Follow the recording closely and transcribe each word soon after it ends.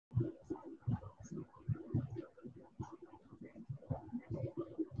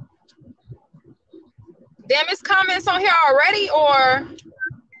Damn, it's comments on here already, or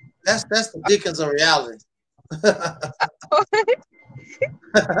that's the deacons of reality. I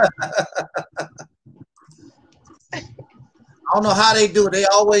don't know how they do it. They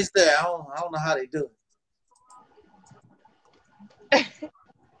always there. I don't know how they do it.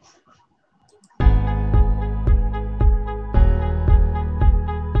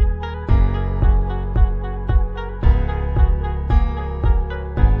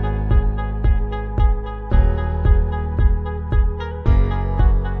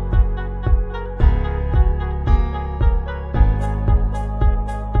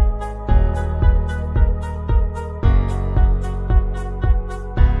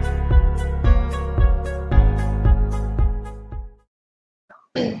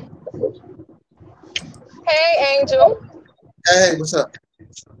 Hey, Angel. Hey, what's up?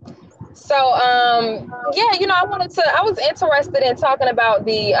 So, yeah, you know, I was interested in talking about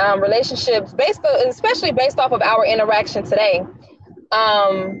the relationships, especially based off of our interaction today.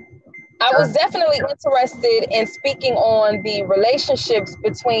 I was definitely interested in speaking on the relationships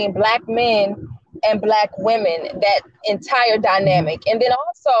between Black men and Black women, that entire dynamic. And then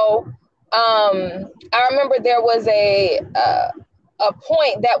also, I remember there was a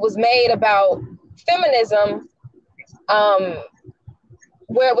point that was made about feminism,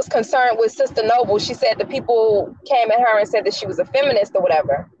 where it was concerned with Sister Noble. She said the people came at her and said that she was a feminist or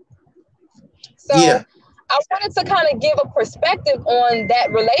whatever. So yeah. I wanted to kind of give a perspective on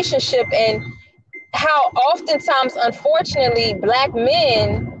that relationship and how oftentimes, unfortunately, Black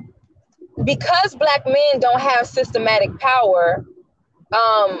men, because Black men don't have systematic power,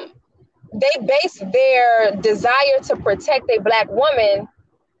 they base their desire to protect a Black woman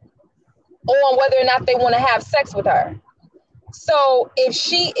on whether or not they want to have sex with her. So if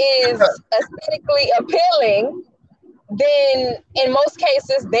she is aesthetically appealing, then in most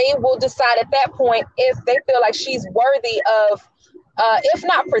cases, they will decide at that point if they feel like she's worthy of, if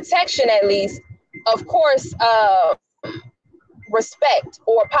not protection at least, of course, respect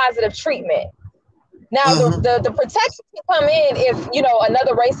or positive treatment. Now, the protection can come in if, you know,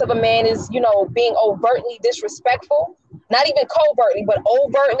 another race of a man is, you know, being overtly disrespectful. Not even covertly, but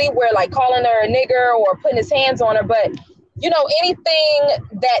overtly, where like calling her a nigger or putting his hands on her. But, you know, anything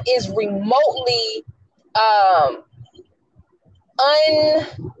that is remotely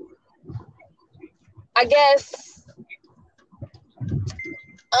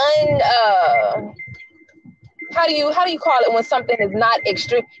how do you call it when something is not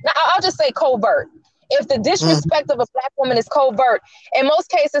extreme? Now, I'll just say covert. If the disrespect of a Black woman is covert, in most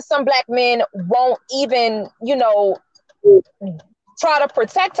cases, some Black men won't even, you know, try to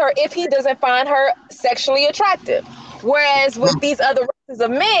protect her if he doesn't find her sexually attractive. Whereas with these other races of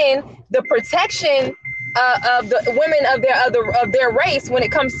men, the protection of the women of their race, when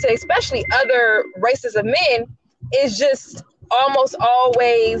it comes to especially other races of men, is just almost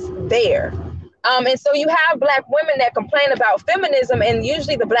always there. And so you have Black women that complain about feminism, and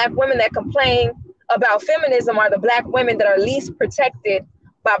usually the Black women that complain about feminism are the Black women that are least protected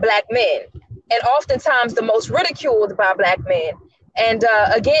by Black men, and oftentimes the most ridiculed by Black men. And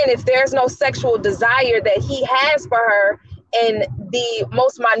again, if there's no sexual desire that he has for her in the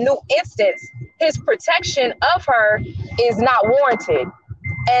most minute instance, his protection of her is not warranted.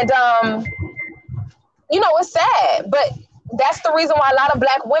 And, you know, it's sad, but that's the reason why a lot of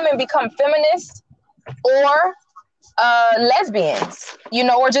Black women become feminists or lesbians, you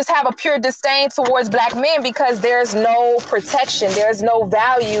know, or just have a pure disdain towards Black men because there's no protection, there's no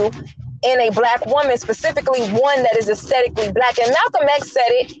value in a Black woman, specifically one that is aesthetically Black. And Malcolm X said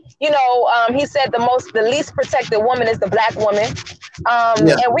it, you know, he said the least protected woman is the Black woman.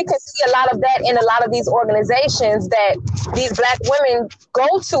 And we can see a lot of that in a lot of these organizations that these Black women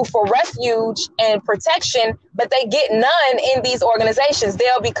go to for refuge and protection, but they get none in these organizations.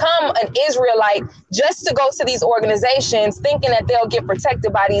 They'll become an Israelite just to go to these organizations thinking that they'll get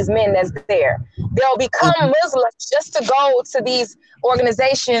protected by these men that's there. They'll become Muslims just to go to these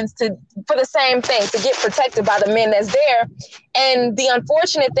organizations for the same thing, to get protected by the men that's there. And the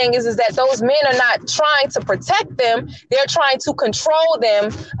unfortunate thing is that those men are not trying to protect them. They're trying to control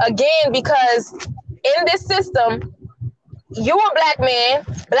them, again, because in this system, you're a Black man.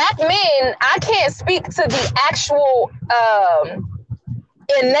 Black men, I can't speak to the actual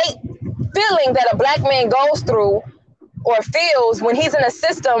innate feeling that a Black man goes through or feels when he's in a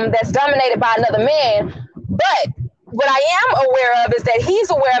system that's dominated by another man. But what I am aware of is that he's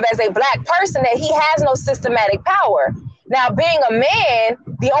aware of, as a Black person, that he has no systematic power. Now, being a man,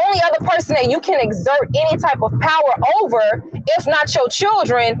 the only other person that you can exert any type of power over, if not your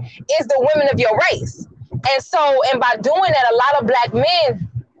children, is the women of your race. And so, and by doing that, a lot of Black men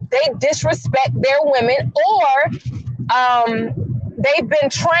they disrespect their women, or they've been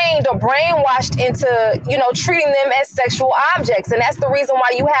trained or brainwashed into, you know, treating them as sexual objects. And that's the reason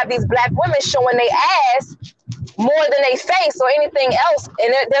why you have these black women showing their ass more than they face or anything else.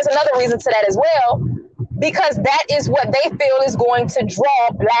 And there's another reason to that as well, because that is what they feel is going to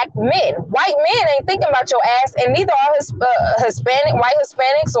draw black men. White men ain't thinking about your ass, and neither are white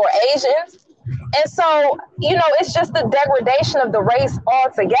Hispanics or Asians. And so, you know, it's just the degradation of the race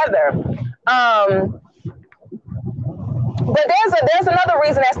altogether. But there's another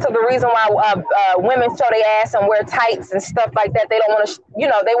reason as to the reason why women show their ass and wear tights and stuff like that. They don't want to, you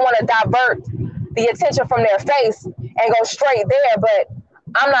know, they want to divert the attention from their face and go straight there. But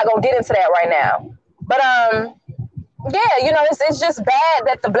I'm not gonna get into that right now. But yeah, you know, it's just bad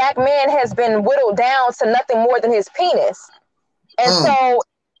that the black man has been whittled down to nothing more than his penis. And so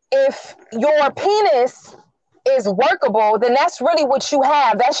if your penis is workable, then that's really what you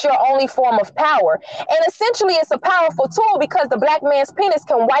have. That's your only form of power. And essentially it's a powerful tool, because the black man's penis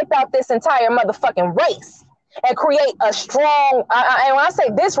can wipe out this entire motherfucking race and create a strong, and when I say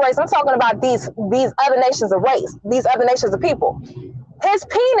this race, I'm talking about these other nations of race, these other nations of people. His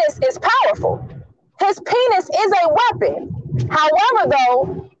penis is powerful. His penis is a weapon. However,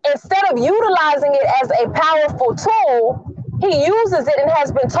 though, instead of utilizing it as a powerful tool, he uses it and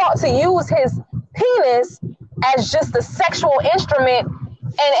has been taught to use his penis as just a sexual instrument,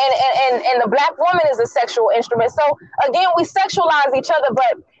 and the black woman is a sexual instrument. So again, we sexualize each other,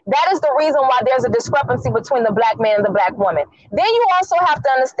 but that is the reason why there's a discrepancy between the black man and the black woman. Then you also have to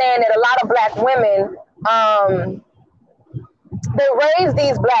understand that a lot of black women, they raise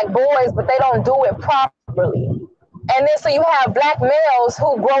these black boys, but they don't do it properly. And then so you have black males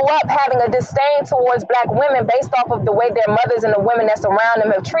who grow up having a disdain towards black women based off of the way their mothers and the women that's around them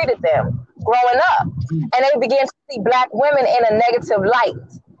have treated them growing up. And they begin to see black women in a negative light.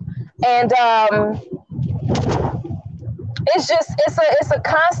 And it's a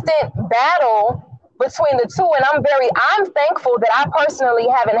constant battle between the two. And I'm thankful that I personally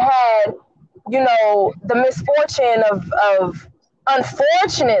haven't had, you know, the misfortune of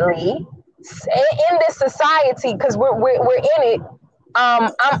unfortunately in this society, because we're in it.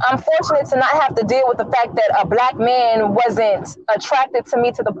 I'm fortunate to not have to deal with the fact that a black man wasn't attracted to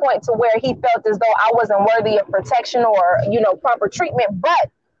me to the point to where he felt as though I wasn't worthy of protection or, you know, proper treatment.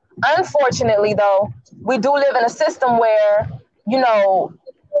 But unfortunately, though, we do live in a system where, you know,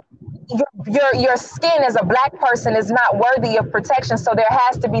 your skin as a black person is not worthy of protection. So there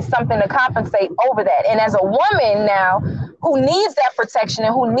has to be something to compensate over that. And as a woman now who needs that protection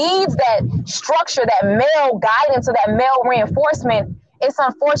and who needs that structure, that male guidance or that male reinforcement, it's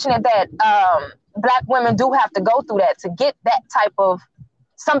unfortunate that black women do have to go through that to get that type of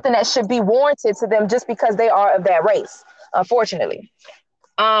something that should be warranted to them just because they are of that race, unfortunately.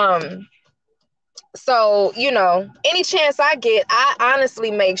 So, you know, any chance I get, I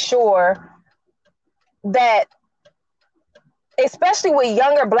honestly make sure that, especially with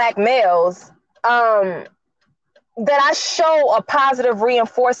younger black males, that I show a positive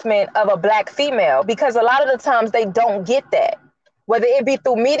reinforcement of a black female, because a lot of the times they don't get that, whether it be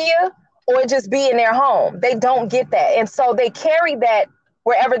through media or it just be in their home. They don't get that. And so they carry that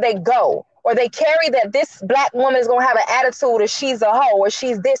wherever they go, or they carry that this black woman is going to have an attitude, or she's a hoe, or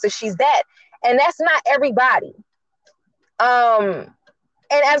she's this, or she's that. And that's not everybody. And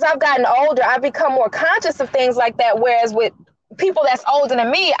as I've gotten older, I've become more conscious of things like that. Whereas with people that's older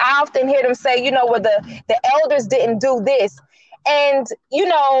than me, I often hear them say, you know, well, the elders didn't do this. And, you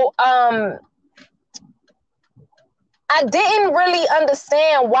know, I didn't really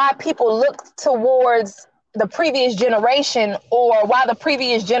understand why people looked towards the previous generation, or why the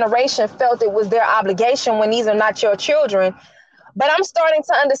previous generation felt it was their obligation when these are not your children. But I'm starting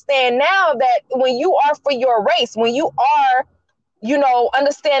to understand now that when you are for your race, when you are, you know,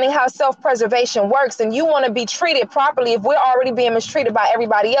 understanding how self-preservation works, and you want to be treated properly, if we're already being mistreated by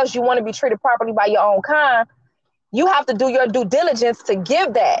everybody else, you want to be treated properly by your own kind, you have to do your due diligence to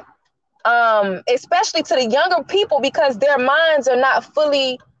give that, especially to the younger people, because their minds are not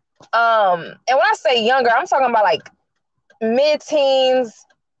fully, and when I say younger, I'm talking about like mid-teens,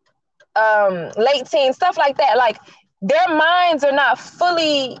 late teens, stuff like that. Like, their minds are not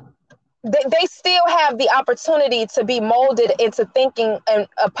fully, they still have the opportunity to be molded into thinking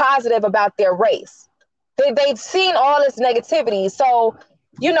a positive about their race. They've seen all this negativity. So,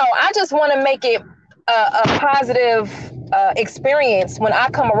 you know, I just want to make it a positive experience when I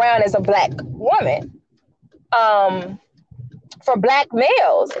come around as a black woman, for black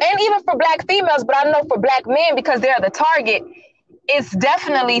males and even for black females. But I know for black men, because they're the target, it's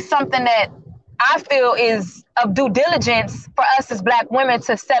definitely something that I feel is of due diligence for us as Black women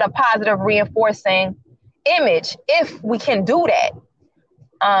to set a positive reinforcing image, if we can do that.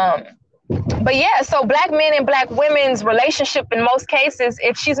 But yeah, so Black men and Black women's relationship in most cases,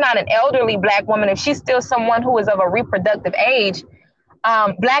 if she's not an elderly Black woman, if she's still someone who is of a reproductive age,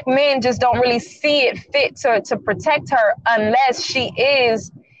 Black men just don't really see it fit to protect her unless she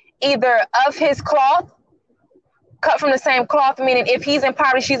is either of his cloth, cut from the same cloth, meaning if he's in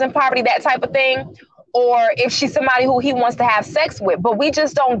poverty, she's in poverty, that type of thing, or if she's somebody who he wants to have sex with. But we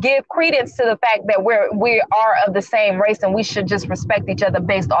just don't give credence to the fact that we are of the same race, and we should just respect each other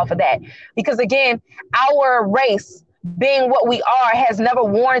based off of that. Because again, our race being what we are has never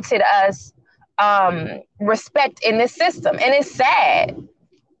warranted us respect in this system, and it's sad.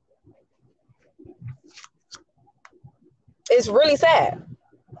 It's really sad.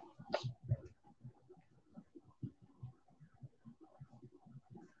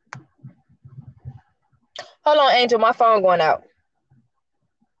 Hold on, Angel, my phone going out.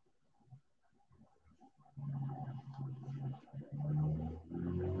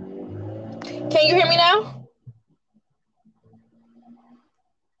 Can you hear me now?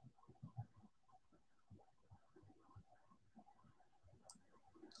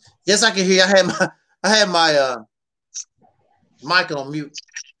 Yes, I can hear you. I had my mic on mute.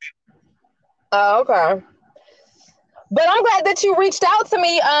 Oh, okay. But I'm glad that you reached out to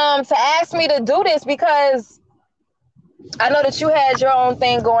me to ask me to do this, because I know that you had your own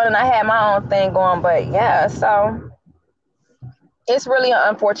thing going and I had my own thing going. But yeah, so it's really an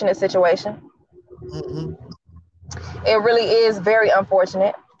unfortunate situation. Mm-hmm. It really is very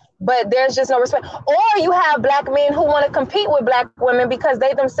unfortunate. But there's just no respect. Or you have Black men who want to compete with Black women because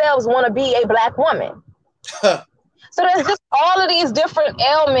they themselves want to be a Black woman. So there's just all of these different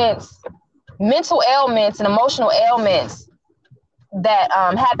ailments, mental ailments and emotional ailments that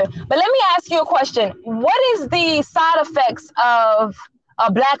happen. But let me ask you a question. What is the side effects of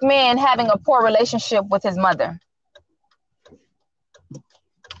a Black man having a poor relationship with his mother?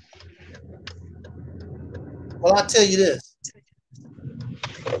 Well, I'll tell you this.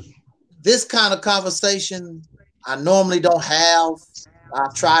 This kind of conversation I normally don't have. I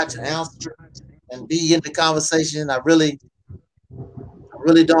try to answer and be in the conversation. I really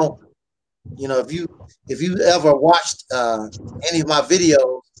don't. You know, if you ever watched any of my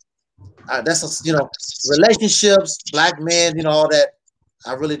videos, that's relationships, Black men, all that.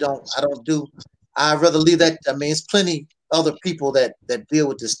 I don't do. I'd rather leave that. I mean, it's plenty other people that deal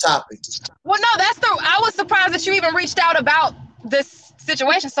with this topic. Well, no, I was surprised that you even reached out about this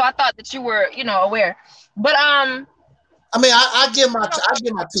situation, so I thought that you were, aware. But I mean, I give my 2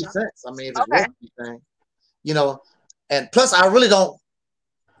 cents. I mean, if it's worth anything, and plus I really don't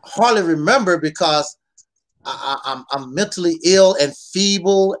hardly remember because I'm mentally ill and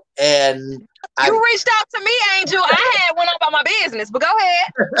feeble, and you reached out to me, Angel. I had went on about my business, but go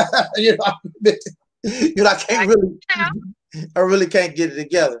ahead. I can't really, I really can't get it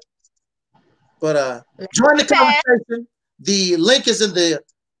together. But join the conversation. The link is in the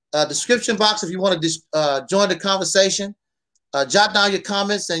description box if you want to join the conversation. Jot down your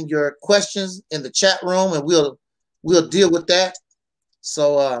comments and your questions in the chat room, and we'll deal with that.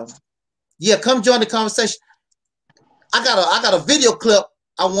 So yeah, come join the conversation. I got a video clip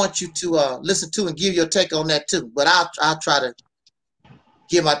I want you to listen to and give your take on that too. But I'll try to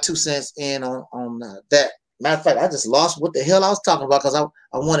give my 2 cents in on that. Matter of fact, I just lost what the hell I was talking about because I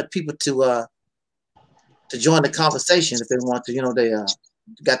wanted people to join the conversation if they want to. They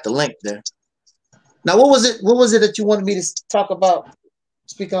got the link there. Now, what was it that you wanted me to talk about?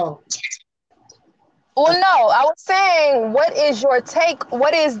 Speak on. Well, no, I was saying, what is your take?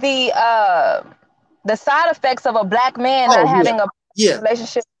 What is the side effects of a Black man not having a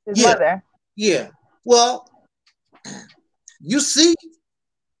relationship with his mother? Yeah. Well, you see.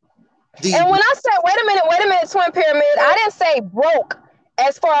 And when I said, wait a minute, Twin Pyramid, I didn't say broke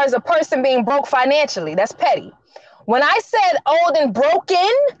as far as a person being broke financially. That's petty. When I said old and broken,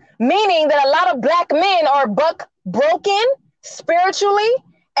 meaning that a lot of Black men are broken spiritually,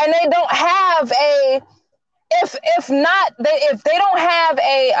 and they don't have if they don't have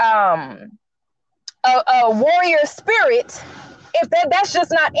a warrior spirit, if that's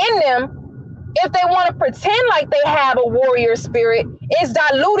just not in them. If they want to pretend like they have a warrior spirit, it's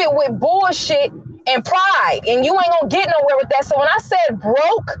diluted with bullshit and pride, and you ain't gonna get nowhere with that. So when I said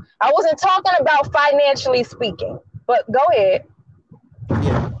broke, I wasn't talking about financially speaking. But go ahead.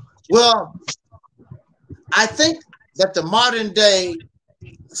 Yeah. Well, I think that the modern day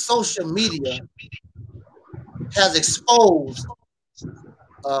social media has exposed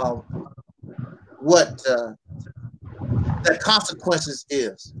what the consequences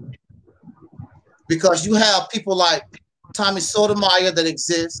is. because you have people like Tommy Sotomayor that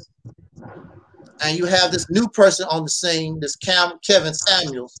exist, and you have this new person on the scene, this Kevin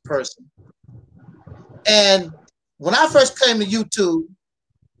Samuels person. And when I first came to YouTube,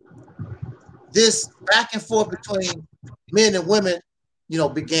 this back and forth between men and women, you know,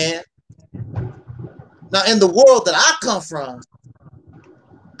 began. Now, in the world that I come from,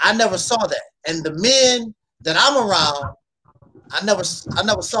 I never saw that. And the men that I'm around, I never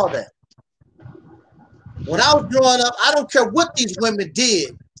saw that. When I was growing up, I don't care what these women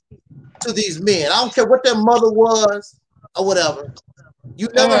did to these men. I don't care what their mother was or whatever. You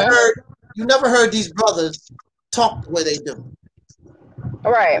never heard these brothers talk the way they do.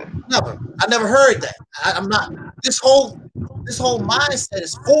 Right. Never. I never heard that. I'm not. This whole mindset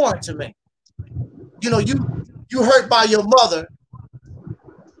is foreign to me. You know, you hurt by your mother,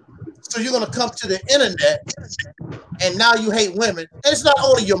 so you're gonna come to the internet, and now you hate women. And it's not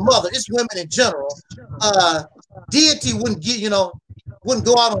only your mother; it's women in general. Deity wouldn't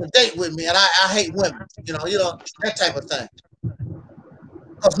go out on a date with me, and I hate women. You know that type of thing.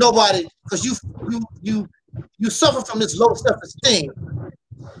 Because you suffer from this low self-esteem,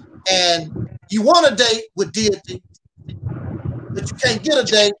 and you want a date with Deity, but you can't get a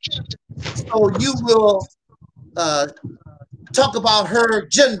date, so you will talk about her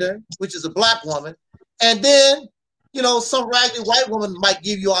gender, which is a black woman, and then some raggedy white woman might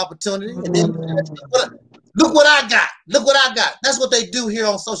give you an opportunity, and then look what I got, look what I got. That's what they do here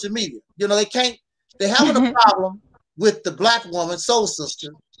on social media. They're having a problem with the black woman, soul sister,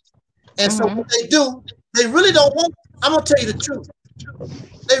 and so what they do, they really don't want. I'm gonna tell you the truth.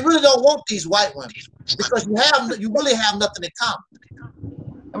 They really don't want these white women because you really have nothing in common.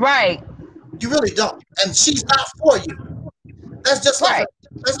 Right. You really don't, and she's not for you. That's just like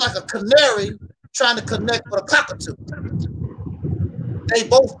a canary trying to connect with a cockatoo. They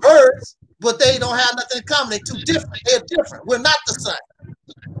both birds, but they don't have nothing in common. They're too different. They're different. We're not the same.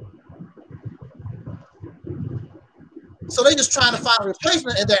 So they're just trying to find a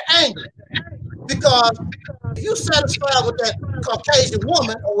replacement, and they're angry because if you're satisfied with that Caucasian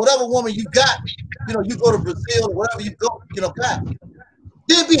woman or whatever woman you got, you go to Brazil or wherever you go, got,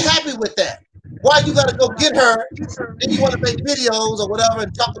 then be happy with that. Why you got to go get her? Then you want to make videos or whatever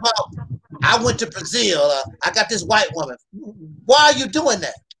and talk about, I went to Brazil. I got this white woman. Why are you doing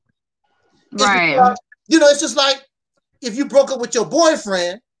that? Right. Because, it's just like if you broke up with your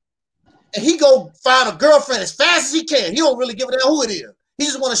boyfriend and he go find a girlfriend as fast as he can. He don't really give a damn who it is. He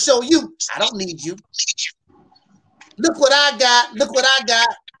just want to show you, I don't need you. Look what I got. Look what I got.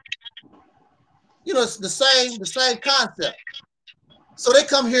 It's the same concept. So they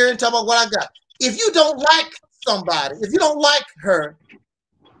come here and talk about what I got. If you don't like somebody, if you don't like her,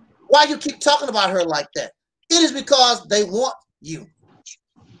 why you keep talking about her like that? It is because they want you.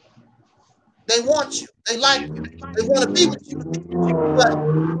 They want you. They like you. They want to be with you. But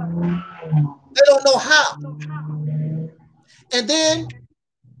they don't know how. And then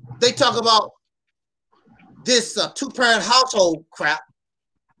they talk about this two-parent household crap.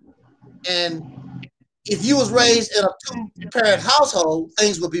 And if you was raised in a two-parent household,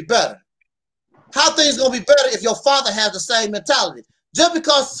 things would be better. How things gonna be better if your father has the same mentality? Just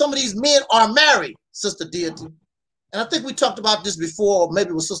because some of these men are married, Sister Deity, and I think we talked about this before, or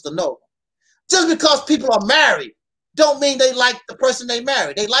maybe with Sister Nova. Just because people are married don't mean they like the person they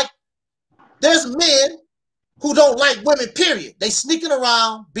marry. There's men who don't like women, period. They sneaking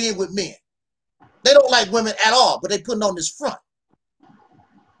around being with men. They don't like women at all, but they putting on this front.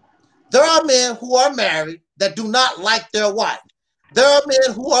 There are men who are married that do not like their wife. There are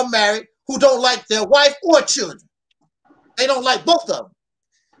men who are married who don't like their wife or children. They don't like both of them.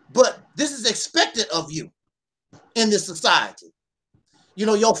 But this is expected of you in this society.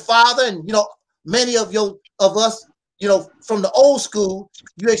 Your father and, many of us, from the old school,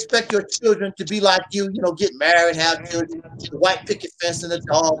 you expect your children to be like you, get married, have children, the white picket fence and the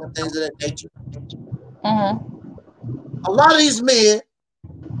dog and things of that nature. A lot of these men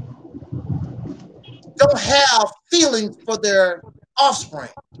don't have feelings for their offspring.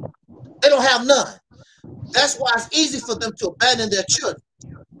 They don't have none. That's why it's easy for them to abandon their children.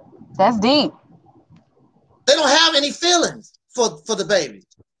 That's deep. They don't have any feelings for the baby.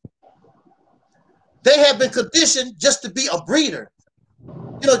 They have been conditioned just to be a breeder.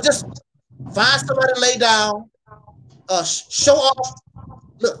 Just find somebody to lay down, show off.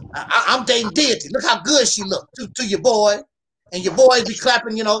 Look, I'm dating Deity. Look how good she looked to your boy. And your boys be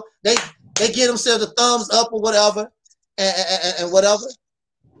clapping, they give themselves a thumbs up or whatever, and whatever.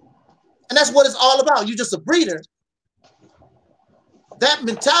 And that's what it's all about. You're just a breeder. That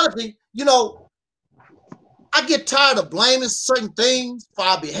mentality, I get tired of blaming certain things for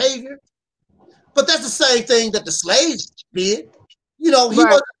our behavior. But that's the same thing that the slaves did. You know,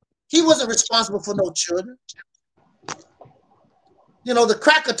 he wasn't responsible for no children. You know, the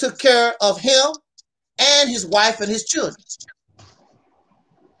cracker took care of him and his wife and his children.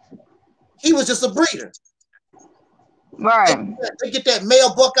 He was just a breeder. Right. They get that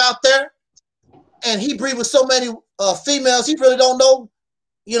male buck out there, and he breed with so many females. He really don't know.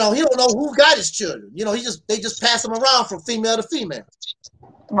 You know, he don't know who got his children. You know, they just pass them around from female to female.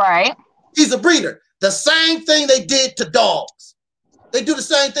 Right. He's a breeder. The same thing they did to dogs. They do the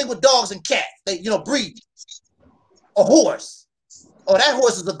same thing with dogs and cats. They, you know, breed a horse. Oh, that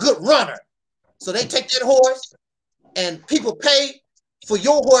horse is a good runner. So they take that horse, and people pay for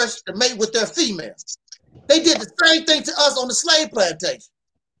your horse to mate with their female. They did the same thing to us on the slave plantation.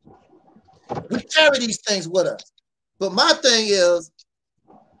 We carry these things with us. But my thing is,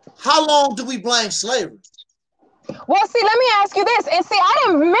 how long do we blame slavery? Well, see, let me ask you this. And see, I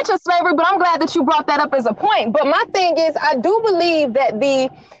didn't mention slavery, but I'm glad that you brought that up as a point. But my thing is, I do believe that the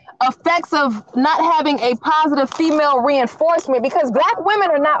effects of not having a positive female reinforcement, because Black women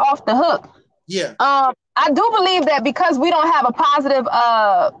are not off the hook. Yeah. I do believe that because we don't have a positive,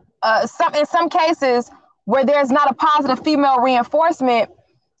 in some cases where there's not a positive female reinforcement,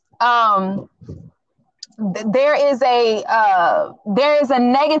 there is a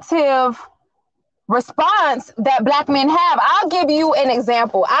negative response that Black men have. I'll give you an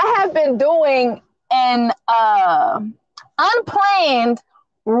example. I have been doing an unplanned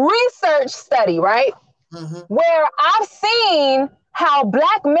research study, right? Mm-hmm. Where I've seen how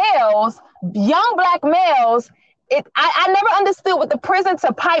Black males, young Black males, I never understood what the prison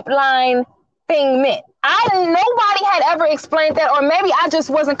to pipeline thing meant. Nobody had ever explained that, or maybe I just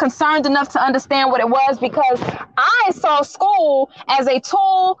wasn't concerned enough to understand what it was, because I saw school as a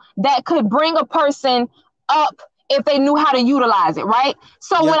tool that could bring a person up if they knew how to utilize it, right?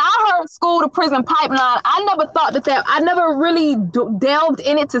 So when I heard school to prison pipeline, I never thought I never really delved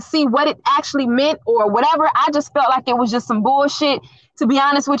in it to see what it actually meant or whatever. I just felt like it was just some bullshit, to be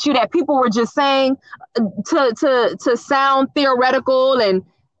honest with you, that people were just saying to sound theoretical and,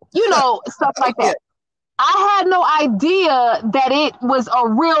 you know, stuff like that. I had no idea that it was a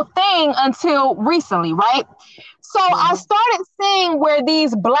real thing until recently, right? So I started seeing where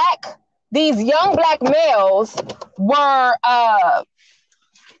these young Black males were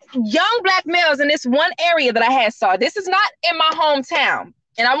young Black males in this one area that I had saw. This is not in my hometown,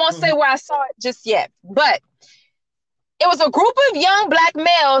 and I won't say where I saw it just yet, but it was a group of young Black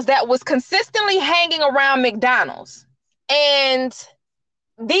males that was consistently hanging around McDonald's. And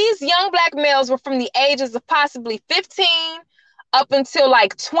these young Black males were from the ages of possibly 15 up until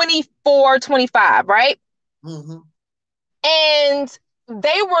like 24, 25, right? Mm-hmm. And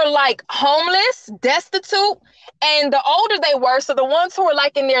they were like homeless, destitute. And the older they were, so the ones who were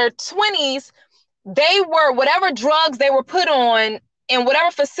like in their 20s, they were, whatever drugs they were put on in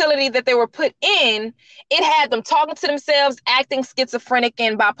whatever facility that they were put in, it had them talking to themselves, acting schizophrenic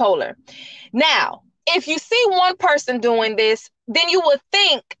and bipolar. Now, if you see one person doing this, then you would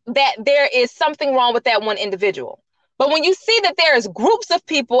think that there is something wrong with that one individual. But when you see that there is groups of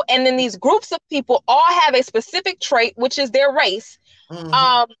people, and then these groups of people all have a specific trait, which is their race, and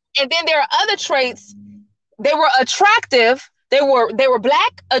then there are other traits. They were attractive. They were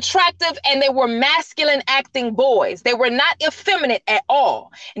Black, attractive, and they were masculine acting boys. They were not effeminate at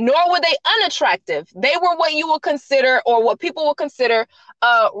all, nor were they unattractive. They were what you would consider, or what people would consider,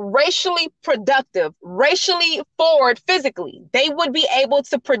 racially productive, racially forward physically. They would be able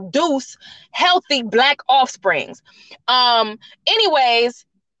to produce healthy Black offsprings. Anyways,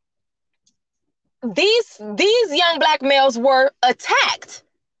 these young Black males were attacked.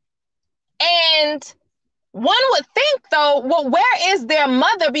 And one would think, though, well, where is their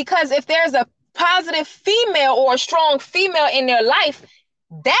mother? Because if there's a positive female or a strong female in their life,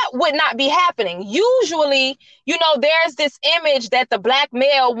 that would not be happening. Usually, you know, there's this image that the Black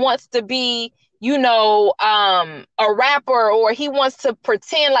male wants to be, you know, a rapper, or he wants to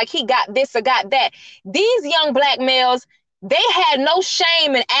pretend like he got this or got that. These young Black males, they had no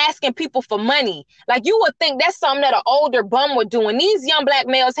shame in asking people for money. Like, you would think that's something that an older bum would do. And these young Black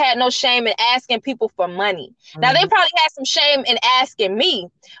males had no shame in asking people for money. Now, they probably had some shame in asking me,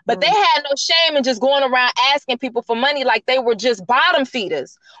 but they had no shame in just going around asking people for money like they were just bottom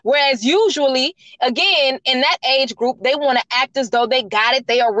feeders. Whereas usually, again, in that age group, they want to act as though they got it.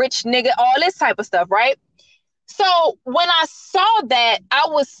 They a rich nigga, all this type of stuff, right? So when I saw that, I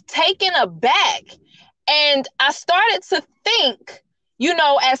was taken aback. And I started to think, you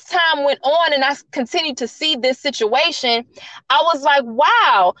know, as time went on and I continued to see this situation, I was like,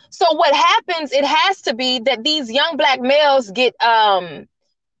 wow. So what happens, it has to be that these young Black males get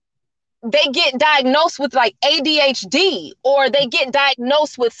they get diagnosed with like ADHD, or they get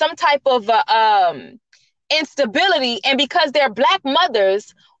diagnosed with some type of instability. And because they're Black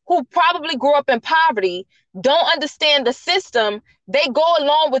mothers who probably grew up in poverty, don't understand the system, they go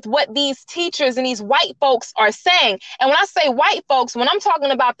along with what these teachers and these white folks are saying. And when I say white folks, when I'm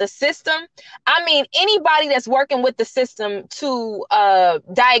talking about the system, I mean anybody that's working with the system to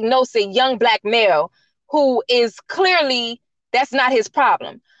diagnose a young Black male who is clearly, that's not his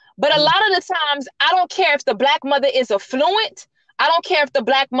problem. But a lot of the times, I don't care if the Black mother is affluent. I don't care if the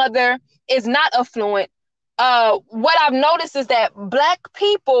Black mother is not affluent. What I've noticed is that Black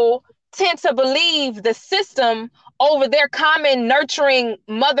people tend to believe the system over their common nurturing,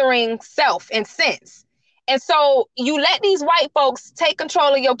 mothering self and sense. And so you let these white folks take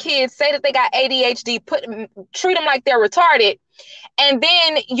control of your kids, say that they got ADHD, treat them like they're retarded, and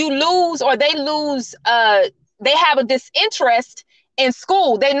then you lose, or they lose, they have a disinterest in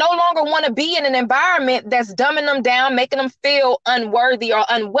school. They no longer want to be in an environment that's dumbing them down, making them feel unworthy or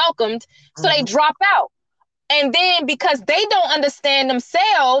unwelcomed. So they drop out. And then because they don't understand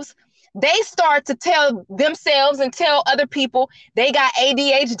themselves, they start to tell themselves and tell other people they got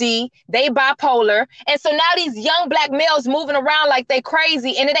ADHD, they bipolar. And so now these young Black males moving around like they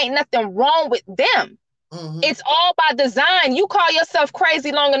crazy, and it ain't nothing wrong with them. It's all by design. You call yourself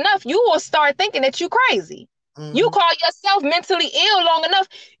crazy long enough, you will start thinking that you crazy. You call yourself mentally ill long enough,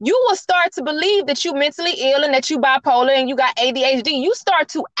 you will start to believe that you mentally ill and that you bipolar and you got ADHD. You start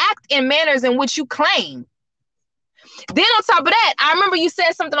to act in manners in which you claim. Then on top of that, I remember you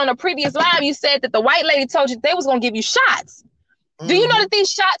said something on a previous live. You said that the white lady told you they was going to give you shots. Do you know that these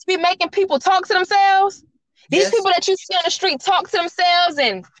shots be making people talk to themselves? These people that you see on the street talk to themselves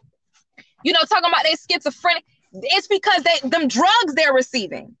and, you know, talking about they schizophrenic. It's because them drugs they're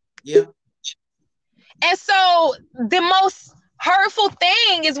receiving. Yeah. And so the most hurtful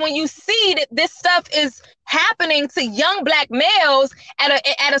thing is when you see that this stuff is happening to young Black males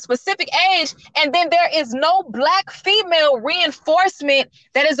at a specific age, and then there is no Black female reinforcement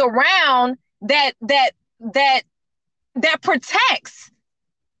that is around that protects.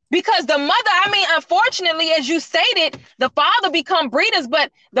 Because the mother, I mean, unfortunately, as you stated, the father become breeders, but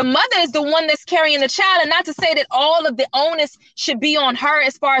the mother is the one that's carrying the child. And not to say that all of the onus should be on her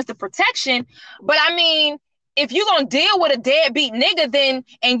as far as the protection, but I mean, if you're going to deal with a deadbeat nigga, then,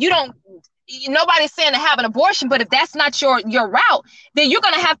 and you don't, nobody's saying to have an abortion, but if that's not your route, then you're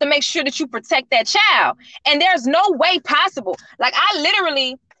going to have to make sure that you protect that child. And there's no way possible. Like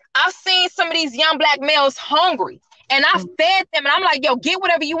I've seen some of these young Black males hungry, and I fed them, and I'm like, yo, get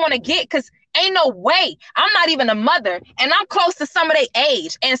whatever you want to get, because ain't no way. I'm not even a mother, and I'm close to some of their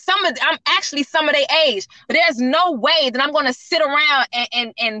age, and I'm actually some of their age, but there's no way that I'm going to sit around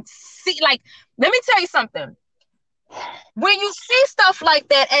and see, like, let me tell you something. When you see stuff like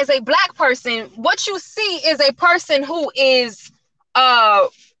that as a Black person, what you see is a person who is,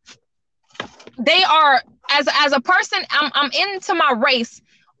 they are, as a person, I'm into my race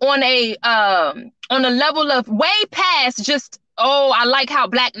on a level of way past just, oh, I like how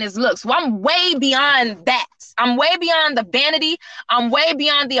Blackness looks. Well, I'm way beyond that. I'm way beyond the vanity. I'm way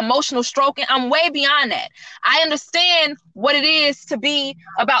beyond the emotional stroking. I'm way beyond that. I understand what it is to be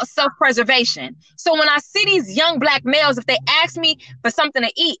about self-preservation. So when I see these young Black males, if they ask me for something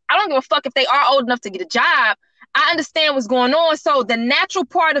to eat, I don't give a fuck if they are old enough to get a job. I understand what's going on. So the natural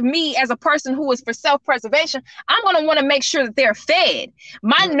part of me as a person who is for self-preservation, I'm going to want to make sure that they're fed.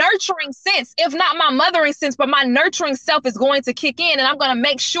 My nurturing sense, if not my mothering sense, but my nurturing self is going to kick in. And I'm going to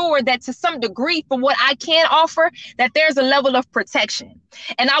make sure that to some degree, for what I can offer, that there's a level of protection.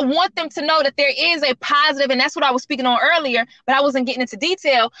 And I want them to know that there is a positive, and that's what I was speaking on earlier, but I wasn't getting into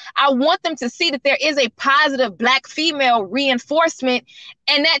detail. I want them to see that there is a positive Black female reinforcement,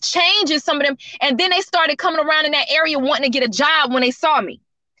 and that changes some of them. And then they started coming around in that area wanting to get a job when they saw me.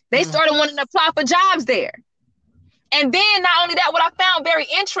 They started wanting to apply for jobs there. And then not only that, what I found very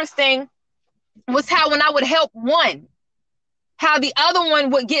interesting was how when I would help one, how the other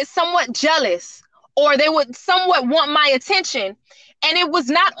one would get somewhat jealous, or they would somewhat want my attention. And it was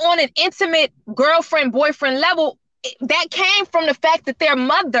not on an intimate girlfriend, boyfriend level. That came from the fact that their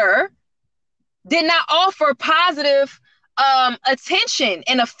mother did not offer positive attention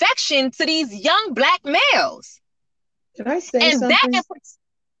and affection to these young Black males. Can I say something?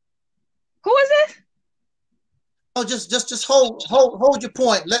 Who is it? Oh, just hold your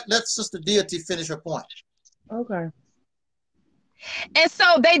point. Let Sister Deity finish her point. Okay. And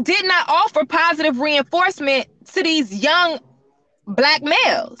so they did not offer positive reinforcement to these young Black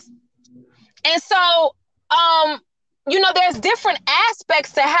males. And so, you know, there's different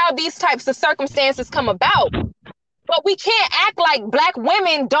aspects to how these types of circumstances come about. But we can't act like Black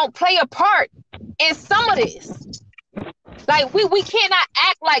women don't play a part in some of this. Like we cannot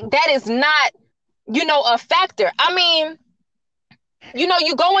act like that is not, you know, a factor. I mean, you know,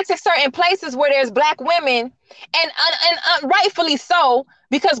 you go into certain places where there's Black women, and rightfully so,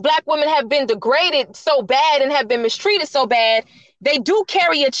 because Black women have been degraded so bad and have been mistreated so bad, they do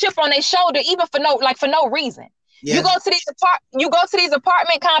carry a chip on their shoulder, even for no reason. Yes. You go to these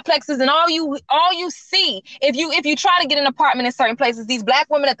apartment complexes, and all you see, if you try to get an apartment in certain places, these Black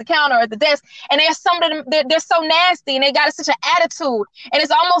women at the counter or at the desk, and there's some of them, they're so nasty, and they got such an attitude, and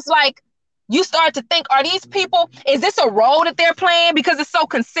it's almost like you start to think, are these people, is this a role that they're playing? Because it's so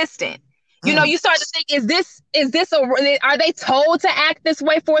consistent. You know, you start to think, are they told to act this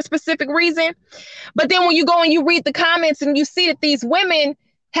way for a specific reason? But then when you go and you read the comments and you see that these women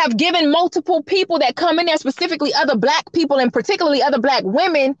have given multiple people that come in there, specifically other Black people and particularly other Black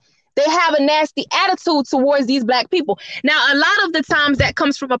women, they have a nasty attitude towards these Black people. Now, a lot of the times that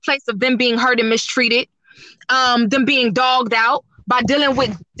comes from a place of them being hurt and mistreated, them being dogged out by dealing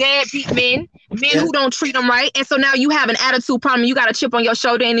with deadbeat men who don't treat them right. And so now you have an attitude problem. You got a chip on your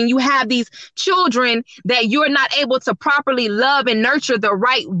shoulder, and then you have these children that you're not able to properly love and nurture the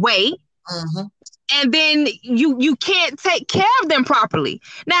right way. Mm-hmm. And then you can't take care of them properly.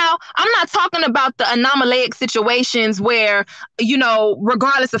 Now, I'm not talking about the anomalic situations where, you know,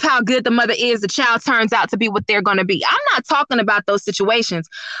 regardless of how good the mother is, the child turns out to be what they're going to be. I'm not talking about those situations.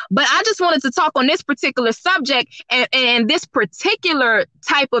 But I just wanted to talk on this particular subject and this particular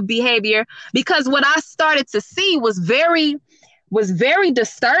type of behavior, because what I started to see was very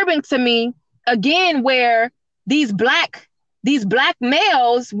disturbing to me, again, where these black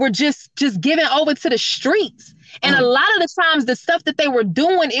males were just given over to the streets. And a lot of the times the stuff that they were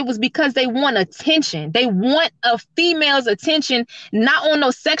doing, it was because they want attention. They want a female's attention, not on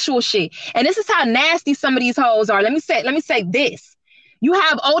no sexual shit. And this is how nasty some of these hoes are. Let me say this. You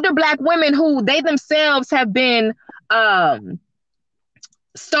have older Black women who they themselves have been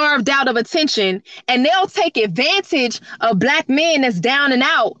starved out of attention, and they'll take advantage of Black men that's down and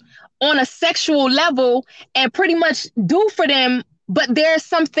out on a sexual level and pretty much do for them. But there's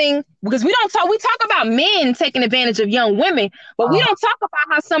something, because we talk about men taking advantage of young women, but we don't talk about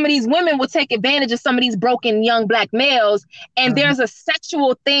how some of these women will take advantage of some of these broken young Black males. And there's a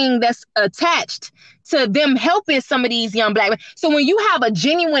sexual thing that's attached to them helping some of these young Black men. So when you have a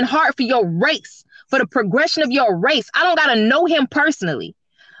genuine heart for your race, for the progression of your race, I don't got to know him personally.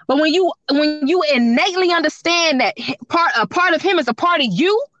 But when you innately understand that a part of him is a part of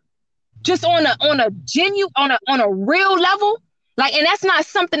you, just on a real level, like, and that's not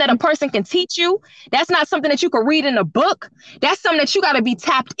something that a person can teach you. That's not something that you can read in a book. That's something that you got to be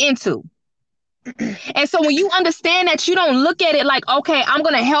tapped into. And so when you understand that, you don't look at it like, okay, I'm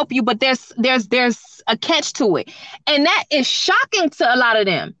going to help you, but there's a catch to it. And that is shocking to a lot of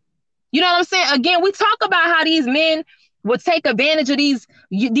them. You know what I'm saying? Again, we talk about how these men would take advantage of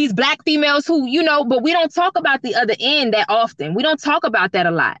these Black females who, you know, but we don't talk about the other end that often. We don't talk about that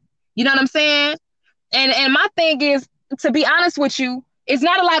a lot. You know what I'm saying? And my thing is, to be honest with you, it's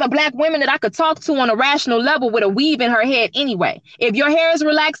not a lot of Black women that I could talk to on a rational level with a weave in her head anyway. If your hair is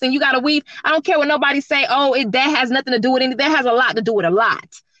relaxed and you got a weave, I don't care what nobody say, that has nothing to do with anything. That has a lot to do with a lot.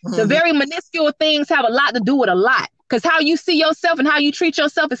 Mm-hmm. The very minuscule things have a lot to do with a lot. Because how you see yourself and how you treat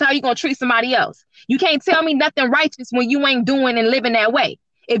yourself is how you're going to treat somebody else. You can't tell me nothing righteous when you ain't doing and living that way,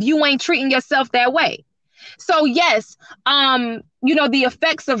 if you ain't treating yourself that way. So yes, you know, the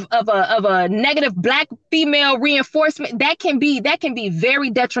effects of a negative Black female reinforcement, that can be very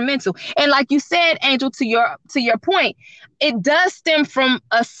detrimental. And like you said, Angel, to your point, it does stem from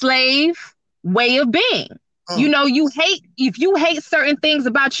a slave way of being. You know, if you hate certain things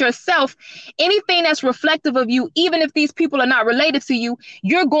about yourself, anything that's reflective of you, even if these people are not related to you,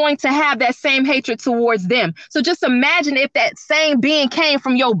 you're going to have that same hatred towards them. So just imagine if that same being came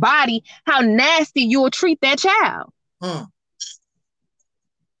from your body, how nasty you will treat that child.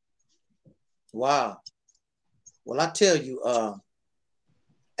 Wow. Well, I tell you,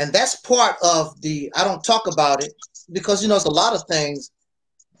 and that's part of I don't talk about it because, you know, it's a lot of things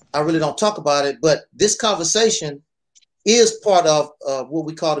I really don't talk about it, but this conversation is part of what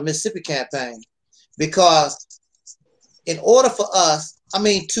we call the Mississippi campaign, because in order for us, I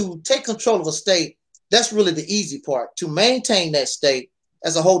mean, to take control of a state, that's really the easy part. To maintain that state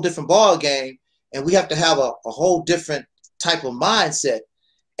as a whole different ball game, and we have to have a whole different type of mindset.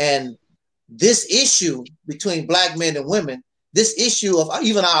 And this issue between Black men and women, this issue of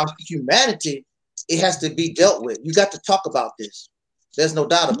even our humanity, it has to be dealt with. You got to talk about this. There's no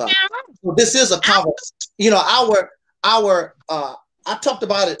doubt about it. So this is a conversation. You know, I talked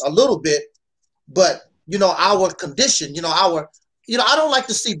about it a little bit, but you know, our condition, you know, I don't like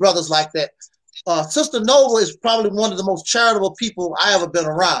to see brothers like that. Sister Nova is probably one of the most charitable people I ever been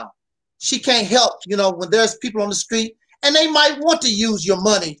around. She can't help, you know, when there's people on the street and they might want to use your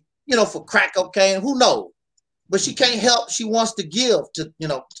money, you know, for crack cocaine, who knows? But she can't help. She wants to give to, you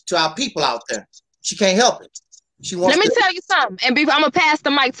know, to our people out there. She can't help it. She wants. Let me tell you something, and I'm gonna pass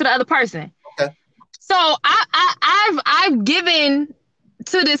the mic to the other person. Okay. So I've given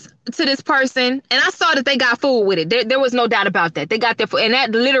to this person, and I saw that they got food with it. There was no doubt about that. They got their food, and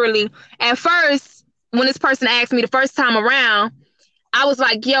that literally, at first, when this person asked me the first time around, I was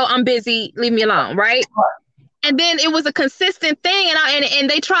like, "Yo, I'm busy. Leave me alone." Right. And then it was a consistent thing, and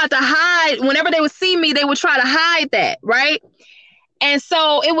they tried to hide. Whenever they would see me, they would try to hide that. Right. And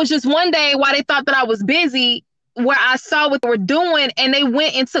so it was just one day while they thought that I was busy, where I saw what they were doing, and they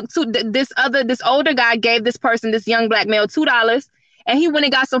went and took this older guy gave this person, this young black male, $2, and he went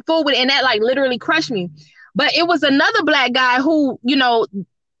and got some food with it, and that like literally crushed me. But it was another black guy who, you know,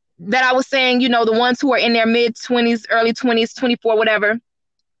 that I was saying, you know, the ones who are in their mid-20s, early 20s, 24, whatever,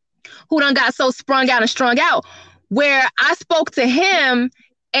 who done got so sprung out and strung out, where I spoke to him,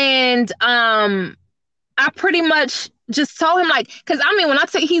 and I pretty much just told him, like, because I mean, when I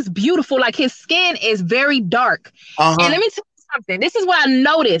tell you he's beautiful, like his skin is very dark. And let me tell you something. This is what I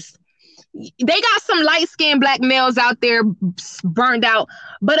noticed. They got some light-skinned black males out there burned out,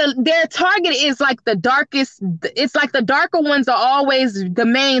 but their target is like the darkest. It's like the darker ones are always the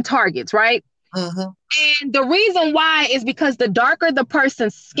main targets, right? And the reason why is because the darker the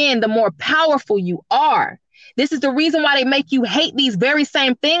person's skin, the more powerful you are. This is the reason why they make you hate these very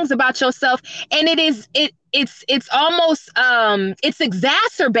same things about yourself. And it's almost it's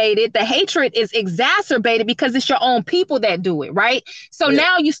exacerbated. The hatred is exacerbated because it's your own people that do it, right? So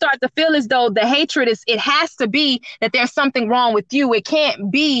now you start to feel as though the hatred it has to be that there's something wrong with you. It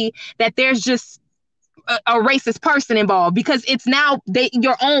can't be that there's just a racist person involved, because it's now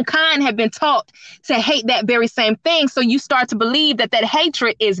your own kind have been taught to hate that very same thing. So you start to believe that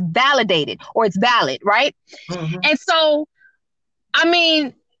hatred is validated or it's valid, right? And so, I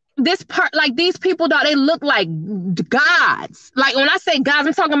mean, this part, like these people, they look like gods. Like when I say gods,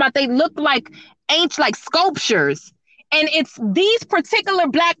 I'm talking about they look like ancient, like sculptures. And it's these particular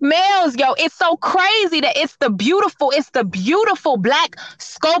black males, yo, it's so crazy that it's the beautiful black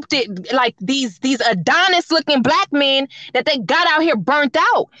sculpted, like these Adonis looking black men that they got out here burnt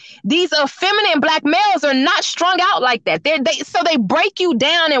out. These feminine black males are not strung out like that. So they break you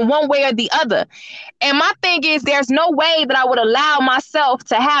down in one way or the other. And my thing is, there's no way that I would allow myself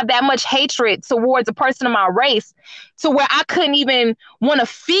to have that much hatred towards a person of my race, to where I couldn't even want to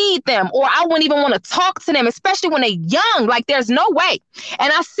feed them, or I wouldn't even want to talk to them, especially when they're young. Like, there's no way.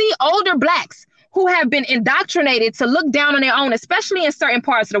 And I see older blacks who have been indoctrinated to look down on their own, especially in certain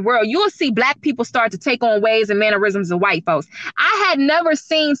parts of the world. You'll see black people start to take on ways and mannerisms of white folks. I had never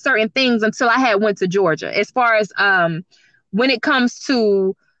seen certain things until I had went to Georgia, as far as when it comes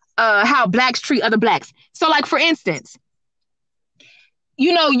to how blacks treat other blacks. So, like, for instance,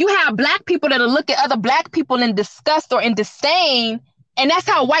 you know, you have black people that'll look at other black people in disgust or in disdain, and that's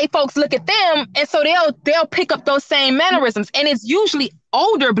how white folks look at them. And so they'll pick up those same mannerisms, and it's usually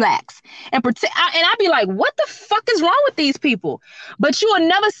older blacks. And I'd be like, what the fuck is wrong with these people? But you will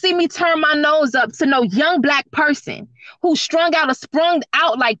never see me turn my nose up to no young black person who's strung out or sprung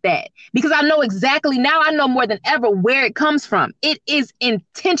out like that, because I know exactly, now I know more than ever where it comes from. It is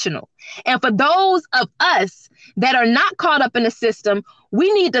intentional. And for those of us that are not caught up in the system,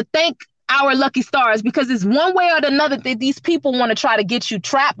 we need to thank our lucky stars, because it's one way or another that these people want to try to get you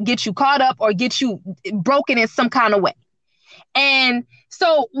trapped, get you caught up, or get you broken in some kind of way. And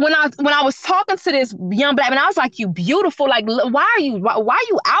so when I was talking to this young black man, I was like, you beautiful, like, why are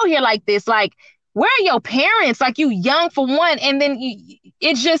you out here like this? Like, where are your parents? Like, you young for one. And then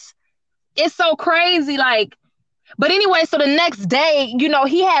it's so crazy. Like, but anyway, so the next day, you know,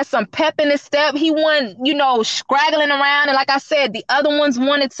 he had some pep in his step. He wasn't, you know, scraggling around. And like I said, the other ones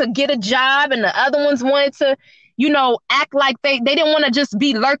wanted to get a job, and the other ones wanted to, you know, act like they didn't want to just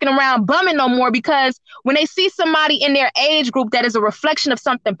be lurking around bumming no more, because when they see somebody in their age group that is a reflection of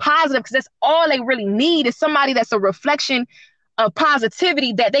something positive, because that's all they really need, is somebody that's a reflection of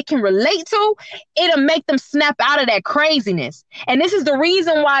positivity that they can relate to, it'll make them snap out of that craziness. And this is the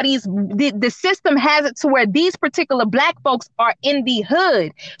reason why the system has it to where these particular black folks are in the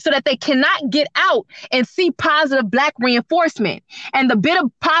hood, so that they cannot get out and see positive black reinforcement. And the bit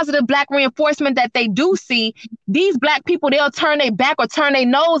of positive black reinforcement that they do see, these black people, they'll turn their back or turn their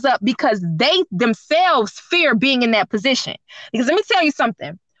nose up because they themselves fear being in that position. Because let me tell you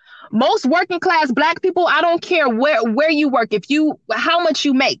something. Most working class Black people, I don't care where you work, how much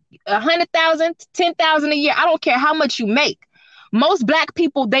you make, 100,000, 10,000 a year, I don't care how much you make. Most Black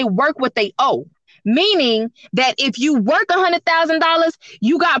people, they work what they owe. Meaning that if you work $100,000,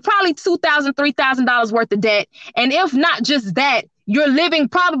 you got probably $2,000, $3,000 worth of debt. And if not just that, you're living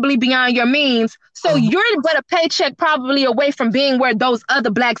probably beyond your means. So you're but a paycheck probably away from being where those other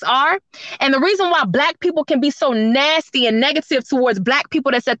Blacks are. And the reason why Black people can be so nasty and negative towards Black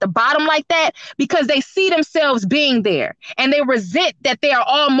people that's at the bottom like that, because they see themselves being there and they resent that they are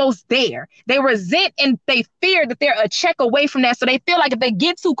almost there. They resent and they fear that they're a check away from that. So they feel like if they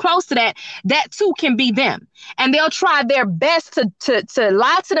get too close to that, that too can be them. And they'll try their best to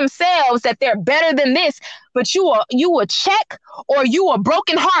lie to themselves that they're better than this. But you a check or you a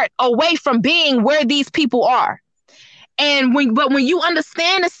broken heart away from being where these people are. And when you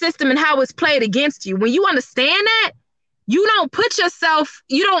understand the system and how it's played against you, when you understand that, you don't put yourself,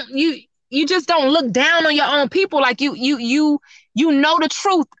 you just don't look down on your own people. Like you know the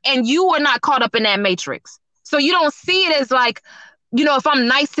truth and you are not caught up in that matrix. So you don't see it as like, if I'm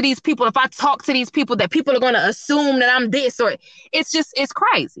nice to these people, if I talk to these people, that people are going to assume that I'm this, or it's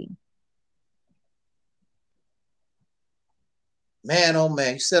crazy. Man, oh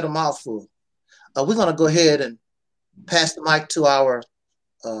man, you said a mouthful. We're going to go ahead and pass the mic to our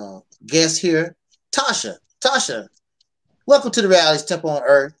guest here, Tasha. Tasha, welcome to the Realist Temple on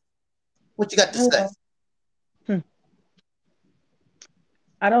Earth. What you got to say?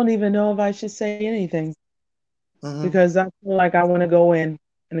 I don't even know if I should say anything because I feel like I want to go in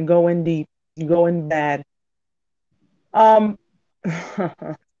and go in deep and go in bad. What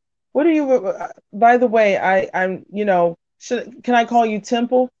do you? By the way, I'm can I call you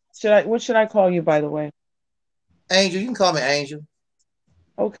Temple? What should I call you, by the way? Angel. You can call me Angel.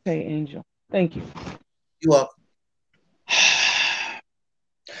 Okay, Angel. Thank you. You're welcome.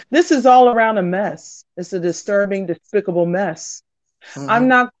 This is all around a mess. It's a disturbing, despicable mess.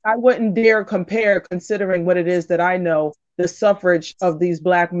 I wouldn't dare compare, considering what it is that I know, the suffrage of these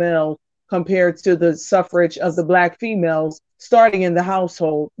Black males compared to the suffrage of the Black females, starting in the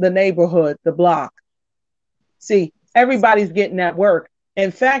household, the neighborhood, the block. See, everybody's getting that work.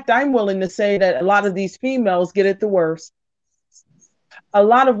 In fact, I'm willing to say that a lot of these females get it the worst. A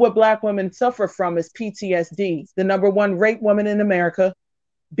lot of what Black women suffer from is PTSD. The #1 raped woman in America,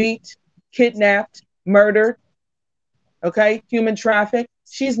 beat, kidnapped, murdered, human trafficked.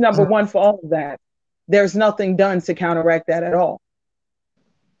 She's #1 for all of that. There's nothing done to counteract that at all.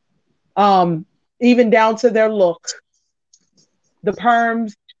 Even down to their look, the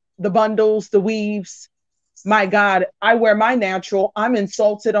perms, the bundles, the weaves. My God, I wear my natural. I'm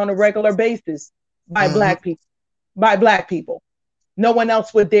insulted on a regular basis by Black people. No one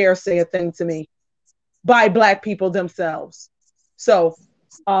else would dare say a thing to me by Black people themselves. So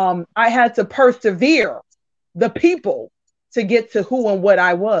I had to persevere the people to get to who and what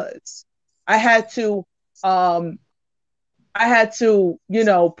I was. I had to, put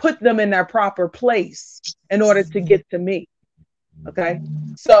them in their proper place in order to get to me. Okay,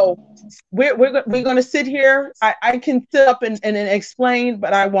 so we're going to sit here. I can sit up and explain,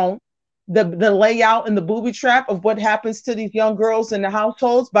 but I won't. The layout and the booby trap of what happens to these young girls in the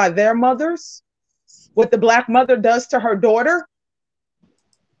households by their mothers, what the Black mother does to her daughter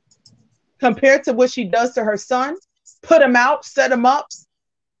compared to what she does to her son, put him out, set him up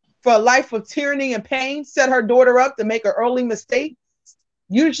for a life of tyranny and pain, set her daughter up to make an early mistake,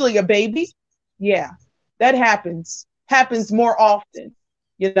 usually a baby. Yeah, that happens more often.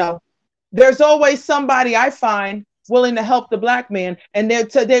 There's always somebody I find willing to help the Black man, and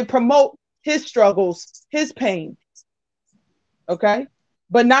they promote his struggles, his pain. Okay,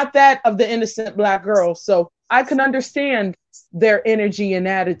 but not that of the innocent Black girl. So I can understand their energy and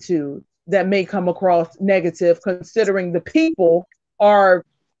attitude that may come across negative, considering the people are,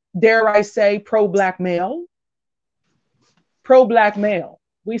 dare I say, pro-Black male. Pro-Black male.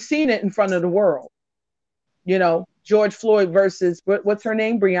 We've seen it in front of the world. George Floyd versus what's her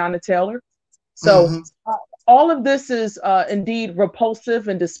name? Breonna Taylor. So all of this is indeed repulsive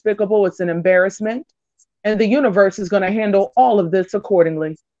and despicable. It's an embarrassment, and the universe is going to handle all of this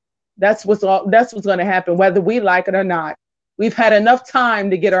accordingly. That's what's going to happen, whether we like it or not. We've had enough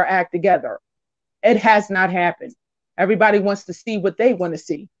time to get our act together. It has not happened. Everybody wants to see what they want to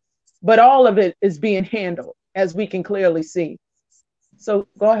see, but all of it is being handled, as we can clearly see. So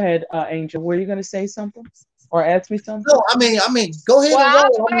go ahead, Angel. Were you going to say something? Or ask me something? No, I mean, go ahead. Well,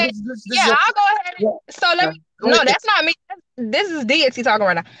 I'll go ahead. I'll go ahead. So let me. No, that's not me. This is Deity talking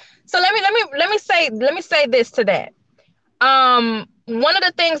right now. So let me say this to that. One of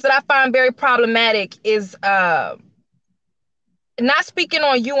the things that I find very problematic is not speaking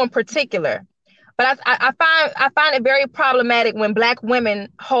on you in particular, but I find it very problematic when Black women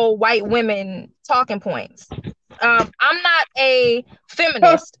hold white women talking points. I'm not a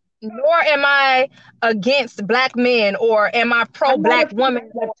feminist, nor am I against Black men, or am I pro-Black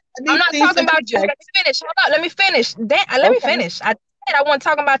woman. I'm not talking about you. Let me finish. Hold on. Let me finish. Let me finish. I want to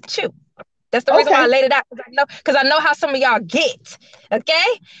talk about you. That's the reason why I laid it out, because I know how some of y'all get.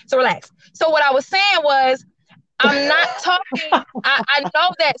 Okay, so relax. So what I was saying was, I'm not talking. I know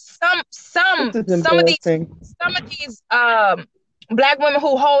that some of these Black women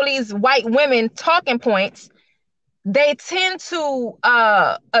who hold these white women talking points, they tend to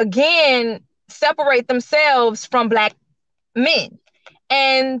again separate themselves from Black men,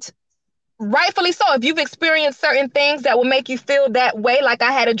 and rightfully so. If you've experienced certain things that will make you feel that way, like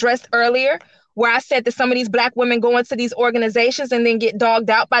I had addressed earlier, where I said that some of these Black women go into these organizations and then get dogged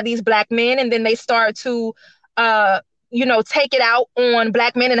out by these Black men, and then they start to take it out on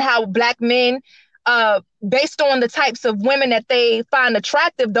Black men, and how Black men, based on the types of women that they find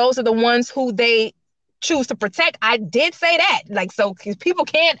attractive, those are the ones who they choose to protect. I did say that, like, so people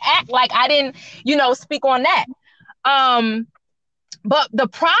can't act like I didn't, speak on that. But the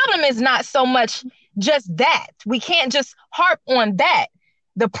problem is not so much just that. We can't just harp on that.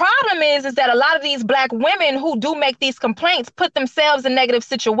 The problem is that a lot of these Black women who do make these complaints put themselves in negative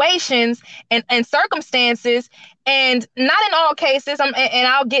situations and circumstances, and not in all cases, and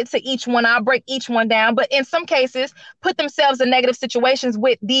I'll get to each one, I'll break each one down, but in some cases, put themselves in negative situations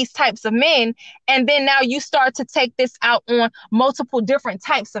with these types of men, and then now you start to take this out on multiple different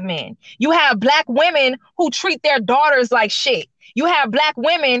types of men. You have Black women who treat their daughters like shit. You have Black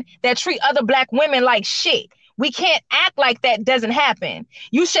women that treat other Black women like shit. We can't act like that doesn't happen.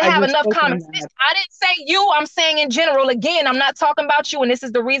 You should have enough common sense. I didn't say you, I'm saying in general. Again, I'm not talking about you. And this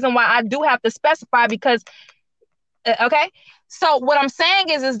is the reason why I do have to specify, because, okay? So what I'm saying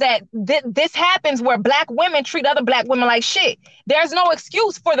is that this happens where Black women treat other Black women like shit. There's no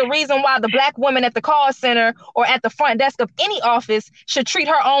excuse for the reason why the Black woman at the call center or at the front desk of any office should treat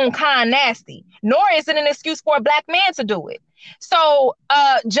her own kind nasty. Nor is it an excuse for a Black man to do it. So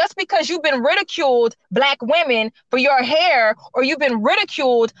just because you've been ridiculed, Black women, for your hair, or you've been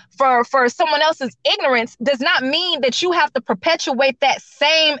ridiculed for someone else's ignorance, does not mean that you have to perpetuate that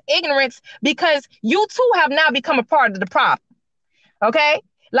same ignorance, because you too have now become a part of the problem. Okay?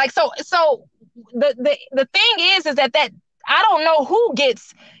 Like, so the thing is that I don't know who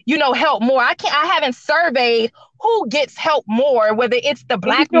gets, help more. I haven't surveyed who gets help more, whether it's the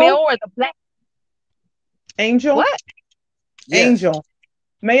Black male or the Black Angel. What? Yes. Angel,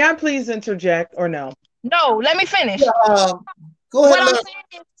 may I please interject, or no? No, let me finish. Go ahead.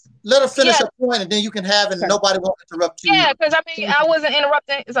 Let her finish her point, and then you can have it, and nobody won't interrupt you. Yeah, because I wasn't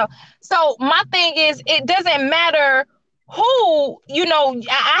interrupting. So my thing is, it doesn't matter who,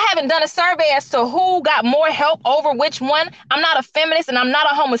 I haven't done a survey as to who got more help over which one. I'm not a feminist, and I'm not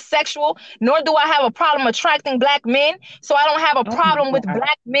a homosexual, nor do I have a problem attracting Black men. So I don't have a problem with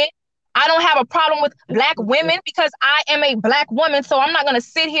Black men. I don't have a problem with Black women, because I am a Black woman. So I'm not going to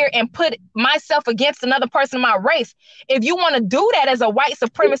sit here and put myself against another person of my race. If you want to do that as a white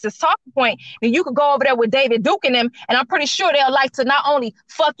supremacist talking point, then you could go over there with David Duke and them. And I'm pretty sure they'll like to not only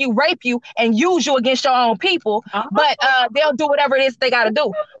fuck you, rape you, and use you against your own people, but they'll do whatever it is they got to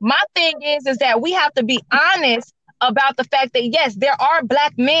do. My thing is that we have to be honest about the fact that, yes, there are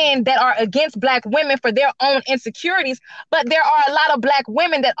Black men that are against Black women for their own insecurities, but there are a lot of Black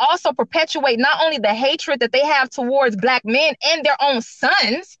women that also perpetuate not only the hatred that they have towards Black men and their own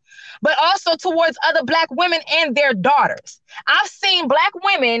sons, but also towards other Black women and their daughters. I've seen Black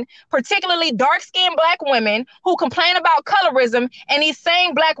women, particularly dark-skinned Black women, who complain about colorism, and these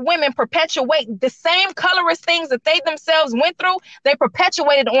same Black women perpetuate the same colorist things that they themselves went through. They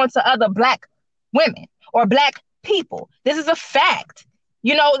perpetuated onto other Black women or Black people. This is a fact.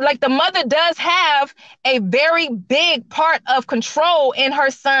 Like, the mother does have a very big part of control in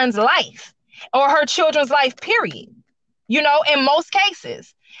her son's life or her children's life, period, in most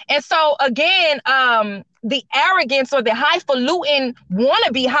cases. And so, again, the arrogance or the highfalutin,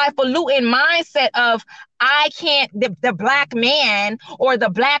 wannabe highfalutin mindset of, I can't, the Black man or the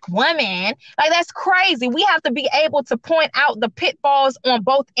Black woman, like, that's crazy. We have to be able to point out the pitfalls on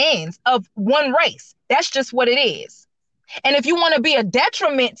both ends of one race. That's just what it is. And if you want to be a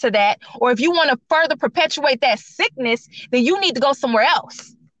detriment to that, or if you want to further perpetuate that sickness, then you need to go somewhere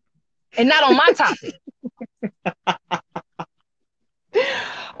else and not on my topic.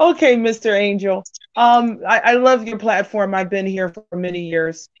 Okay, Mr. Angel. I love your platform. I've been here for many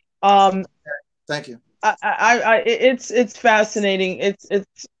years. Thank you. It's fascinating.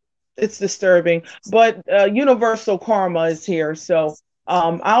 It's It's disturbing, but universal karma is here. So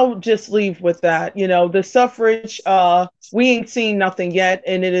I'll just leave with that. You know, the suffrage, we ain't seen nothing yet,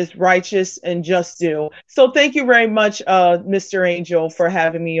 and it is righteous and just due. So thank you very much, Mr. Angel, for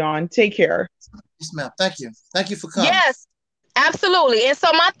having me on. Take care. Yes, ma'am. Thank you. Thank you for coming. Yes. Absolutely. And so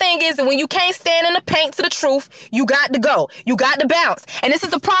my thing is that when you can't stand in the paint to the truth, you got to go. You got to bounce. And this is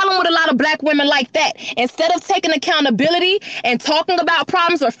the problem with a lot of black women like that. Instead of taking accountability and talking about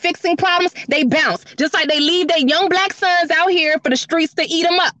problems or fixing problems, they bounce. Just like they leave their young black sons out here for the streets to eat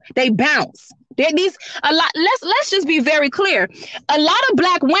them up. They bounce. Let's just be very clear. A lot of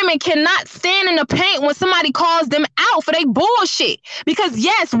black women cannot stand in the paint when somebody calls them out for their bullshit. Because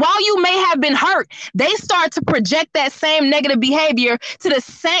yes, while you may have been hurt, they start to project that same negative behavior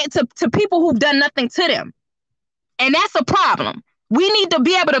to people who've done nothing to them. And that's a problem. We need to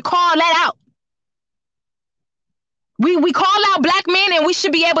be able to call that out. We call out black men, and we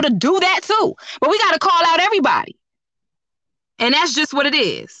should be able to do that too. But we got to call out everybody. And that's just what it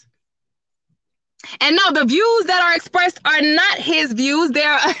is. And no, the views that are expressed are not his views.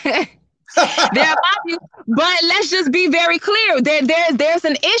 They're they're my views. But let's just be very clear. There's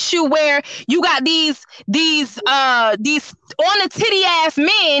an issue where you got these on the titty ass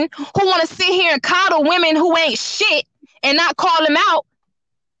men who want to sit here and coddle women who ain't shit and not call them out.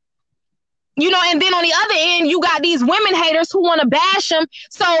 You know, and then on the other end, you got these women haters who want to bash them.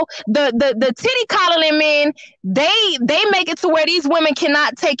 So the titty coddling men, they make it to where these women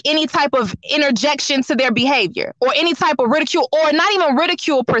cannot take any type of interjection to their behavior or any type of ridicule, or not even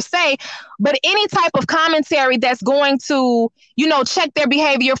ridicule per se, but any type of commentary that's going to, you know, check their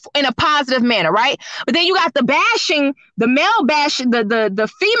behavior in a positive manner, right? But then you got the bashing, the male bashing, the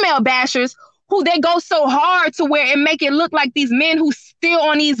female bashers, who they go so hard to where it make it look like these men who still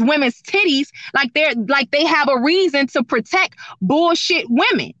on these women's titties, like they have a reason to protect bullshit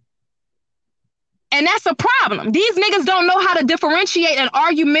women. And that's a problem. These niggas don't know how to differentiate an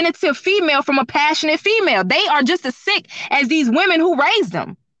argumentative female from a passionate female. They are just as sick as these women who raised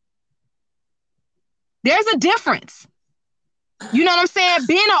them. There's a difference. You know what I'm saying?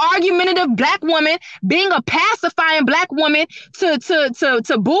 Being an argumentative black woman, being a pacifying black woman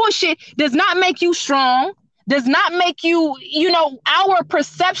to bullshit does not make you strong, does not make you, you know, our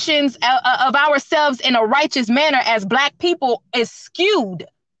perceptions of ourselves in a righteous manner as black people is skewed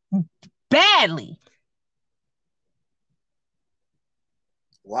badly.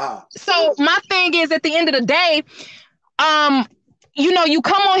 Wow. So my thing is, at the end of the day, you know, you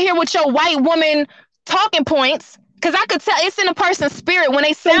come on here with your white woman talking points, because I could tell it's in a person's spirit when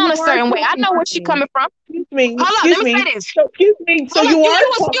they sound a certain way. I know where she's coming from. Excuse me. Hold on, let me say this. Excuse me. So you are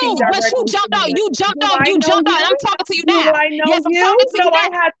talking but you jumped out. You jumped out. You jumped out. I'm talking to you now. Do I know yes, I'm you? talking to no, you I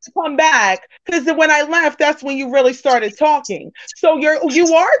now. had to come back because when I left, that's when you really started talking. So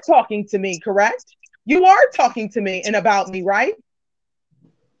you are talking to me, correct? You are talking to me and about me, right?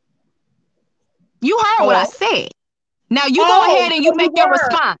 You heard what I said. Now you go ahead and you make your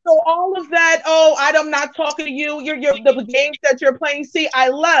response. So all of that, I'm not talking to you. The games that you're playing. See, I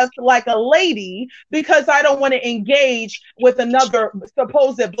left like a lady because I don't want to engage with another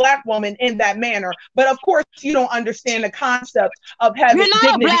supposed black woman in that manner. But of course, you don't understand the concept of having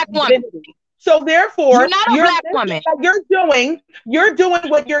dignity. Black woman. So therefore, you're not a black woman. You're doing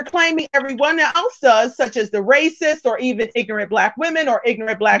what you're claiming everyone else does, such as the racist or even ignorant black women or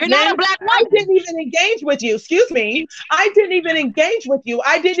ignorant black men. You're not a black woman. I didn't even engage with you. Excuse me. I didn't even engage with you.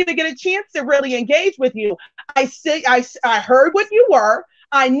 I didn't even get a chance to really engage with you. I heard what you were.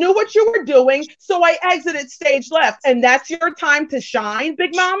 I knew what you were doing. So I exited stage left. And that's your time to shine,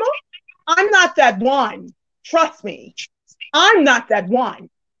 Big Mama. I'm not that one. Trust me. I'm not that one.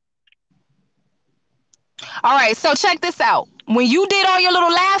 All right, so check this out. When you did all your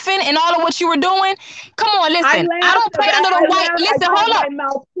little laughing and all of what you were doing, come on, listen. I don't play the little white. Listen, hold up. I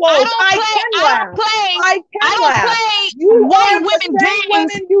don't play white women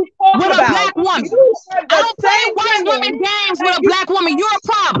games with a black woman. I don't play white women games with a black woman. You're a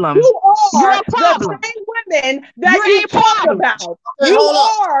problem. You're a problem. The same women that you talk about. You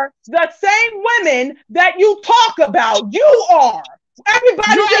are the same women that you talk about. You are.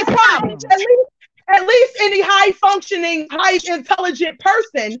 Everybody just problem. At least any high-functioning, high-intelligent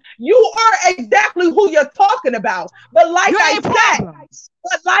person, you are exactly who you're talking about. But like I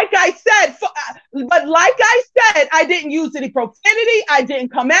said, I didn't use any profanity. I didn't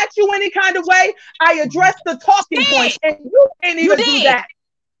come at you any kind of way. I addressed the talking points, and you can't even do that.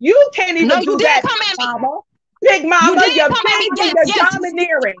 You can't even do that, Mama. Big Mama, you're big and you're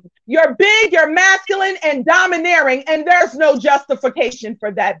domineering. You're big, you're masculine and domineering, and there's no justification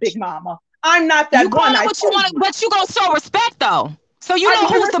for that, Big Mama. I'm not that one. What you want, but you gonna show respect though. So you know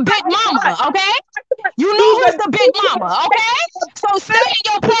who's the big mama, okay? You know who's the big mama, okay? So stay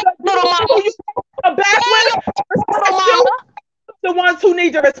in your place, little mama. Little mama. The ones who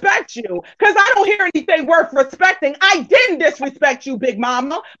need to respect you, because I don't hear anything worth respecting. I didn't disrespect you, big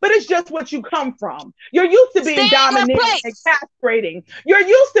mama, but it's just what you come from. You're used to being domineering and castrating. You're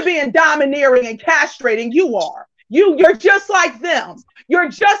used to being domineering and castrating. You are. You're just like them. You're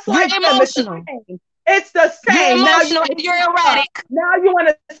just like them. It's the same. You're erratic. Now you want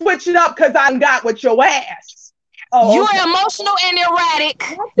to switch it up because I got with your ass. Oh, you're emotional and erratic.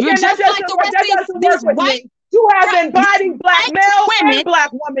 You're just like the rest of these white. You have embodied black male and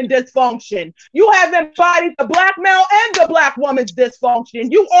black woman dysfunction. You have embodied the black male and the black woman's dysfunction.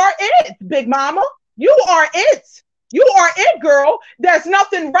 You are it, big mama. You are it. You are it, girl. There's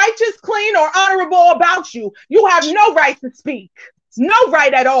nothing righteous, clean, or honorable about you. You have no right to speak. No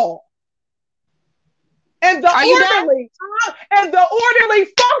right at all. And the orderly,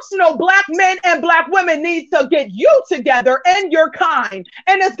 functional black men and black women need to get you together and your kind.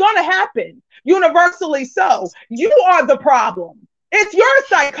 And it's going to happen. Universally so. You are the problem. It's your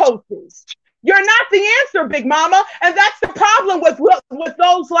psychosis. You're not the answer, big mama. And that's the problem with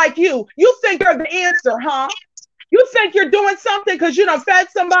those like you. You think you're the answer, huh? You think you're doing something because you done fed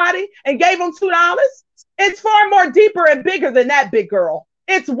somebody and gave them $2? It's far more deeper and bigger than that, big girl.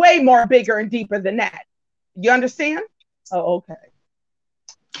 It's way more bigger and deeper than that. You understand? Oh, okay.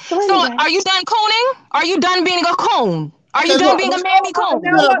 So are you done cooning? Are you done being a coon? Are you done being a mammy coon?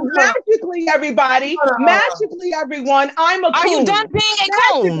 Magically, everybody, magically, everyone, I'm a coon. Are you done being a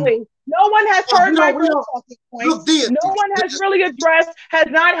coon? No one has heard my real talking points. No one has really addressed, has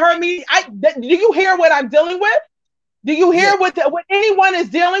not heard me. Do you hear what I'm dealing with? Do you hear what anyone is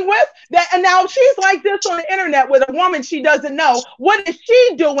dealing with? And now she's like this on the internet with a woman she doesn't know. What is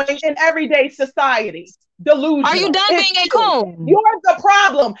she doing in everyday society? Delusional. Are you done being a coon? You're the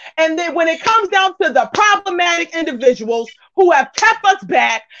problem. And then when it comes down to the problematic individuals who have kept us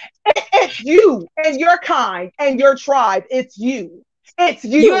back, it's you and your kind and your tribe. It's you. It's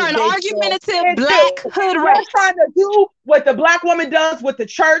you. You're an argumentative black hood rat. You're trying to do what the black woman does with the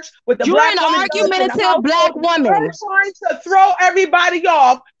church, with the black woman. You're an argumentative black woman. You're trying to throw everybody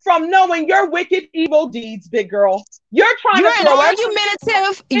off from knowing your wicked, evil deeds, big girl. You're an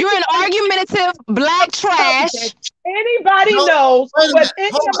argumentative black trash. Anybody knows with any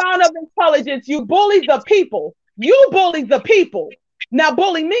amount of intelligence, you bully the people. You bully the people. Now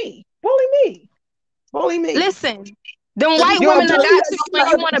bully me. Bully me. Bully me. Listen. Them white women that got you when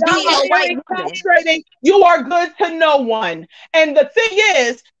you want to be a white woman. You are good to no one. And the thing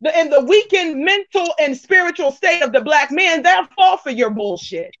is, in the weakened mental and spiritual state of the black men, they'll fall for your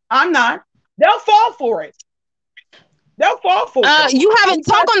bullshit. I'm not. They'll fall for it. They'll fall for it. You haven't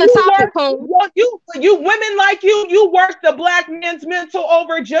talked on the topic. You women like you work the black men's mental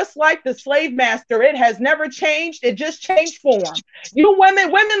over just like the slave master. It has never changed. It just changed form. You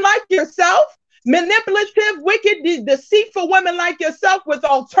women like yourself, manipulative, wicked, deceitful women like yourself with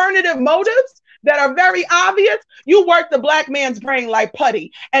alternative motives that are very obvious, you work the black man's brain like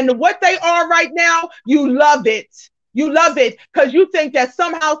putty. And what they are right now, you love it. You love it because you think that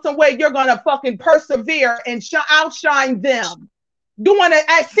somehow, some way you're going to fucking persevere and outshine them. You want to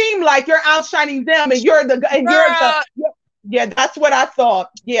seem like you're outshining them and yeah, that's what I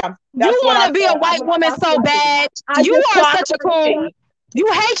thought. Yeah. You want to be a white woman so bad. You are such a coon. You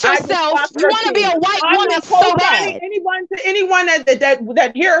hate yourself. You want to be a white woman so bad. Anyone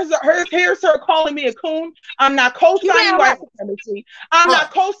that hears her calling me a coon, I'm not co-signing white supremacy. I'm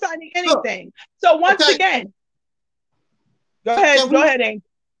not co-signing anything. So once again, go ahead, Angel.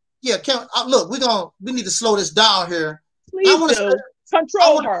 Yeah, look, we need to slow this down here. Please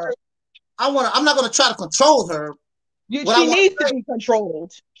control her. I'm not going to try to control her. She needs to be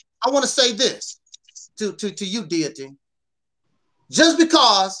controlled. I want to say this to you, Deity. Just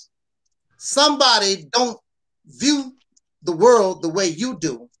because somebody don't view the world the way you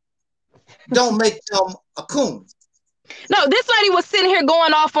do, don't make them a coon. No, this lady was sitting here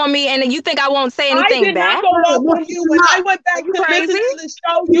going off on me, and you think I won't say anything back? I did not go off on you. When I went back to listen to the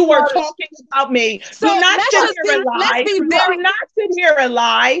show, you were talking about me. So do not sit here and lie. Do not sit here and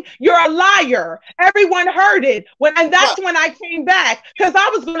lie. You're a liar. Everyone heard it. And that's when I came back, because I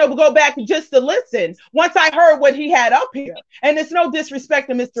was going to go back just to listen once I heard what he had up here. And it's no disrespect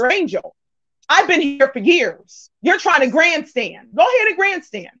to Mr. Angel. I've been here for years. You're trying to grandstand. Go ahead and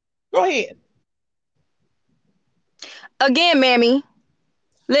grandstand. Go ahead. Again, mammy.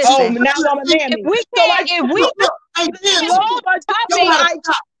 Listen. Oh, now I'm a mammy. You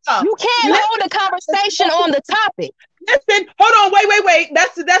can't hold the conversation on the topic. Listen, hold on, wait.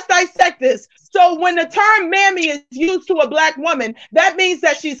 Let's dissect this. So when the term mammy is used to a black woman, that means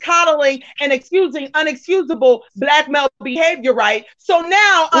that she's coddling and excusing unexcusable black male behavior, right? So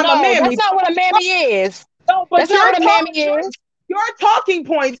now I'm a mammy. That's not what a mammy is. No, but that's not what a mammy is. Your talking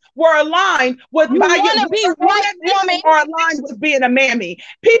points were aligned with you want to be white woman or aligned with being a mammy.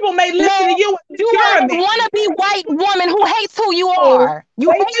 People may listen to you. You want to be white woman who hates who you are.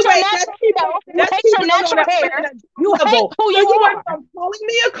 You hate your natural hair. You hate who you are. From calling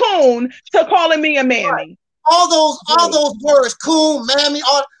me a coon to calling me a mammy. All those words, coon, mammy,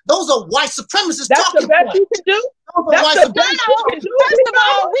 those are white supremacists. That's the best you can do. That's the best you can do. First of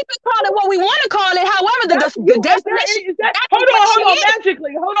all, we can call it what we want to call it. However, the definition. Hold on,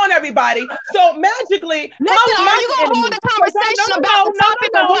 magically. Hold on, everybody. So magically, listen, are you gonna hold a conversation about the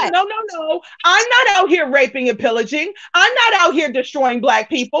topic or what? No. I'm not out here raping and pillaging. I'm not out here destroying black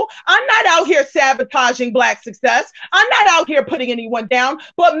people. I'm not out here sabotaging black success. I'm not out here putting anyone down.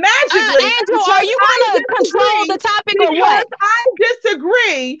 But magically, Andrew, are you gonna control the topic or what? I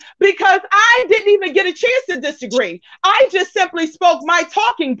disagree because I didn't even get a chance to disagree. I just simply spoke my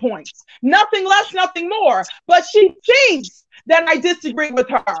talking points. Nothing less, nothing more. But she thinks that I disagree with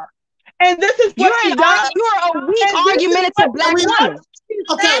her. And this is what she does. You're a weak argumentative black woman.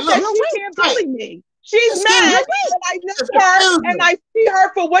 Okay, look. She can't bully me. She's mad that I know her and I see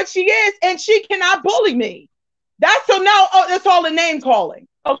her for what she is, and she cannot bully me. That's so now it's all a name calling.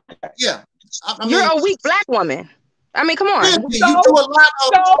 Okay. Yeah. I mean, you're a weak black woman. I mean, come on. You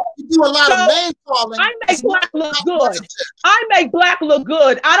do a lot of name calling. I make black look good. I make black look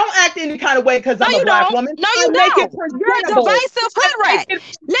good. I don't act any kind of way because I'm a black woman. No, you don't. You're a divisive hood rat.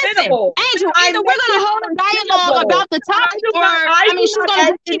 Listen, Angel, either we're going to hold a dialogue about the topic or, I mean, she's going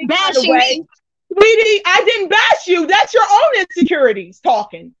to keep bashing me. Sweetie, I didn't bash you. That's your own insecurities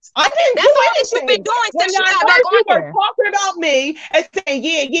talking. I didn't do anything. That's what you've been doing since you got back on here. You were talking about me and saying,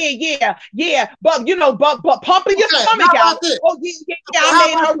 yeah, but but pumping your stomach out. Oh, yeah, I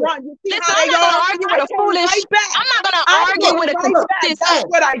made her run. You see how they argue with a foolish. I'm not going to argue with a contentious. That's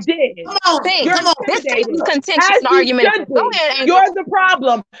what I did. This is contentious argument. Go ahead, Angel. You're the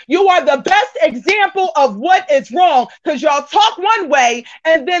problem. You are the best example of what is wrong because y'all talk one way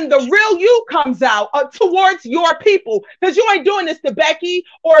and then the real you comes out towards your people because you ain't doing this to Becky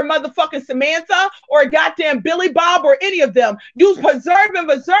or motherfucking Samantha or goddamn Billy Bob or any of them. You preserve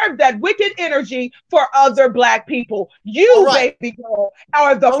that wicked energy for other black people. You, baby girl,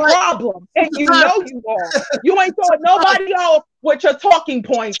 are the problem, and you know you are. You ain't throwing nobody off with your talking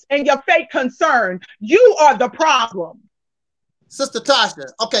points and your fake concern. You are the problem. Sister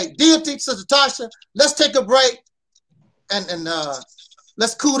Tasha. Okay, Deity, Sister Tasha, let's take a break and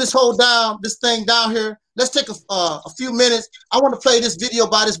let's cool this thing down here. Let's take a few minutes. I want to play this video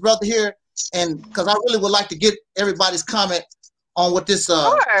by this brother here, and because I really would like to get everybody's comment on what this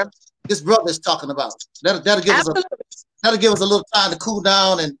this brother is talking about. That'll give us a little time to cool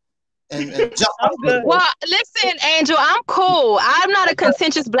down and jump up. Well, listen, Angel, I'm cool. I'm not a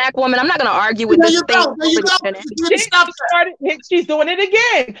contentious black woman. I'm not going to argue with this thing. She's doing it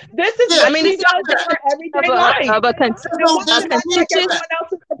again. This is what she does for everyday life. Everyone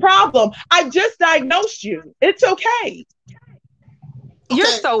else is the problem. I just diagnosed you. It's okay. You're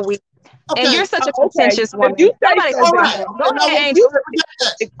so weak. Okay. And you're such a contentious woman. You say so. Go ahead, Angel.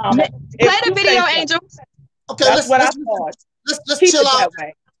 Play the video, Angel. Okay, let's chill out.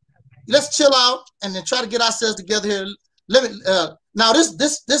 Let's chill out and then try to get ourselves together here. Let me now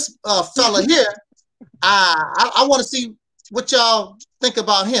this fella here. I want to see what y'all think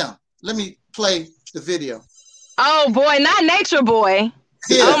about him. Let me play the video. Oh boy, not Nature Boy.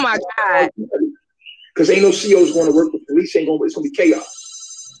 Yeah. Oh my God. Because ain't no CEOs going to work. The police ain't going. It's going to be chaos.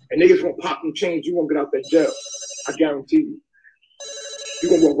 And niggas gonna pop them chains. You won't get out that jail. I guarantee you.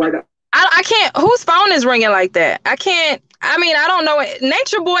 You're gonna go right out. I can't. Whose phone is ringing like that? I can't. I mean, I don't know.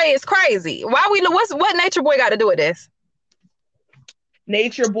 Nature Boy is crazy. What Nature Boy got to do with this?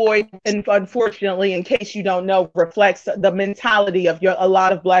 Nature Boy, and unfortunately, in case you don't know, reflects the mentality of a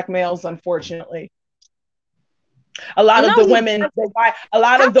lot of black males. Unfortunately, a lot of the women, a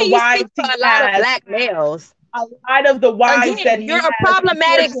lot of the wives, a lot of black males. A lot of the wives that you're a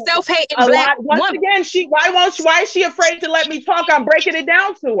problematic, self-hating black woman. Once again, why is she afraid to let me talk? I'm breaking it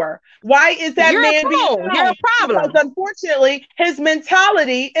down to her. Why is that man being You're a problem. Because unfortunately, his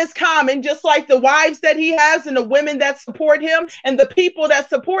mentality is common, just like the wives that he has and the women that support him and the people that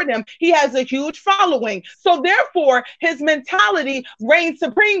support him. He has a huge following. So therefore, his mentality reigns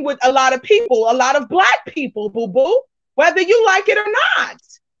supreme with a lot of people, a lot of black people, boo-boo, whether you like it or not.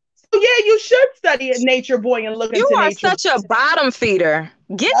 So you should study a nature boy and look into nature. You are such a bottom feeder.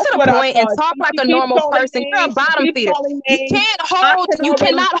 Get That's to the point and talk like a normal person. You're a bottom feeder. You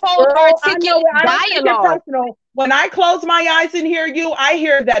cannot hold articulate dialogue. When I close my eyes and hear you, I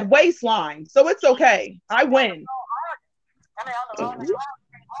hear that waistline. So it's okay. I win.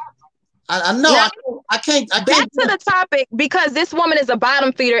 I know. Now, I can't. Back to the topic, because this woman is a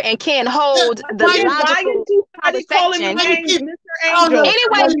bottom feeder and can't hold the logical conversation. Anyway,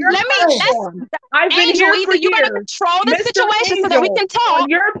 I've been here for years. You gotta control the situation so that we can talk. On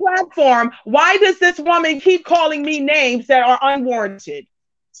your platform, why does this woman keep calling me names that are unwarranted?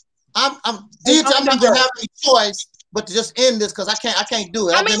 I'm not gonna have any choice but to just end this because I can't do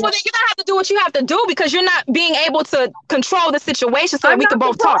it. I mean, well, then you're gonna have to do what you have to do because you're not being able to control the situation so that we can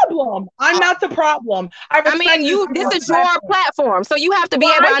both talk. I'm not the problem. I mean, this is your platform, so you have to be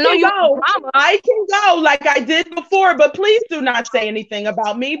able. I know I can go like I did before, but please do not say anything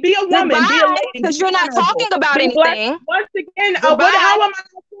about me. Be a woman. Be a lady. Because you're not talking about anything. Once again, how am I not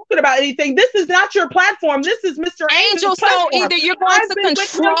talking about anything? This is not your platform. This is Mr. Angel. So either you're going to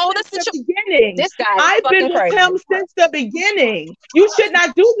control the situation. This guy, I've been with him since the beginning. You should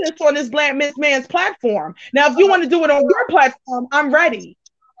not do this on this black man's platform. Now, if you want to do it on your platform, I'm ready.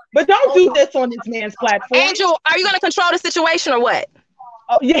 But don't do this on this man's platform. Angel, are you going to control the situation or what?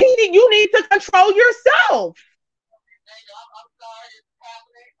 Oh, you need to control yourself.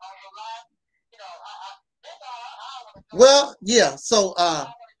 Well, yeah. So,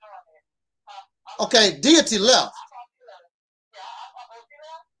 okay, Deity left.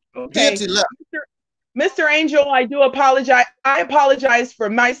 Okay. Deity left. Mr. Angel, I do apologize. I apologize for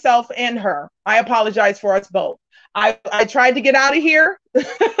myself and her. I apologize for us both. I tried to get out of here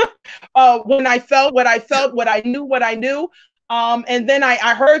when I felt what I felt, what I knew. And then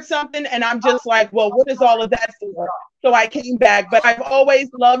I heard something and I'm just like, well, what is all of that for? So I came back, but I've always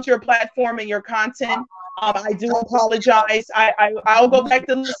loved your platform and your content. I do apologize. I'll go back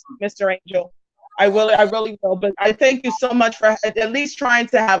to listen, Mr. Angel. I really will. But I thank you so much for at least trying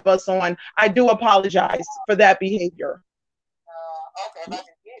to have us on. I do apologize for that behavior. Okay.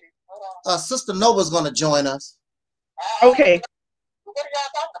 Sister Nova's going to join us. Okay. What are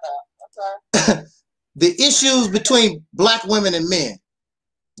y'all talking about? The issues between black women and men.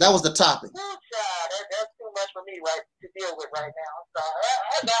 That was the topic. That's too much for me to deal with right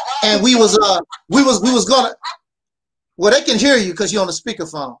now. And we was gonna. Well, they can hear you because you're on the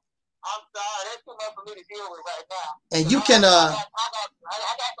speakerphone. I'm sorry, that's too much for me to deal with right now. And you can. I got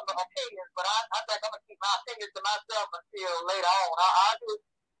some opinions, but I think I'm gonna keep my opinions to myself until later on.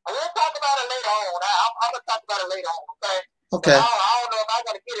 I will talk about it later on. I'm gonna talk about it later on. Okay. I don't know if I'm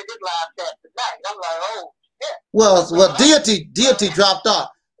gonna get in this live chat tonight. I'm like, oh shit. Well, Deity dropped off.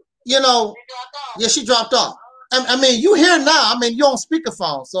 You know, yeah, she dropped off. I mean, you here now. I mean, you're on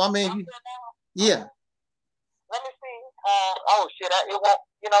speakerphone, so I mean, yeah. Let me see. Oh shit! It won't.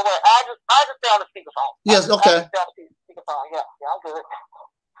 You know what? I just stay on the speakerphone. Yes. Okay. I just stay on the speakerphone. Yeah, I'm good.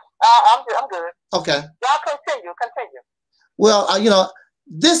 I'm good. Okay. Y'all continue. Well, you know,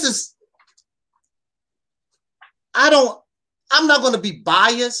 this is. I'm not going to be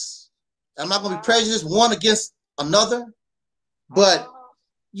biased. I'm not going to be prejudiced one against another. But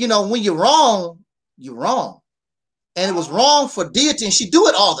you know, when you're wrong, you're wrong. And it was wrong for Deity, and she do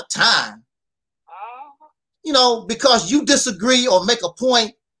it all the time. You know, because you disagree or make a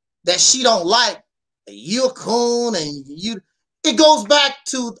point that she don't like, you're a coon, and you. It goes back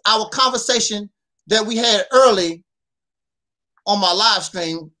to our conversation that we had early on my live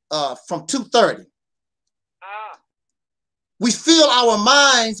stream from 2:30. We fill our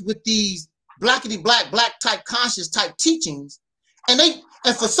minds with these blackity black type conscious type teachings, and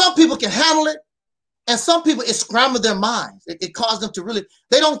for some people can handle it, and some people it scrambles their minds. It causes them to really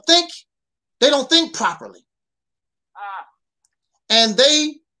they don't think properly. And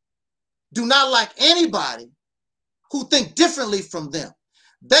they do not like anybody who think differently from them.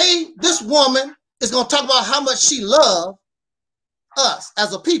 This woman is going to talk about how much she loves us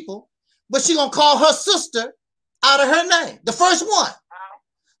as a people, but she's going to call her sister out of her name. The first one.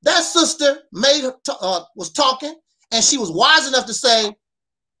 That sister was talking, and she was wise enough to say,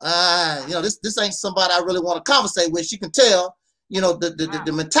 you know, this ain't somebody I really want to conversate with. She can tell, you know,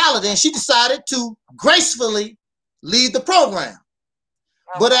 the mentality, and she decided to gracefully leave the program.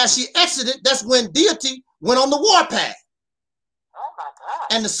 But as she exited, that's when Deity went on the warpath. Oh my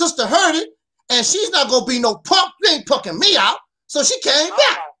God. And the sister heard it, and she's not going to be no punk. You ain't punking me out. So she came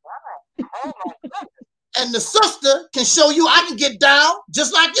back. Oh my God. And the sister can show you I can get down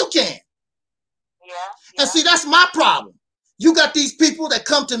just like you can. Yeah. And see, that's my problem. You got these people that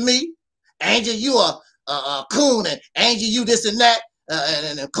come to me, Angel, you a coon, and Angel, you this and that.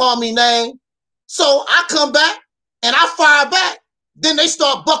 and call me name. So I come back and I fire back. Then they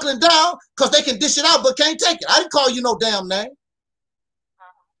start buckling down because they can dish it out but can't take it. I didn't call you no damn name.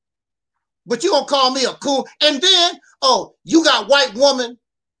 But you gonna call me a coon. And then, oh, you got white woman.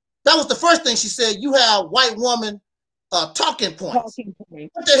 That was the first thing she said. You have white woman talking points.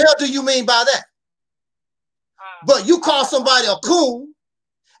 What the hell do you mean by that? But you call somebody a coon,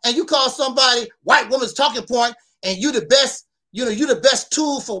 and you call somebody white woman's talking point, and you the best, you the best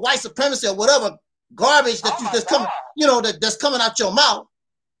tool for white supremacy or whatever garbage that that's coming, that's coming out your mouth.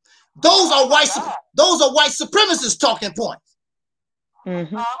 Those are white supremacist talking points.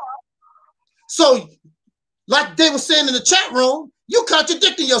 So, like they were saying in the chat room, you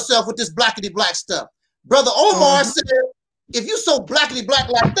contradicting yourself with this blackity black stuff. Brother Omar said, if you so blackity black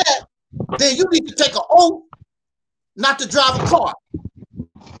like that, then you need to take an oath not to drive a car.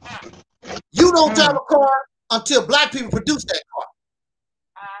 You don't drive a car until black people produce that car.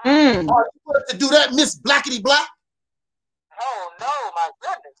 Are you willing to do that, Miss Blackity Black? Oh no, my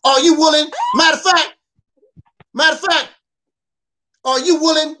goodness. Are you willing? Matter of fact, are you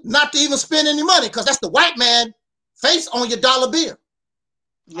willing not to even spend any money? Because that's the white man face on your dollar bill.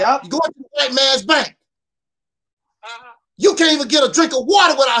 Yep. You go into the white man's bank. You can't even get a drink of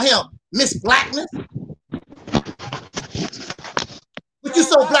water without him, Miss Blackness. But you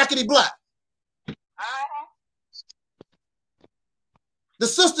so blackity black. The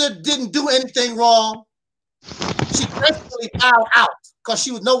sister didn't do anything wrong. She gracefully bowed out because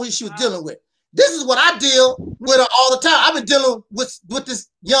she would know what she was dealing with. This is what I deal with her all the time. I've been dealing with this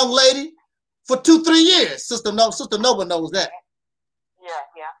young lady for 2-3 years. Sister Nova knows that.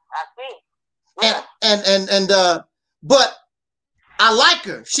 Yeah, I see. Yeah. But I like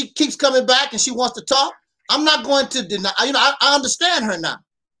her. She keeps coming back and she wants to talk. I'm not going to deny. I understand her now.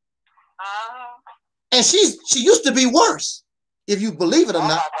 And she used to be worse, if you believe it or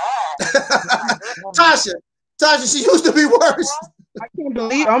not. Tasha, she used to be worse. I can't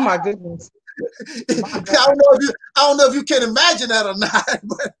believe. Oh my goodness. I don't know if you can imagine that or not.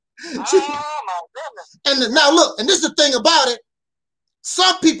 But my goodness. And now look, and this is the thing about it.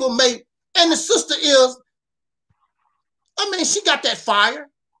 Some people may, and the sister is, she got that fire,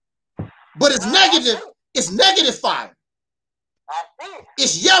 but it's negative. It's negative fire. I see it.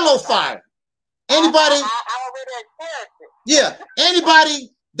 It's yellow fire. Anybody? I already experienced it. Yeah. Anybody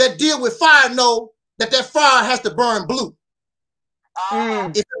that deal with fire know that fire has to burn blue.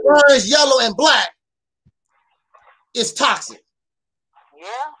 If it burns yellow and black, it's toxic. Yeah.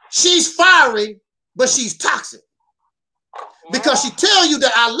 She's fiery, but she's toxic. Because she tell you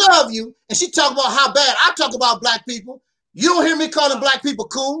that I love you, and she talk about how bad I talk about black people. You don't hear me calling black people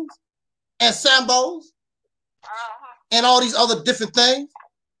coons and sambos and all these other different things.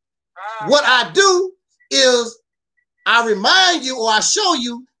 What I do is I remind you or I show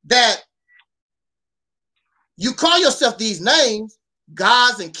you that you call yourself these names,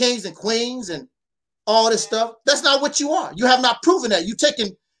 gods and kings and queens and all this stuff. That's not what you are. You have not proven that.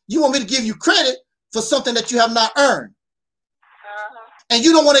 You want me to give you credit for something that you have not earned. And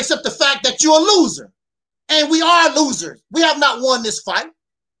you don't want to accept the fact that you're a loser. And we are losers. We have not won this fight.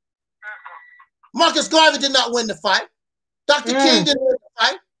 Marcus Garvey did not win the fight. Dr. King didn't win the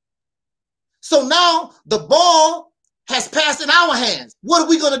fight. So now the ball has passed in our hands. What are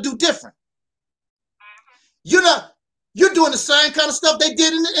we going to do different? You're doing the same kind of stuff they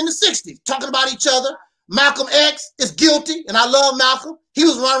did in the 60s, talking about each other. Malcolm X is guilty, and I love Malcolm. He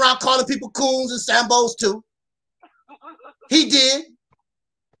was running around calling people coons and sambos too. He did.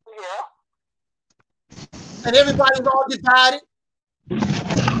 Yeah. And everybody's all divided.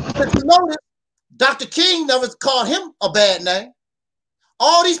 But if you notice, Dr. King never called him a bad name.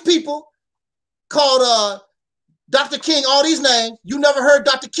 All these people called Dr. King all these names. You never heard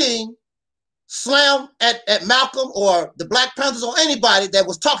Dr. King slam at Malcolm or the Black Panthers or anybody that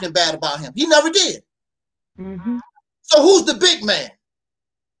was talking bad about him. He never did. So who's the big man?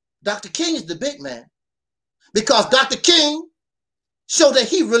 Dr. King is the big man because Dr. King showed that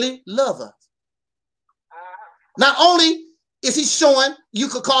he really loves us. Not only is he showing, you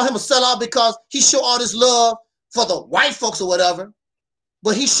could call him a sellout because he showed all this love for the white folks or whatever,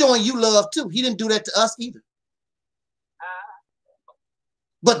 but he's showing you love too. He didn't do that to us either.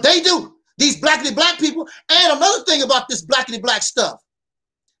 But they do. These blackity black people. And another thing about this blackity black stuff,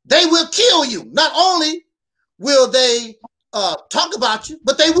 they will kill you. Not only will they talk about you,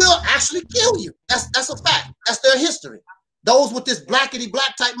 but they will actually kill you. That's a fact. That's their history. Those with this blackity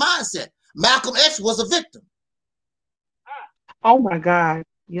black type mindset. Malcolm X was a victim. Oh my God.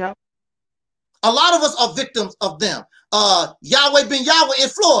 Yep. A lot of us are victims of them. Yahweh Ben Yahweh in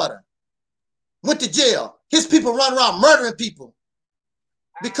Florida went to jail. His people run around murdering people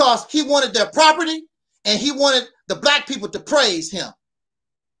because he wanted their property and he wanted the black people to praise him.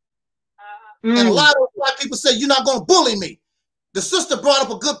 And a lot of black people say, you're not going to bully me. The sister brought up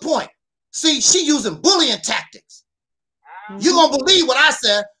a good point. See, she using bullying tactics. You're going to believe what I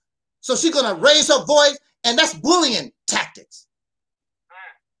said, so she's going to raise her voice, and that's bullying tactics.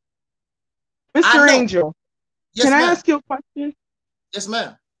 Mr. Angel, yes, can I ask you a question? Yes,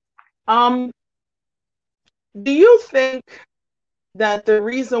 ma'am. Do you think that the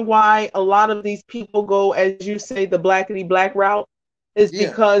reason why a lot of these people go, as you say, the blackity black route is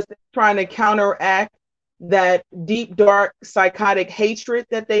because they're trying to counteract that deep, dark, psychotic hatred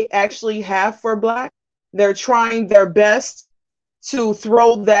that they actually have for black? They're trying their best to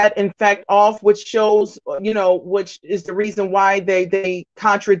throw that, in fact, off, which shows, you know, which is the reason why they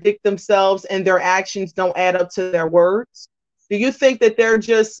contradict themselves and their actions don't add up to their words. Do you think that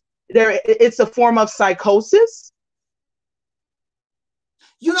it's a form of psychosis?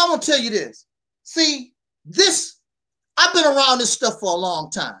 You know, I'm gonna tell you this. See, I've been around this stuff for a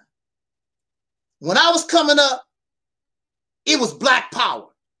long time. When I was coming up, it was black power.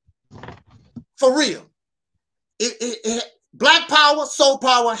 For real. Black power, soul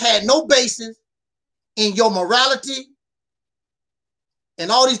power had no basis in your morality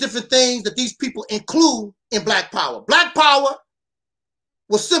and all these different things that these people include in black power. Black power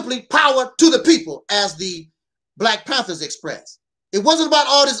was simply power to the people, as the Black Panthers expressed. It wasn't about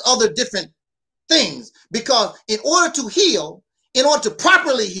all these other different things, because in order to heal, in order to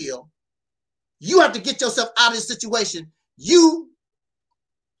properly heal, you have to get yourself out of this situation. You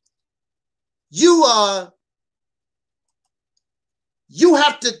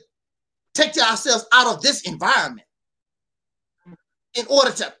have to take yourselves out of this environment in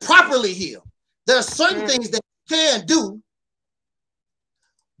order to properly heal. There are certain things that you can do,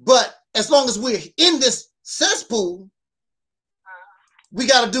 but as long as we're in this cesspool, we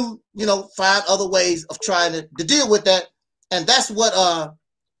got to do, you know, find other ways of trying to deal with that. And that's what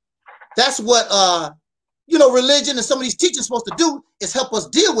you know, religion and some of these teachers are supposed to do, is help us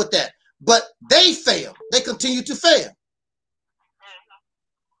deal with that. But they fail. They continue to fail.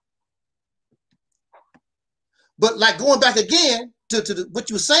 But like going back again to what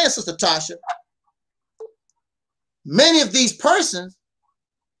you were saying, Sister Tasha, many of these persons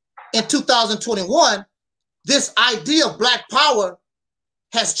in 2021, this idea of black power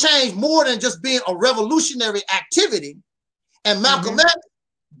has changed more than just being a revolutionary activity. And Malcolm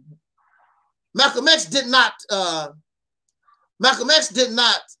X did not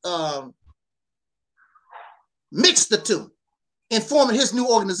mix the two. In forming his new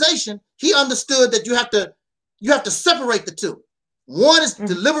organization, he understood that you have to separate the two. One is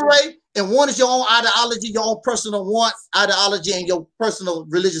to liberate, and one is your own ideology, your own personal wants, ideology, and your personal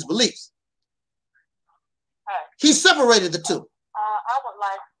religious beliefs. He separated the two. I would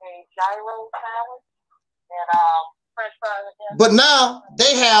like a gyro sandwich and French fries again. But now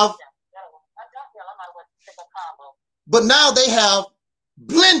they have. But now they have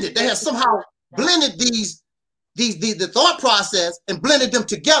blended. They have somehow blended the thought process and blended them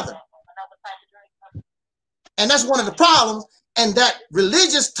together. And that's one of the problems. And that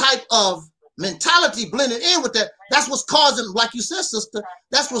religious type of mentality blended in with that, that's what's causing, like you said, sister,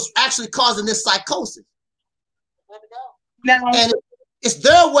 that's what's actually causing this psychosis. Now, and it's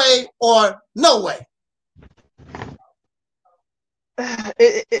their way or no way.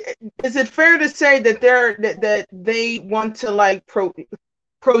 Is it fair to say that that they want to like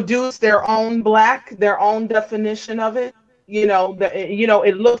produce their own black, their own definition of it? You know,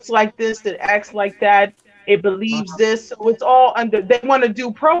 it looks like this, it acts like that, it believes this, so it's all under. They want to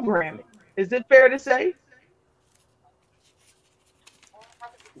do programming. Is it fair to say?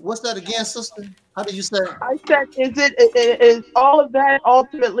 What's that again, sister? How did you say? I said, is all of that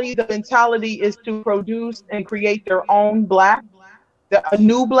ultimately the mentality is to produce and create their own black, a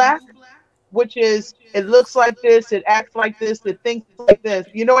new black, which is, it looks like this, it acts like this, it thinks like this.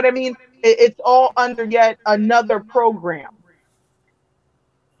 You know what I mean? It's all under yet another program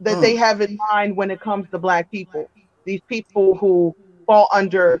that they have in mind when it comes to black people. These people who fall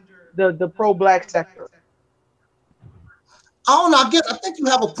under the pro-black sector. I don't know. I think you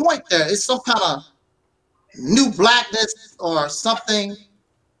have a point there. It's some kind of new blackness or something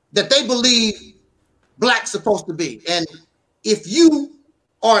that they believe black's supposed to be. And if you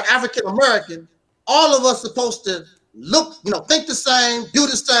are an African American, all of us supposed to look, think the same, do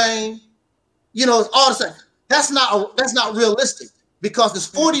the same, it's all the same. That's not realistic, because there's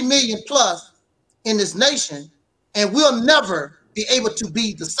 40 million plus in this nation, and we'll never be able to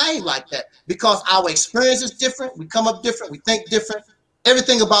be the same like that, because our experience is different. We come up different. We think different.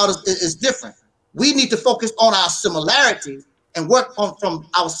 Everything about us is different. We need to focus on our similarities and work on from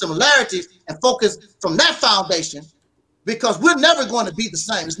our similarities and focus from that foundation, because we're never going to be the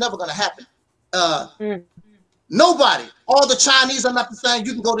same. It's never going to happen. Nobody, all the Chinese are not the same.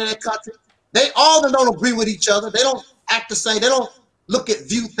 You can go to that country. They all don't agree with each other. They don't act the same. They don't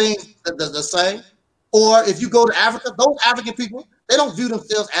view things the same. Or if you go to Africa, those African people, they don't view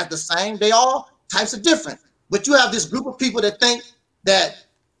themselves as the same. They all types of different. But you have this group of people that think that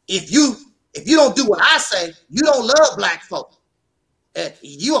if you don't do what I say, you don't love black folk.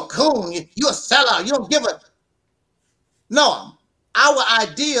 You a coon. You a sellout. You don't give a. No, our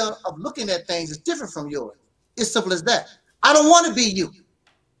idea of looking at things is different from yours. It's simple as that. I don't want to be you.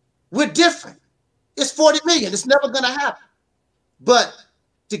 We're different. It's 40 million. It's never going to happen. But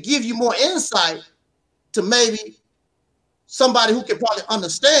to give you more insight to maybe somebody who can probably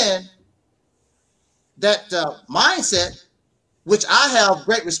understand that mindset, which I have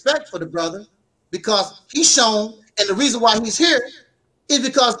great respect for the brother, because he's shown, and the reason why he's here is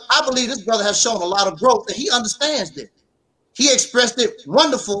because I believe this brother has shown a lot of growth and he understands it. He expressed it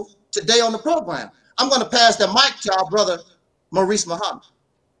wonderful today on the program. I'm going to pass the mic to our brother, Maurice Muhammad.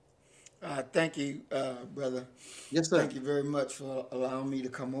 Thank you, brother. Yes, sir. Thank you very much for allowing me to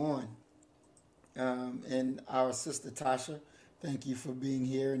come on. And our sister Tasha, thank you for being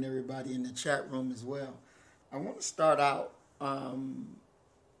here, and everybody in the chat room as well. I want to start out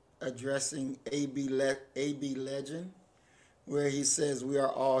addressing AB Legend, where he says we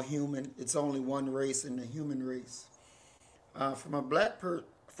are all human. It's only one race in the human race. From a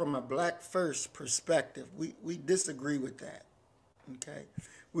black first perspective, we disagree with that. Okay,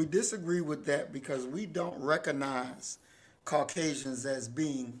 we disagree with that because we don't recognize Caucasians as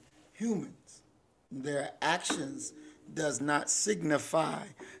being humans. Their actions does not signify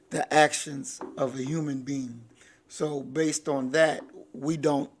the actions of a human being. So based on that, we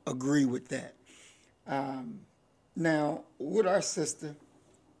don't agree with that. Now, with our sister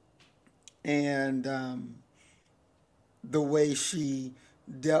and the way she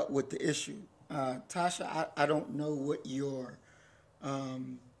dealt with the issue, Tasha, I don't know what your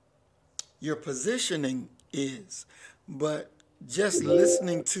positioning is, but just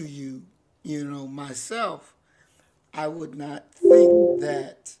listening to you, myself, I would not think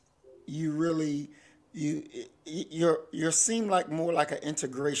that you really you seem like more like an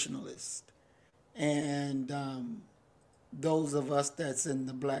integrationalist, and those of us that's in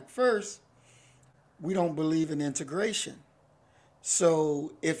the black first, we don't believe in integration.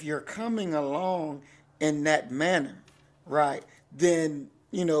 So if you're coming along in that manner, right, then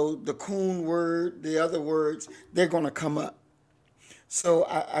the coon word, the other words, they're going to come up. So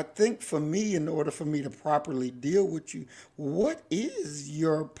I think for me, in order for me to properly deal with you, what is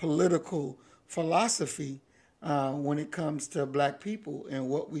your political philosophy when it comes to black people and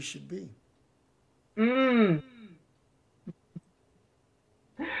what we should be? To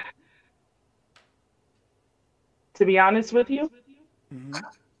be honest with you,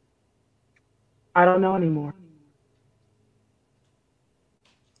 I don't know anymore.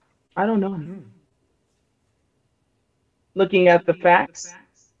 I don't know anymore. Looking at the facts,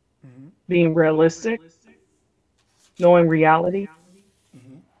 being realistic, knowing reality,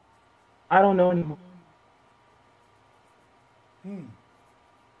 I don't know anymore.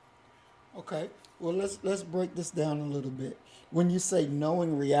 Okay, well let's break this down a little bit. When you say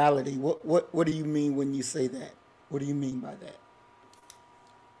knowing reality, what do you mean when you say that? What do you mean by that?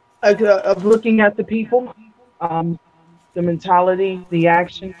 Of looking at the people, the mentality, the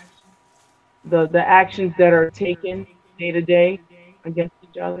actions, the actions that are taken day to day against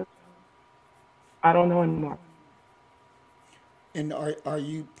each other. I don't know anymore. And are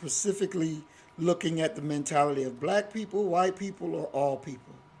you specifically looking at the mentality of black people, white people, or all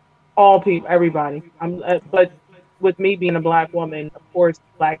people? All people, everybody. But with me being a black woman, of course,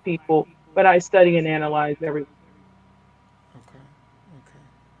 black people. But I study and analyze everyone. Okay.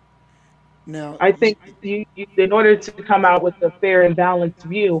 Now, I think you, in order to come out with a fair and balanced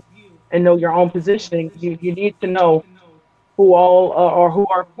view and know your own positioning, you need to know who all or who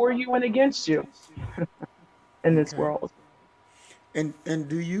are for you and against you in this world. And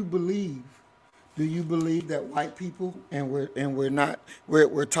do you believe that white people, and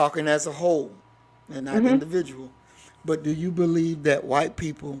we're talking as a whole and not individual, but do you believe that white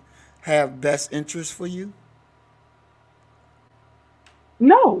people have best interests for you?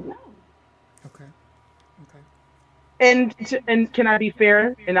 No. Okay. And can I be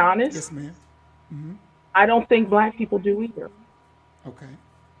fair and honest? Yes, ma'am. I don't think black people do either. Okay.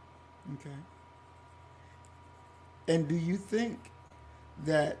 And do you think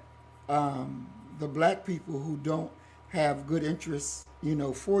that the black people who don't have good interests,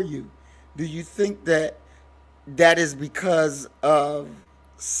 for you, do you think that that is because of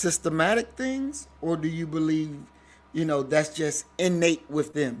systematic things, or do you believe, that's just innate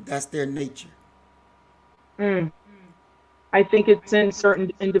with them? That's their nature. I think it's in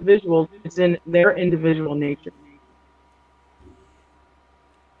certain individuals. It's in their individual nature.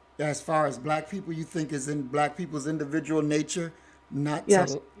 As far as black people, you think is in black people's individual nature, not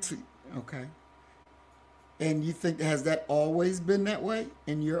Yes. to okay. And you think, has that always been that way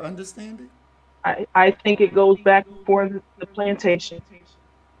in your understanding? I think it goes back before the plantation.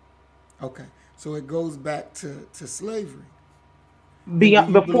 Okay, so it goes back to slavery.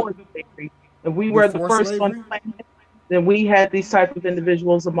 Before slavery. If we were the first on the planet, then we had these type of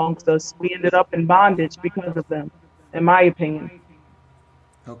individuals amongst us. We ended up in bondage because of them, in my opinion.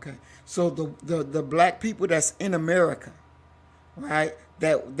 Okay, so the black people that's in America, right,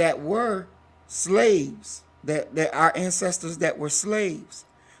 that were slaves, that our ancestors that were slaves,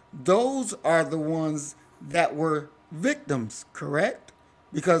 those are the ones that were victims, correct?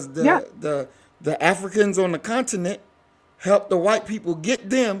 Because the Africans on the continent helped the white people get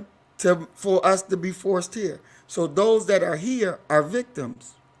them for us to be forced here. So those that are here are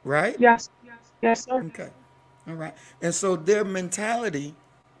victims, right? Yes, sir. Okay, all right. And so their mentality,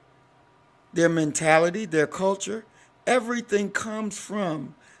 their culture, everything comes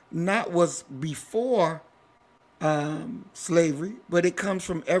from not what's before slavery, but it comes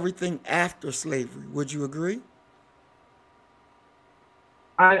from everything after slavery. Would you agree?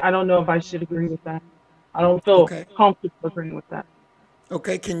 I don't know if I should agree with that. I don't feel comfortable agreeing with that.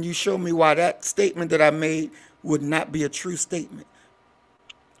 Okay, can you show me why that statement that I made would not be a true statement?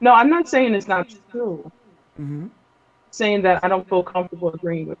 No, I'm not saying it's not true. Saying that I don't feel comfortable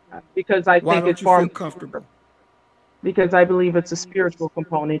agreeing with that because I think it's far more comfortable. Because I believe it's a spiritual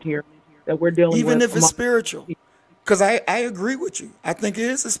component here that we're dealing with. Even if it's spiritual, because I agree with you. I think it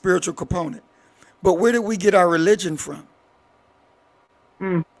is a spiritual component. But where did we get our religion from?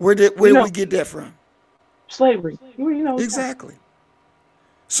 Where did we get that from? Slavery. Exactly.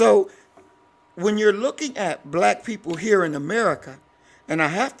 So when you're looking at black people here in America, and I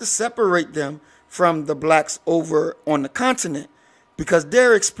have to separate them from the blacks over on the continent because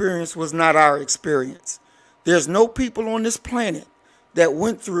their experience was not our experience. There's no people on this planet that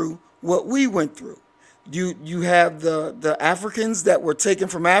went through what we went through. You have the Africans that were taken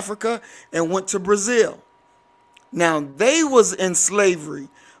from Africa and went to Brazil. Now, they was in slavery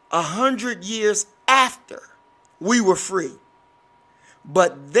 100 years after we were free.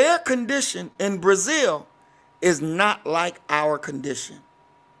 But their condition in Brazil is not like our condition.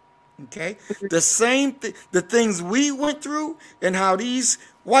 Okay? The same the things we went through and how these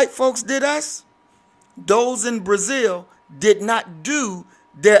white folks did us, those in Brazil did not do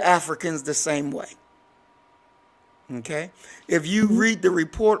their Africans the same way. Okay? If you read the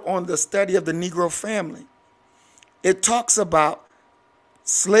report on the study of the Negro family, it talks about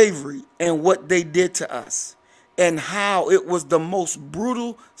slavery and what they did to us and how it was the most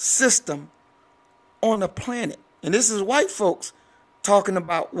brutal system on the planet. And this is white folks talking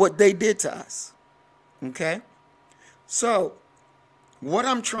about what they did to us. Okay? So, what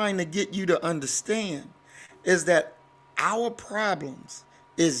I'm trying to get you to understand is that our problems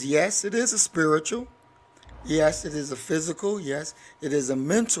is, yes, it is a spiritual. Yes, it is a physical. Yes, it is a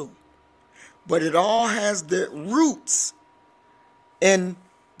mental. But it all has their roots in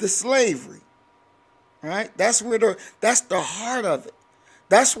the slavery. Right? That's the heart of it.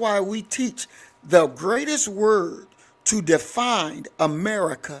 That's why we teach the greatest word to define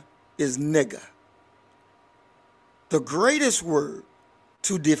America is nigger. The greatest word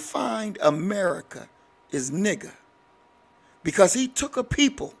to define America is nigger. Because he took a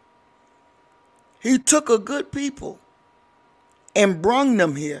people. He took a good people and brung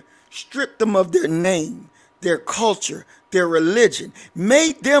them here, stripped them of their name, their culture, their religion,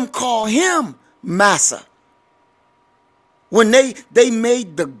 made them call him Massa. When they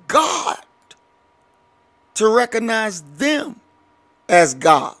made the God to recognize them as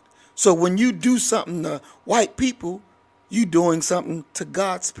God. So when you do something to white people, you doing something to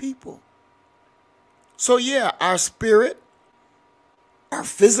God's people. So yeah, our spirit, our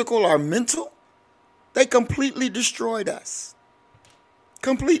physical, our mental, they completely destroyed us.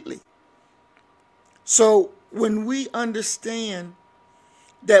 Completely. So when we understand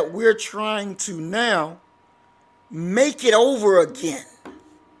that we're trying to now make it over again,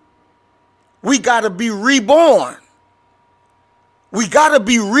 we got to be reborn. We got to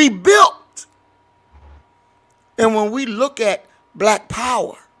be rebuilt. And when we look at black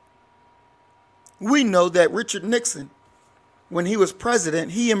power, we know that Richard Nixon, when he was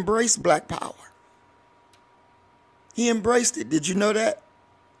president, he embraced black power. He embraced it. Did you know that?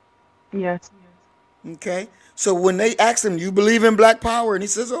 Yes. Okay. So when they ask him, you believe in black power? And he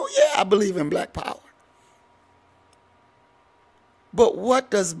says, oh yeah, I believe in black power. But what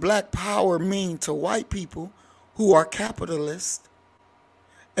does black power mean to white people who are capitalists?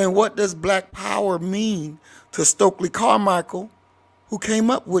 And what does black power mean to Stokely Carmichael, who came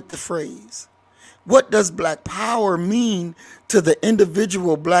up with the phrase? What does black power mean to the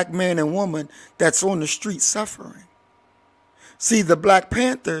individual black man and woman that's on the street suffering? See, the Black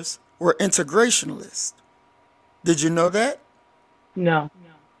Panthers were integrationists. Did you know that? No.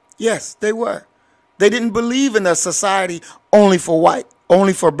 Yes, they were. They didn't believe in a society only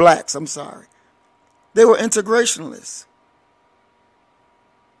for blacks, I'm sorry. They were integrationists.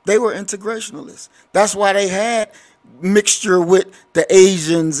 They were integrationists. That's why they had mixture with the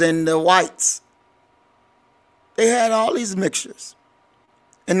Asians and the whites. They had all these mixtures.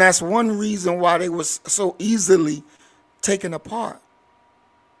 And that's one reason why they were so easily taken apart.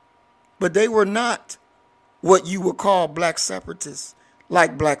 But they were not what you would call black separatists,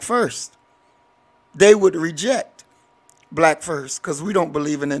 like Black First. They would reject Black First because we don't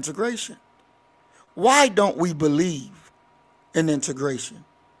believe in integration. Why don't we believe in integration?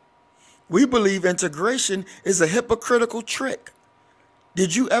 We believe integration is a hypocritical trick.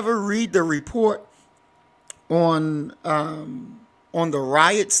 Did you ever read the report on the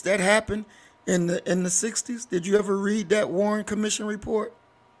riots that happened in the 60s? Did you ever read that Warren Commission report?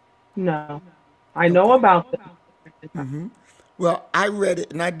 No. I know about that. Mm-hmm. Well, I read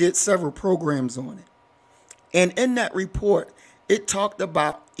it and I did several programs on it. And in that report, it talked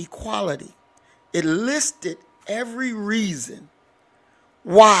about equality. It listed every reason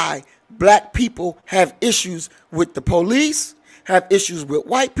why black people have issues with the police, have issues with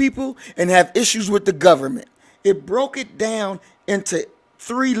white people, and have issues with the government. It broke it down into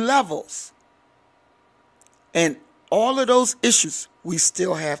 3 levels. And all of those issues we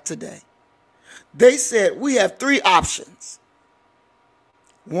still have today. They said we have 3 options.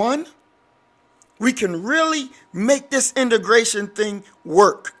 1, we can really make this integration thing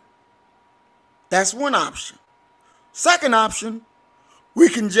work. That's one option. Second option, we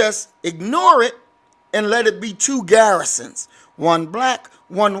can just ignore it and let it be 2 garrisons, 1 black,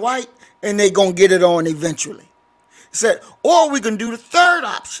 1 white, and they're going to get it on eventually. He said, or we can do the third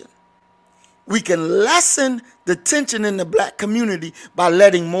option. We can lessen the tension in the black community by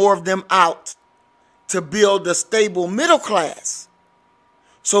letting more of them out to build a stable middle class.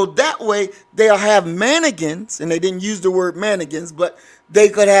 So that way they'll have mannequins, and they didn't use the word mannequins, but they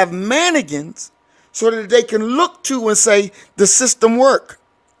could have mannequins so that they can look to and say the system work.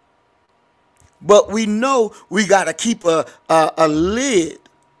 But we know we got to keep a lid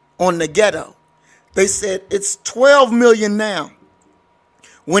on the ghetto. They said it's 12 million now.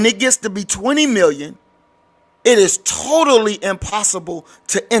 When it gets to be 20 million, it is totally impossible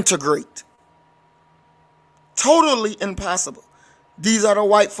to integrate. Totally impossible. These are the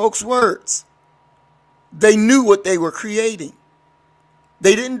white folks' words. They knew what they were creating.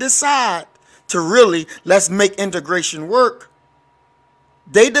 They didn't decide to really, let's make integration work.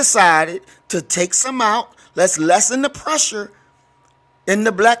 They decided to take some out, let's lessen the pressure in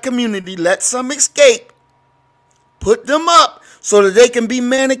the black community, let some escape, put them up so that they can be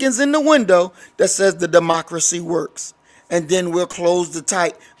mannequins in the window that says the democracy works. And then we'll close the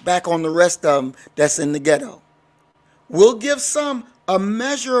tight back on the rest of them that's in the ghetto. We'll give some a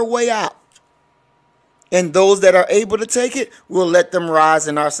measure of way out. And those that are able to take it, we'll let them rise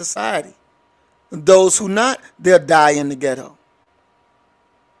in our society. Those who not, they'll die in the ghetto.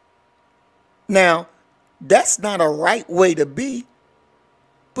 Now, that's not a right way to be,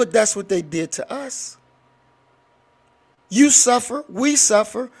 but that's what they did to us. You suffer, we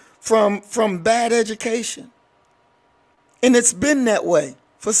suffer from bad education. And it's been that way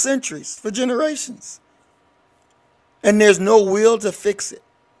for centuries, for generations. And there's no will to fix it.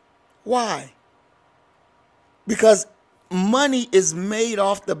 Why? Because money is made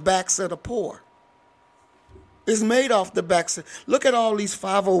off the backs of the poor. It's made off the backs of, look at all these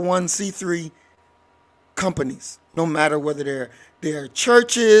 501c3 companies, no matter whether they're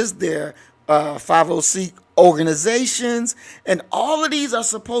churches, they're 501c organizations, and all of these are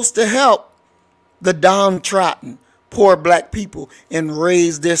supposed to help the downtrodden, poor black people and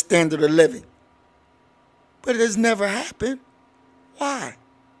raise their standard of living. But it has never happened. Why?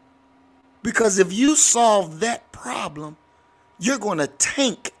 Because if you solve that problem, you're going to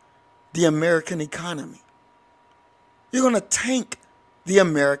tank the American economy. You're going to tank the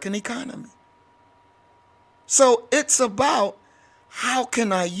American economy. So it's about how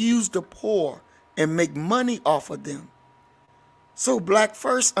can I use the poor and make money off of them. So Black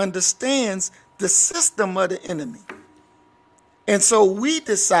First understands the system of the enemy. And so we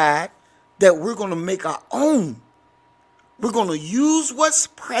decide that we're going to make our own. We're going to use what's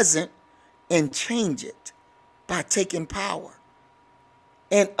present and change it by taking power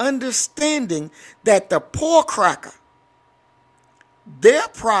and understanding that the poor cracker, their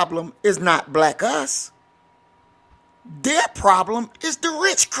problem is not black us. Their problem is the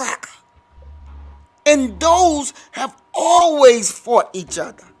rich cracker. And those have always fought each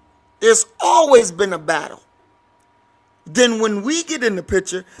other. There's always been a battle. Then when we get in the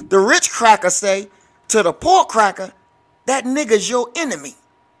picture, the rich cracker say to the poor cracker, that nigga's your enemy.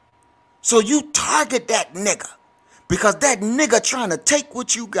 So you target that nigga because that nigga trying to take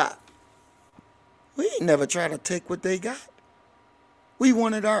what you got. We ain't never try to take what they got. We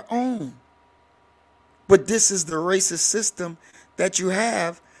wanted our own. But this is the racist system that you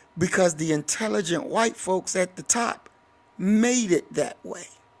have because the intelligent white folks at the top made it that way.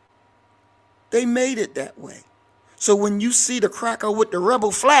 They made it that way. So when you see the cracker with the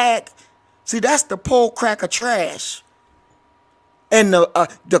rebel flag, see, that's the poor cracker trash. And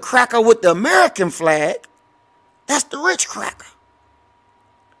the cracker with the American flag, that's the rich cracker.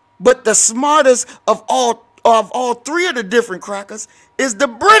 But the smartest of all three of the different crackers is the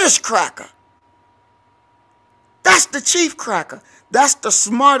British cracker. That's the chief cracker. That's the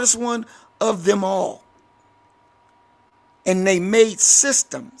smartest one of them all. And they made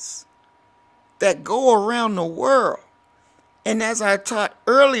systems that go around the world. And as I taught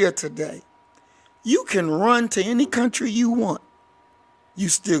earlier today, you can run to any country you want. You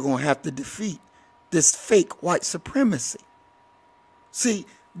still gonna have to defeat this fake white supremacy. See,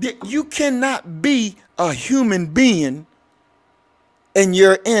 you cannot be a human being and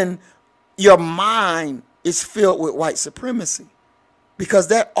your mind is filled with white supremacy, because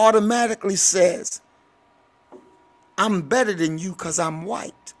that automatically says, I'm better than you because I'm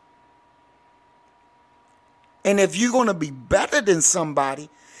white. And if you're going to be better than somebody,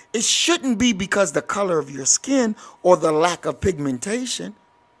 it shouldn't be because the color of your skin or the lack of pigmentation.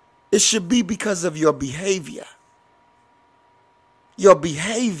 It should be because of your behavior. Your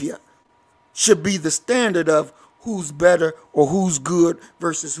behavior should be the standard of who's better or who's good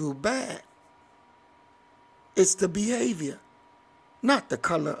versus who's bad. It's the behavior, not the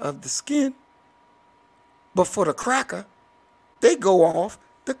color of the skin. But for the cracker, they go off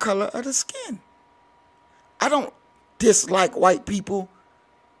the color of the skin. I don't dislike white people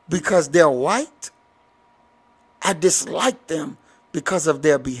because they're white. I dislike them because of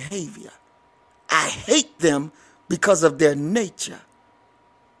their behavior. I hate them because of their nature,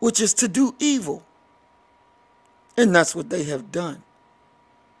 which is to do evil. And that's what they have done.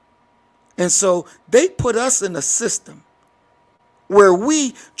 And so they put us in a system where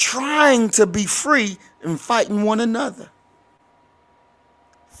we trying to be free and fighting one another.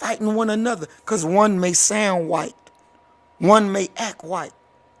 Fighting one another because one may sound white. One may act white.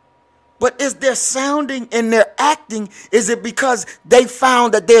 But is their sounding and their acting, is it because they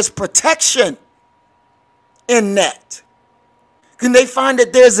found that there's protection in that? Can they find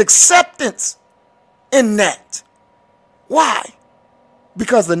that there's acceptance in that? Why?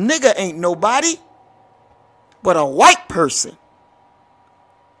 Because a nigga ain't nobody but a white person.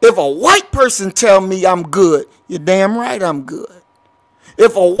 If a white person tell me I'm good, you're damn right I'm good.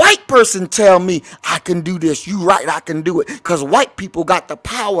 If a white person tell me I can do this, you right, I can do it. Because white people got the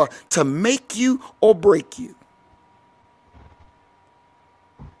power to make you or break you.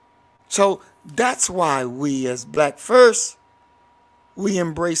 So that's why we as Black First, we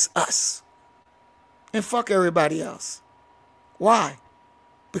embrace us. And fuck everybody else. Why?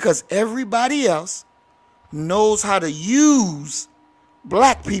 Because everybody else knows how to use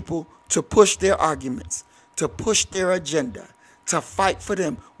black people to push their arguments, to push their agenda, to fight for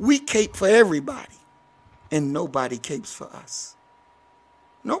them. We cape for everybody, and nobody capes for us.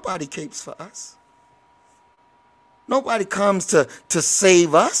 Nobody capes for us. Nobody comes to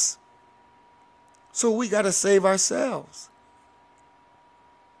save us. So we got to save ourselves.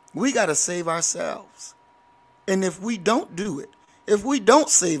 We got to save ourselves. And if we don't do it, if we don't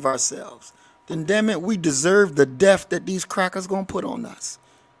save ourselves, then damn it, we deserve the death that these crackers gonna put on us.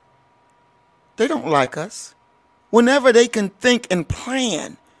 They don't like us. Whenever they can think and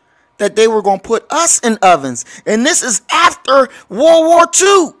plan that they were gonna put us in ovens, and this is after World War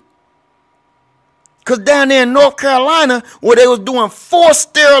II. Because down there in North Carolina, where they was doing forced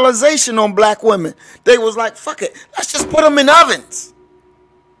sterilization on black women, they was like, fuck it, let's just put them in ovens.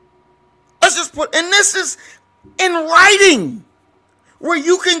 Let's just put, and this is in writing, where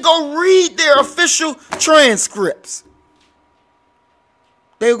you can go read their official transcripts.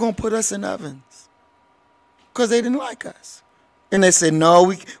 They were going to put us in ovens because they didn't like us. And they said,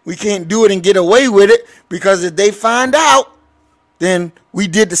 no, we can't do it and get away with it, because if they find out then we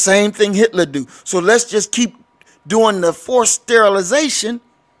did the same thing Hitler do. So let's just keep doing the forced sterilization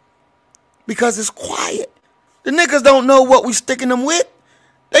because it's quiet. The niggas don't know what we sticking them with.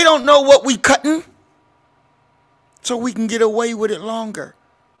 They don't know what we cutting. So we can get away with it longer.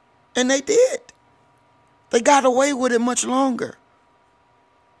 And they did. They got away with it much longer.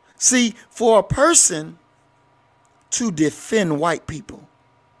 See, for a person to defend white people,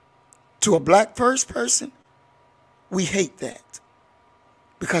 to a black first person, we hate that.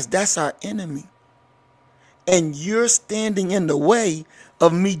 Because that's our enemy. And you're standing in the way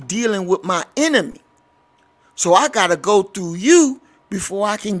of me dealing with my enemy. So I got to go through you before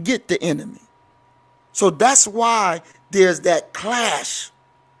I can get the enemy. So that's why there's that clash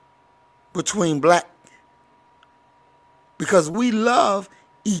between black. Because we love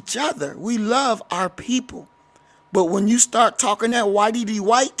each other. We love our people. But when you start talking that whitey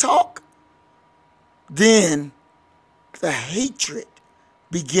white talk, then the hatred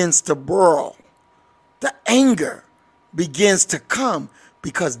begins to burrow. The anger begins to come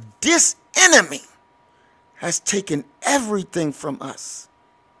because this enemy has taken everything from us.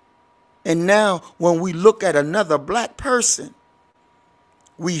 And now when we look at another black person,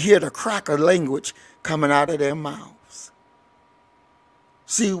 we hear the cracker language coming out of their mouths.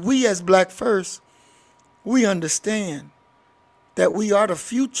 See, we as black first, we understand that we are the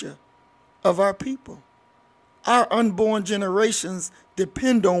future of our people. Our unborn generations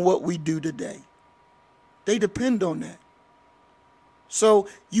depend on what we do today. They depend on that. So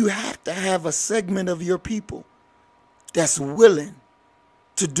you have to have a segment of your people that's willing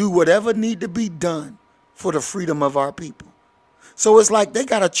to do whatever need to be done for the freedom of our people. So it's like they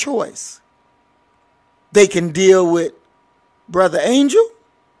got a choice. They can deal with Brother Angel,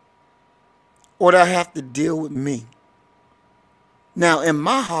 or they have to deal with me. Now, in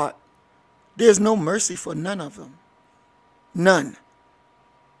my heart, there's no mercy for none of them. None.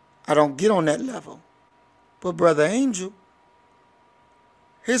 I don't get on that level. But Brother Angel,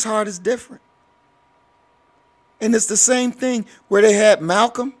 his heart is different. And it's the same thing where they had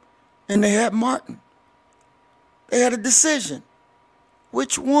Malcolm and they had Martin. They had a decision.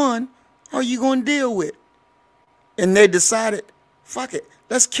 Which one are you going to deal with? And they decided, fuck it,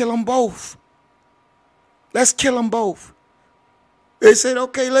 let's kill them both. Let's kill them both. They said,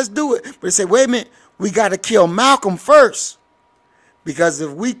 okay, let's do it. But they said, wait a minute, we got to kill Malcolm first. Because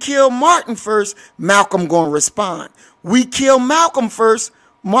if we kill Martin first, Malcolm going to respond. We kill Malcolm first,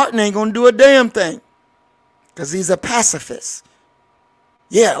 Martin ain't going to do a damn thing. Because he's a pacifist.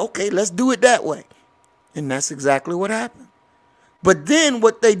 Yeah, okay, let's do it that way. And that's exactly what happened. But then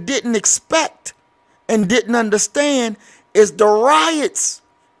what they didn't expect and didn't understand is the riots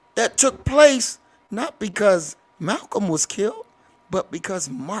that took place, not because Malcolm was killed, but because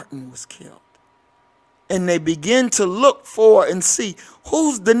Martin was killed. And they begin to look for and see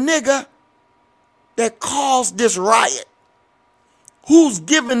who's the nigga that caused this riot. Who's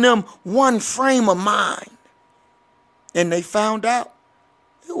giving them one frame of mind? And they found out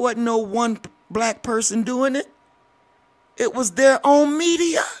it wasn't no one black person doing it. It was their own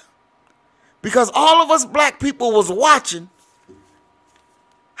media. Because all of us black people was watching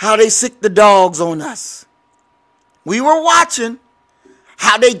how they sicked the dogs on us. We were watching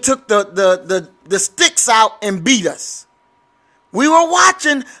how they took the sticks out and beat us. We were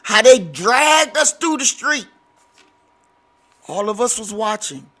watching how they dragged us through the street. All of us was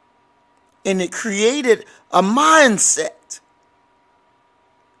watching. And it created a mindset.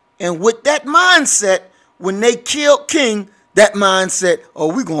 And with that mindset, when they killed King, that mindset, oh,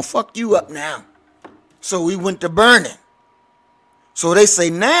 we're going to fuck you up now. So we went to burning. So they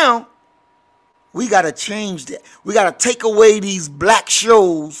say now, we got to change that. We got to take away these black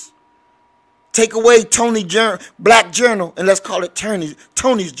shows. Take away Black Journal, and let's call it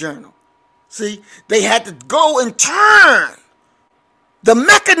Tony's Journal. See, they had to go and turn the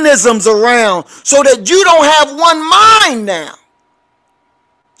mechanisms around so that you don't have one mind now.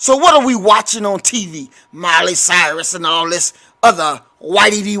 So what are we watching on TV? Miley Cyrus and all this other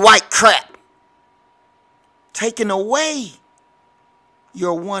whitey white crap. Taking away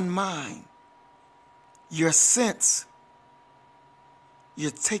your one mind, your sense.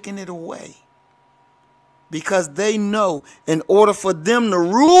 You're taking it away. Because they know in order for them to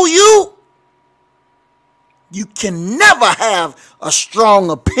rule you, you can never have a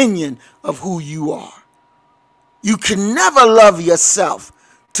strong opinion of who you are. You can never love yourself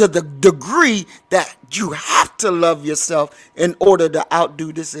to the degree that you have to love yourself in order to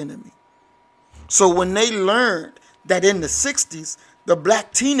outdo this enemy. So when they learned that in the 60s, the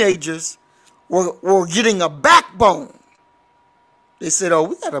black teenagers were getting a backbone, they said, oh,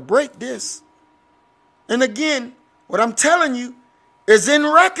 we got to break this. And again, what I'm telling you It's in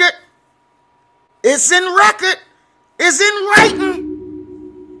record. It's in record. It's in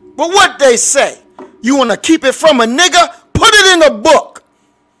writing. But what they say, you want to keep it from a nigga? Put it in a book,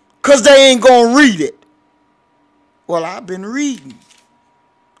 because they ain't going to read it. Well, I've been reading.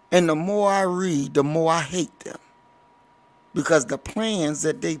 And the more I read, the more I hate them. Because the plans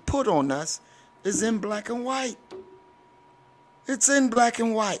that they put on us is in black and white. It's in black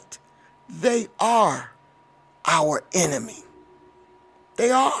and white. They are our enemy. They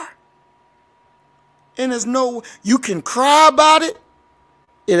are. And there's no, you can cry about it.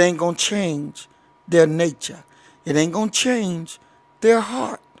 It ain't going to change their nature. It ain't going to change their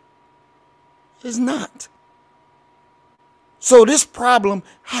heart. It's not. So this problem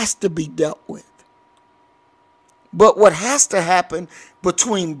has to be dealt with. But what has to happen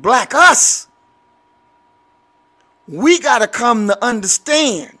between black us, we got to come to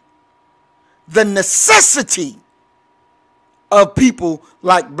understand the necessity of people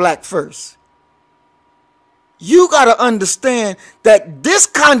like Black First. You got to understand that this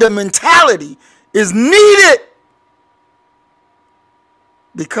kind of mentality is needed,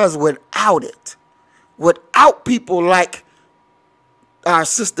 because without it, without people like our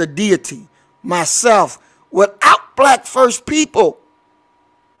sister Deity, myself, without Black First people,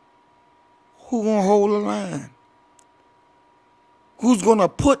 who gonna hold the line? Who's gonna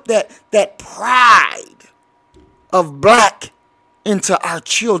put that pride of black into our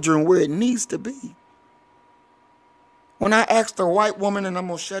children where it needs to be? When I asked a white woman, and I'm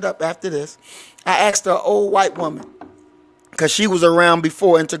gonna shut up after this, I asked an old white woman, because she was around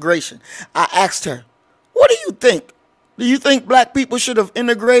before integration. I asked her, what do you think? Do you think black people should have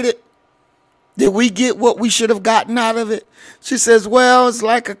integrated? Did we get what we should have gotten out of it? She says, well, it's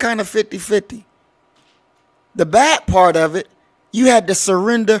like a kind of 50-50. The bad part of it, you had to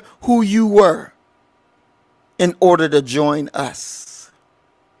surrender who you were in order to join us.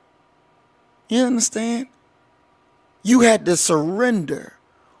 You understand? You had to surrender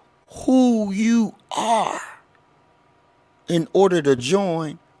who you are in order to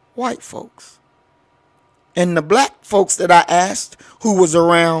join white folks. And the black folks that I asked who was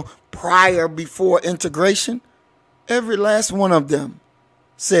around prior, before integration, every last one of them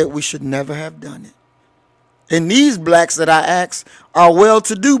said we should never have done it. And these blacks that I asked are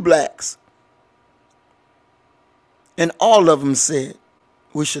well-to-do blacks. And all of them said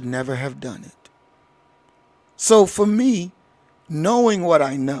we should never have done it. So for me, knowing what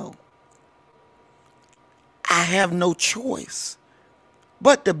I know, I have no choice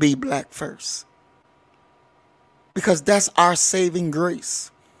but to be Black First. Because that's our saving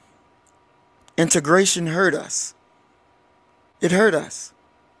grace. Integration hurt us. It hurt us.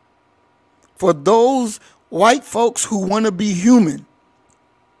 For those white folks who want to be human,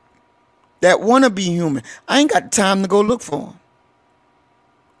 that want to be human, I ain't got time to go look for them.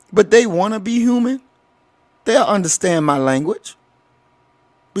 But they want to be human, they'll understand my language.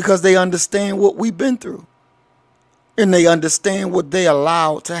 Because they understand what we've been through. And they understand what they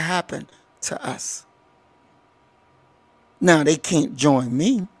allowed to happen to us. Now, they can't join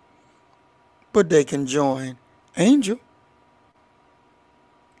me, but they can join Angel.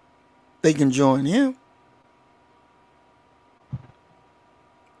 They can join him.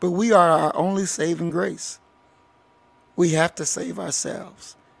 But we are our only saving grace. We have to save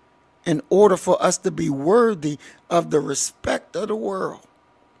ourselves in order for us to be worthy of the respect of the world.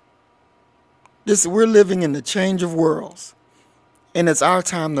 We're living in the change of worlds, and it's our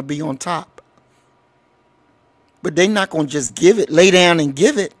time to be on top. But they're not going to just give it, lay down and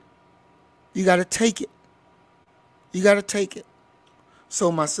give it. You got to take it. You got to take it.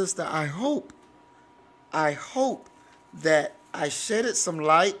 So, my sister, I hope that I shedded some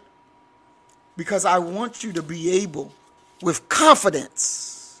light, because I want you to be able, with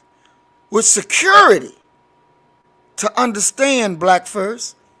confidence, with security, to understand Black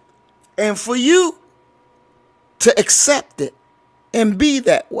First, and for you to accept it and be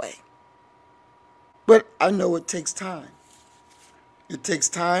that way. But I know it takes time. It takes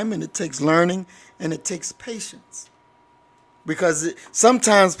time, and it takes learning, and it takes patience. Because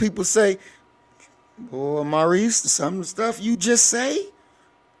sometimes people say, boy, Maurice, some of the stuff you just say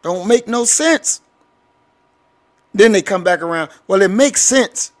don't make no sense. Then they come back around, well, it makes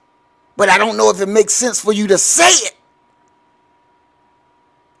sense, but I don't know if it makes sense for you to say it.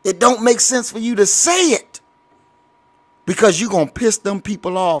 It don't make sense for you to say it. Because you're going to piss them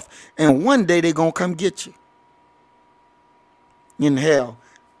people off. And one day they're going to come get you. In hell.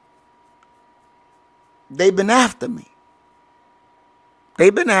 They've been after me.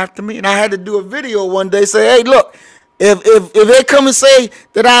 They've been after me. And I had to do a video one day say, hey, look, if they come and say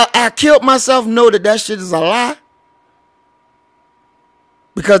that I killed myself, know that shit is a lie.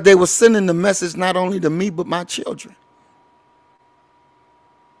 because they were sending the message not only to me, but my children.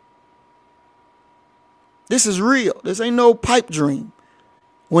 This is real. This ain't no pipe dream.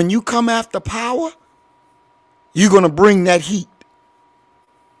 When you come after power, you're going to bring that heat.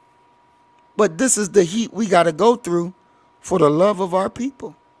 But this is the heat we got to go through for the love of our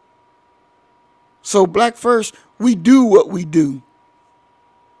people. So Black First, we do what we do,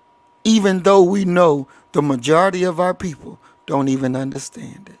 even though we know the majority of our people don't even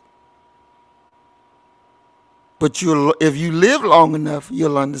understand it. But if you live long enough,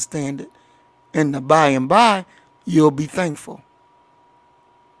 you'll understand it. And by and by, you'll be thankful.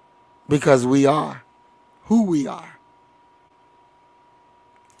 Because we are who we are.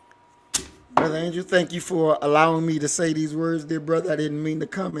 Brother Angel, thank you for allowing me to say these words, dear brother. I didn't mean to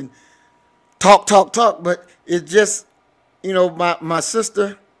come and talk, but it just, you know, my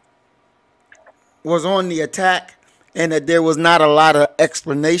sister was on the attack, and that there was not a lot of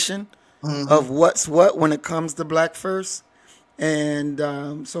explanation of what's what when it comes to Black First. And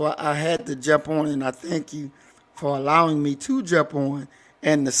so I had to jump on, and I thank you for allowing me to jump on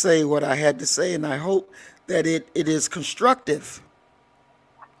and to say what I had to say. And I hope that it is constructive,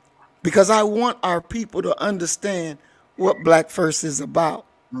 because I want our people to understand what Black First is about.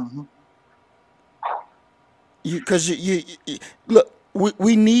 Because you look,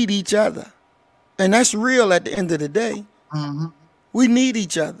 we need each other. And that's real at the end of the day. We need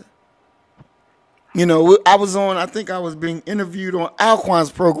each other. You know, I think I was being interviewed on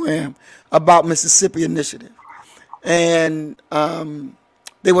Alquan's program about Mississippi Initiative. And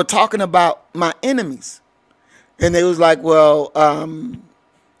they were talking about my enemies. And they was like, well,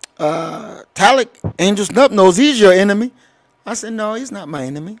 Taalik, Angel Snuff knows he's your enemy. I said, no, he's not my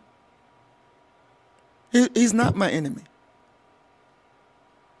enemy. He's not my enemy.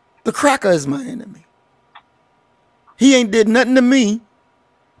 The cracker is my enemy. He ain't did nothing to me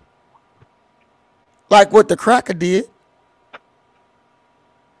like what the cracker did.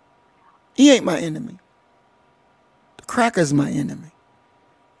 He ain't my enemy. The cracker is my enemy.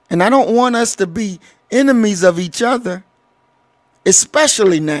 And I don't want us to be enemies of each other,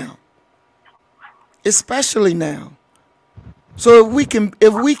 especially now. Especially now. So if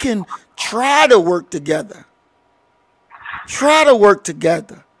we can try to work together,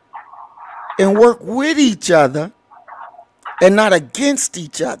 and work with each other and not against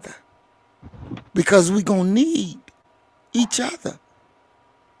each other, because we're going to need each other.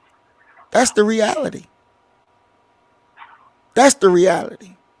 That's the reality. That's the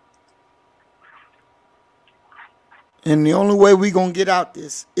reality. And the only way we're going to get out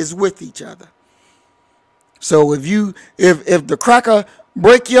this is with each other. So if the cracker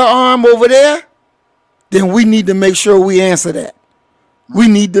break your arm over there, then we need to make sure we answer that. We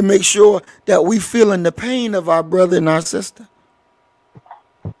need to make sure that we feeling the pain of our brother and our sister.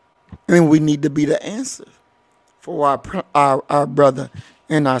 And we need to be the answer for our brother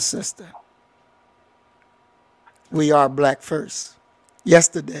and our sister. We are Black First.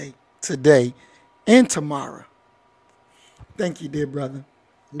 Yesterday, today, and tomorrow. Thank you, dear brother.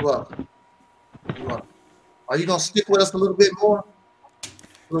 You're welcome. You're welcome. Are you going to stick with us a little bit more?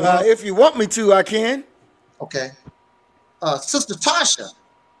 If you want me to, I can. Okay. Sister Tasha,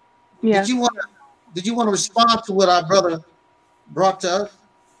 yeah. Did you want to respond to what our brother brought to us?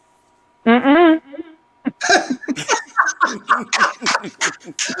 Mm-mm.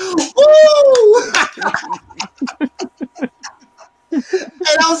 Woo!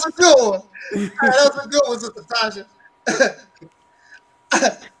 Hey, that was a good one. That was a good one, Sister Tasha.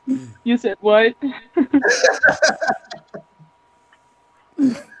 You said what?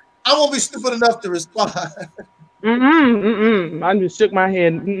 I won't be stupid enough to respond. I just shook my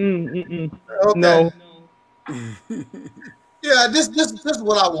head. Okay. No. Yeah, this is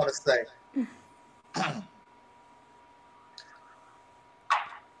what I want to say.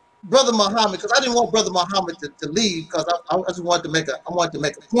 Brother Muhammad, because I didn't want Brother Muhammad to leave, because I just wanted to make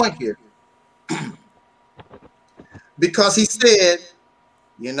a point here. Because he said,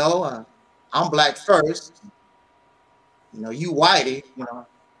 you know, I'm Black First. You know, you whitey. You know,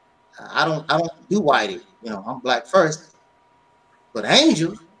 I don't do whitey. You know, I'm Black First. But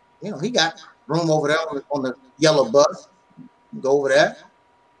Angel, you know, he got room over there on the yellow bus. Go over there.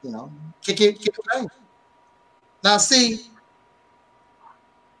 You know, kick it. Now, see,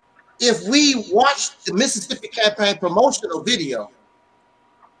 if we watch the Mississippi campaign promotional video,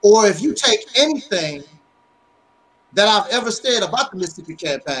 or if you take anything that I've ever said about the Mississippi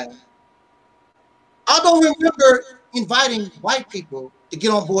campaign, I don't remember inviting white people to get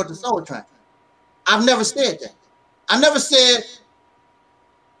on board the soul train. I've never said that. I never said,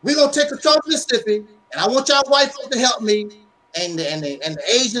 we're going to take control of Mississippi, and I want y'all white folks to help me, and the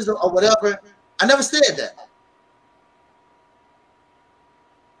Asians or whatever. I never said that.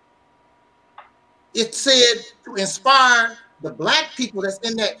 It said to inspire the black people that's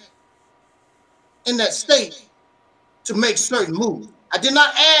in that state to make certain moves. I did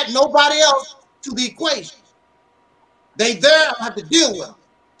not add nobody else to the equation. They there have to deal with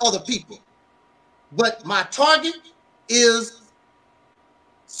other people. But my target is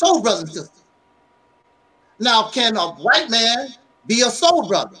soul brothers and sisters. Now, can a white man be a soul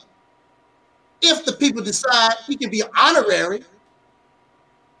brother? If the people decide he can be honorary,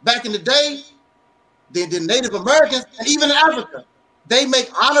 back in the day, the Native Americans, and even in Africa, they make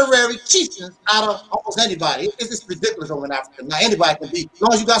honorary chieftains out of almost anybody. It's just ridiculous over in Africa. Now, anybody can be. As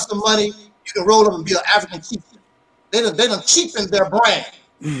long as you got some money, you can roll up and be an African chieftain. They done cheapened their brand.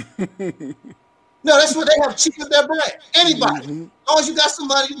 No, that's what they have, cheapened their brand. Anybody. As long as you got some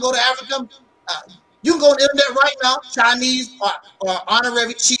money, you can go to Africa. You can go on the internet right now. Chinese are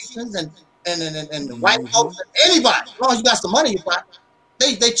honorary chieftains and white folks. Anybody. As long as you got some money,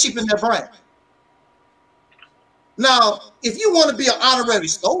 they cheapen their brand. Now, if you want to be an honorary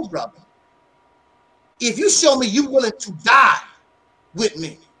soul brother, if you show me you're willing to die with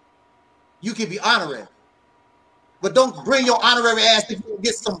me, you can be honorary. But don't bring your honorary ass to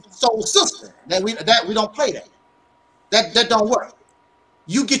get some soul sister. We don't play that. That don't work.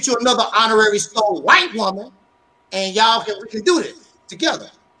 You get you another honorary soul white woman, and we can do this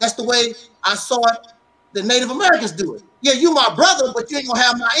together. That's the way I saw it. The Native Americans do it. Yeah, you my brother, but you ain't gonna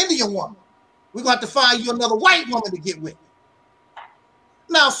have my Indian woman. We're going to have to find you another white woman to get with.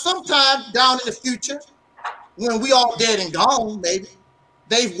 Now, sometime down in the future, when we all dead and gone, maybe,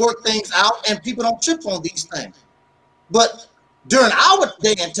 they've worked things out and people don't trip on these things. But during our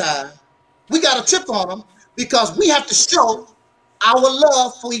day and time, we got to trip on them because we have to show our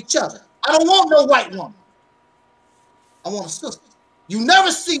love for each other. I don't want no white woman. I want a sister. You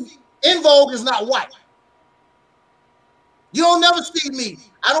never see, En Vogue is not white. You don't never see me.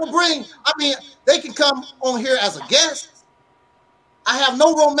 They can come on here as a guest. I have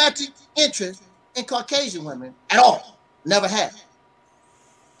no romantic interest in Caucasian women at all. Never have.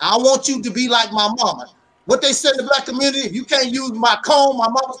 I want you to be like my mama. What they said in the black community, if you can't use my comb, my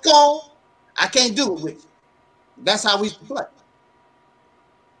mama's comb, I can't do it with you. That's how we used to play.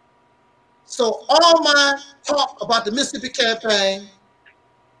 So all my talk about the Mississippi campaign,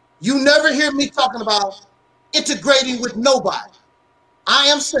 you never hear me talking about integrating with nobody. I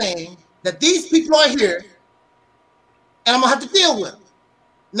am saying that these people are here and I'm gonna have to deal with them.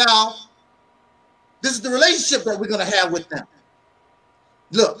 Now, this is the relationship that we're gonna have with them.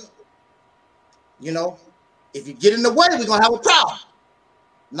 Look, if you get in the way, we're gonna have a problem.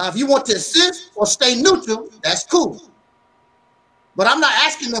 Now, if you want to assist or stay neutral, that's cool. But I'm not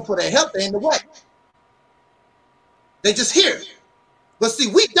asking them for their help, they're in the way. They just here. But see,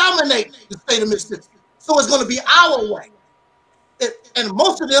 we dominate the state of Mississippi. So it's going to be our way. And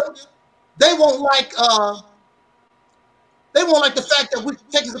most of them, they won't like the fact that we're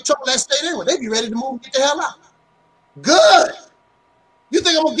taking control of that state anyway. They be ready to move and get the hell out. Good. You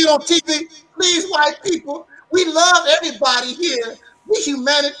think I'm going to get on TV? Please, white people, we love everybody here. We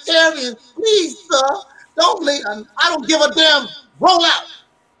humanitarians. Please, sir, don't leave. I don't give a damn. Roll out.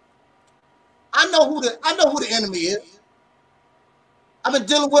 I know who the enemy is. I've been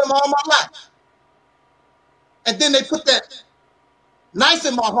dealing with them all my life. And then they put that knife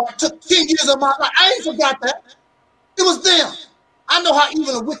in my heart. Took 10 years of my life. I ain't forgot that. It was them. I know how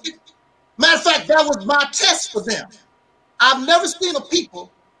evil and wicked. Matter of fact, that was my test for them. I've never seen a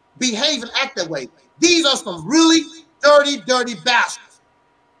people behave and act that way. These are some really dirty, dirty bastards.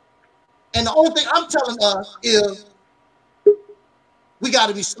 And the only thing I'm telling us is we got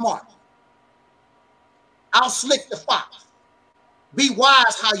to be smart. Outslick the fox. Be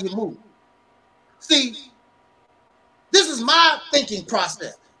wise how you move. See, this is my thinking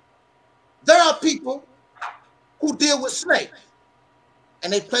process. There are people who deal with snakes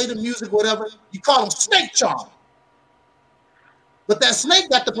and they play the music, whatever. You call them snake charm. But that snake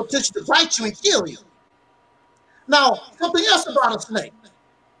got the potential to bite you and kill you. Now, something else about a snake.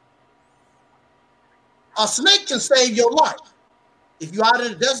 A snake can save your life. If you're out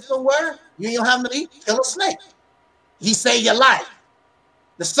in the desert somewhere, you don't have nothing to eat, kill a snake. He saved your life.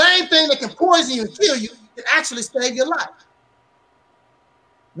 The same thing that can poison you and kill you can actually save your life.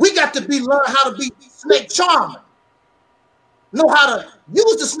 We got to learn how to be snake charmer. Know how to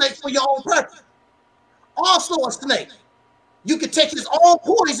use the snake for your own purpose. Also a snake. You can take his own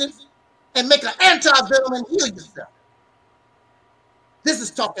poison and make an anti-venom and heal yourself. This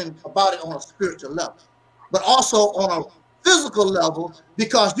is talking about it on a spiritual level, but also on a physical level,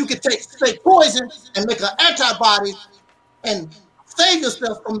 because you can take snake poison and make an antibody and save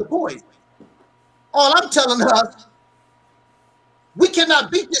yourself from the poison. All I'm telling us, we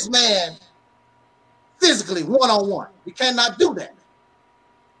cannot beat this man physically, one-on-one. We cannot do that.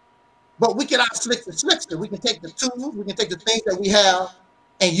 But we can out-slick the slickster. We can take the tools, we can take the things that we have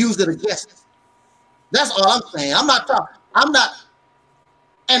and use it against us. That's all I'm saying. I'm not,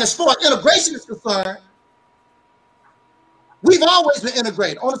 and as far as integration is concerned, we've always been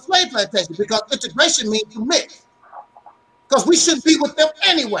integrated on the slave plantation because integration means to mix. Because we shouldn't be with them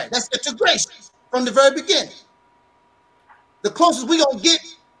anyway. That's integration from the very beginning. The closest we're going to get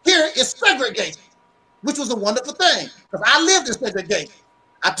here is segregation, which was a wonderful thing because I lived in segregation.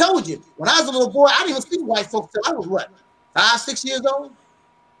 I told you, when I was a little boy, I didn't even see white folks till I was what, 5, 6 years old?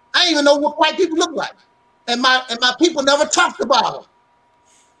 I didn't even know what white people look like. And my people never talked about them.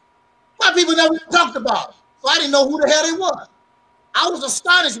 My people never talked about them. So I didn't know who the hell they was. I was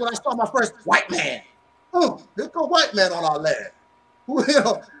astonished when I saw my first white man. There's a white man on our land. Well,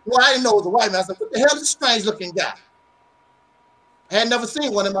 I didn't know it was a white man. I said, what the hell is this strange looking guy? I had never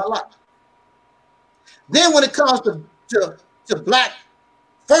seen one in my life. Then when it comes to black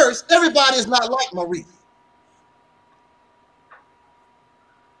first, everybody is not like Maurice.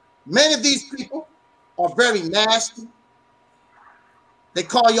 Many of these people are very nasty. They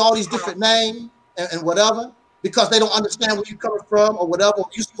call you all these different names and whatever because they don't understand where you're coming from or whatever.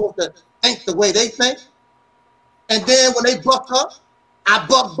 You're supposed to think the way they think. And then when they buck up, I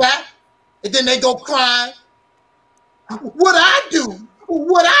buck back, and then they go crying. What I do?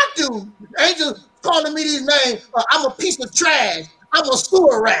 What I do? Angels calling me these names. I'm a piece of trash. I'm a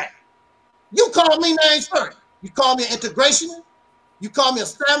sewer rat. You call me names first. You call me an integrationist. You call me a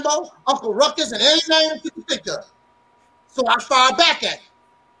Sambo, Uncle Ruckus, and any name you can think of. So I fire back at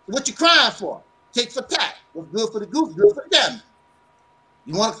you. What you crying for? Tit for tat. What's good for the goose, good for the gander.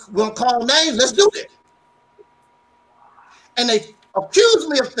 You want to call names? Let's do it. And they accuse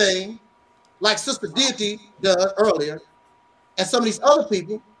me of things like Sister Deity does earlier, and some of these other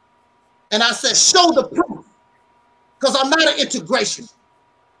people. And I said, show the proof, because I'm not an integration.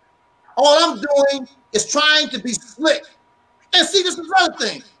 All I'm doing is trying to be slick. And see, this is another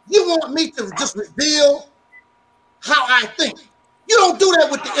thing. You want me to just reveal how I think. You don't do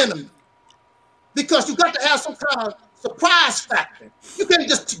that with the enemy, because you got to have some kind of surprise factor. You can't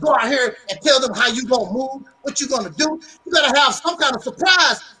just go out here and tell them how you gonna move, what you gonna do. You gotta have some kind of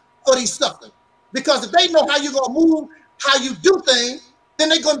surprise for these suckers, because if they know how you gonna move, how you do things, then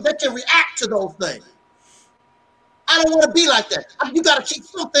they can react to those things. I don't want to be like that. You gotta keep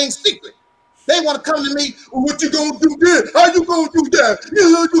some things secret. They want to come to me, well, what you gonna do there? How you gonna do that?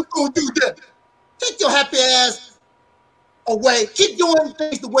 How you gonna do that? Take your happy ass away. Keep doing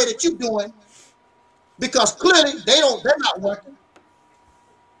things the way that you're doing, because clearly they're not working.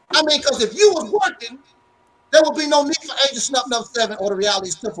 I mean, because if you was working, there would be no need for Angel Snuff Number 7 or the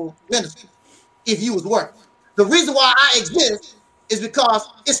Reality Temple Ministry if you was working. The reason why I exist is because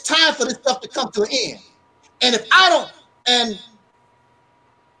it's time for this stuff to come to an end. And if I don't,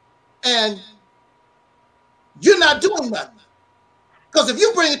 and you're not doing nothing. Because if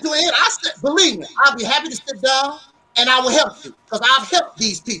you bring it to an end, believe me, I'll be happy to sit down and I will help you, because I've helped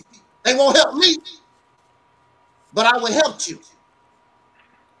these people. They won't help me, but I will help you.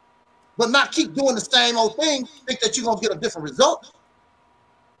 But not keep doing the same old thing, think that you're going to get a different result.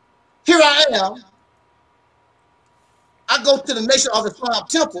 Here I am. I go to the Nation of Islam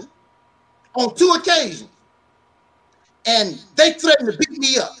Temple on 2 occasions, and they threatened to beat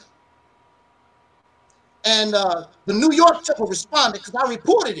me up. And the New York Temple responded, because I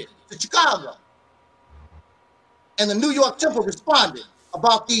reported it to Chicago. And the New York Temple responded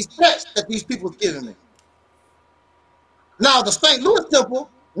about these threats that these people were giving me. Now, the St. Louis Temple,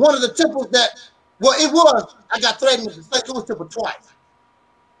 one of the temples that, well, it was, I got threatened with the St. Louis Temple twice.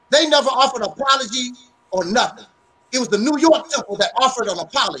 They never offered an apology or nothing. It was the New York Temple that offered an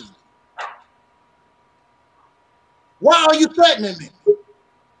apology. Why are you threatening me?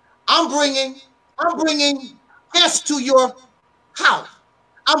 I'm bringing guests to your house.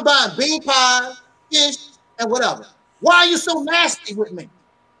 I'm buying bean pies, fish, and whatever. Why are you so nasty with me?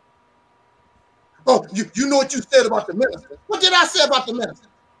 Oh, you know what you said about the minister. What did I say about the minister?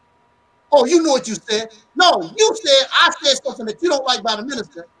 Oh, you know what you said. No, you said I said something that you don't like about the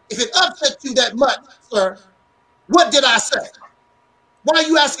minister. If it upsets you that much, sir, what did I say? Why are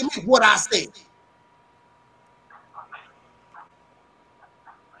you asking me what I said?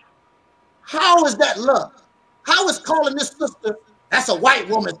 How is that love? How is calling this sister, that's a white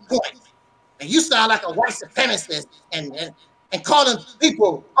woman's point? And you sound like a white supremacist and calling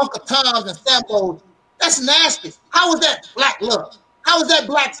people Uncle Toms and Sambos, that's nasty. How is that black love? How is that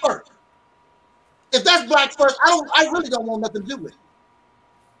black first? If that's black first, I really don't want nothing to do with it.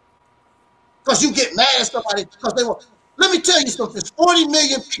 Because you get mad at somebody because they want. Let me tell you something. There's 40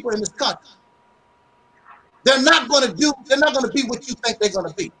 million people in this country. They're not going to be what you think they're going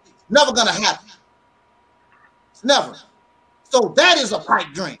to be. Never going to happen. Never. So that is a pipe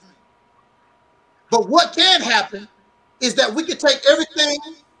dream. But what can happen is that we can take everything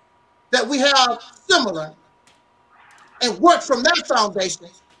that we have similar and work from that foundation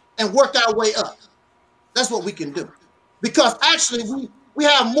and work our way up. That's what we can do. Because actually we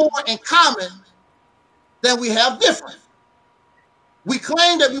have more in common than we have different. We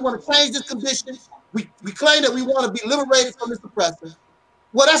claim that we want to change this condition. We claim that we want to be liberated from this oppression.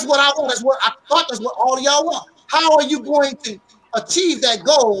 Well, that's what I want. That's what I thought. That's what all of y'all want. How are you going to achieve that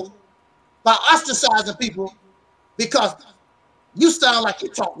goal by ostracizing people because you sound like you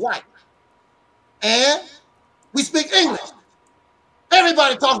talk white and we speak English?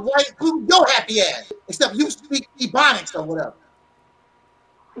 Everybody talks white, including your happy ass, except you speak Ebonics or whatever.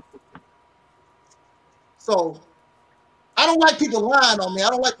 So I don't like people lying on me. I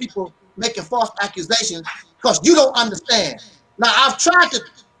don't like people making false accusations because you don't understand. Now, I've tried to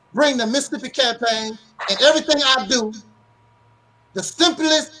bring the Mississippi campaign and everything I do, the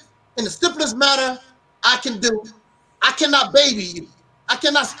simplest manner I can do. I cannot baby you.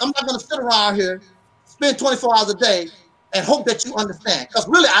 I'm not going to sit around here, spend 24 hours a day and hope that you understand. Because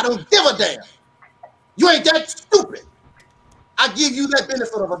really, I don't give a damn. You ain't that stupid. I give you that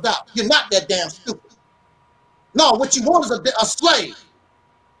benefit of a doubt. You're not that damn stupid. No, what you want is a slave.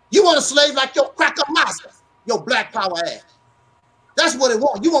 You want a slave like your cracker master, your black power ass. That's what it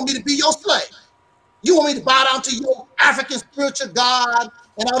wants. You want me to be your slave. You want me to bow down to your African spiritual God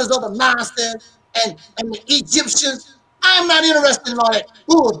and all this other nonsense and the Egyptians. I'm not interested in all that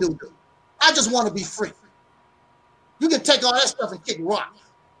doo-doo. I just want to be free. You can take all that stuff and kick rocks.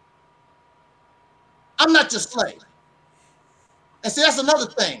 I'm not your slave. And see, that's another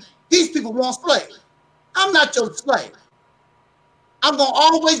thing. These people want slaves. I'm not your slave. I'm going to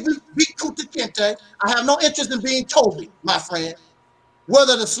always be Kuta Kinte. I have no interest in being Toby, my friend.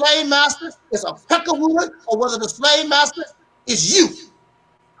 Whether the slave master is a peckerwood or whether the slave master is you.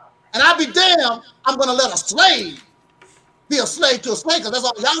 And I'll be damned, I'm going to let a slave be a slave to a slave, because that's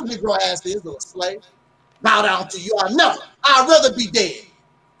all y'all Negro ass is a slave. Bow down to you. I'd rather be dead.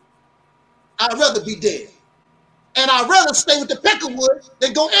 I'd rather be dead. And I'd rather stay with the peckerwood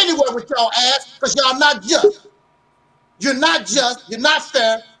than go anywhere with y'all ass, because y'all not just. You're not just, you're not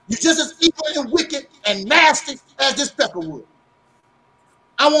fair, you're just as evil and wicked and nasty as this peckerwood.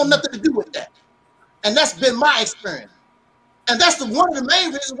 I want nothing to do with that. And that's been my experience. And that's one of the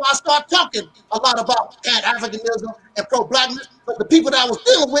main reasons why I started talking a lot about Pan-Africanism and pro-blackness, but the people that I was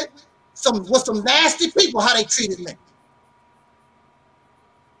dealing with was some nasty people, how they treated me.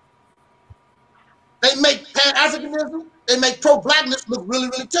 They make Pan-Africanism, they make pro-blackness look really,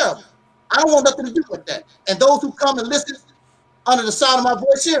 really terrible. I don't want nothing to do with that. And those who come and listen under the sound of my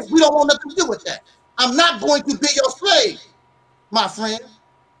voice here, we don't want nothing to do with that. I'm not going to be your slave, my friend.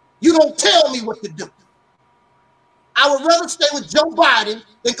 You don't tell me what to do. I would rather stay with Joe Biden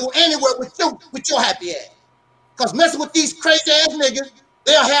than go anywhere with your happy ass. Because messing with these crazy ass niggas,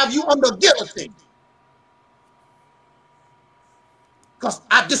 they'll have you under guillotine. Because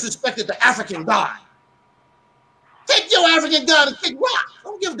I disrespected the African God. Take your African God and kick rock.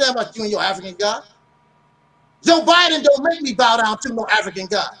 Don't give a damn about you and your African God. Joe Biden don't make me bow down to no African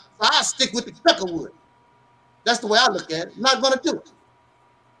God. So I stick with the peckerwood. That's the way I look at it. I'm not going to do it.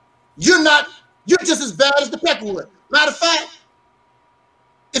 You're just as bad as the peckerwood. Matter of fact,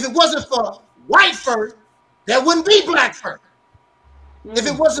 if it wasn't for white first, there wouldn't be black first. If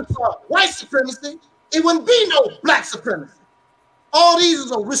it wasn't for white supremacy, it wouldn't be no black supremacy. All these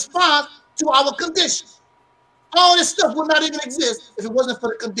is a response to our conditions. All this stuff would not even exist if it wasn't for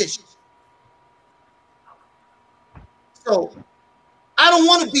the conditions. So I don't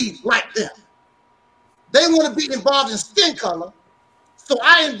want to be like them. They want to be involved in skin color. So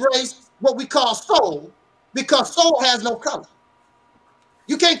I embrace what we call soul, because soul has no color.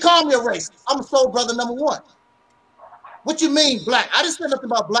 You can't call me a racist. I'm a soul brother number one. What you mean black? I didn't say nothing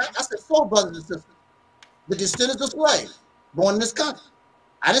about black. I said soul brothers and sisters. The descendants of slaves born in this country.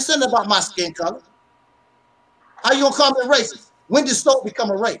 I didn't say nothing about my skin color. How you gonna call me a racist? When did soul become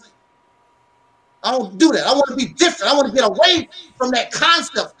a race? I don't do that. I want to be different. I want to get away from that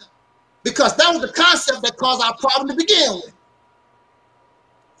concept, because that was the concept that caused our problem to begin with.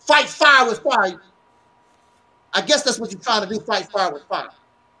 Fight fire with fire. I guess that's what you're trying to do, fight fire with fire.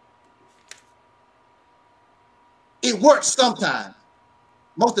 It works sometimes.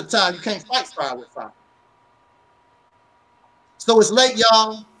 Most of the time, you can't fight fire with fire. So it's late,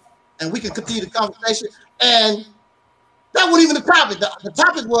 y'all, and we can continue the conversation. And that wasn't even the topic. The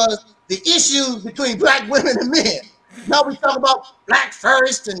topic was the issues between black women and men. Now we talk about black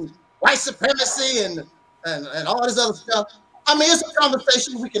first and white supremacy and all this other stuff. I mean, it's a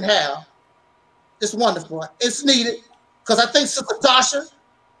conversation we can have. It's wonderful. It's needed because I think Sister Tasha,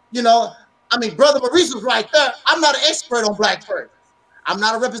 you know, I mean, Brother Maurice was right there. I'm not an expert on black first. I'm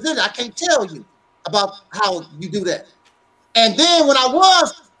not a representative. I can't tell you about how you do that. And then when I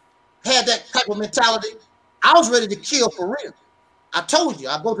had that type of mentality, I was ready to kill for real. I told you,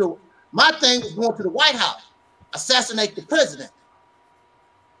 my thing was going to the White House, assassinate the president.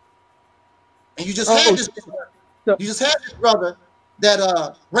 And you just had this brother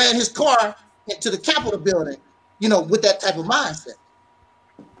that ran his car into the Capitol building, you know, with that type of mindset.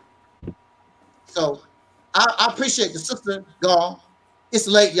 So I appreciate the sister gone. It's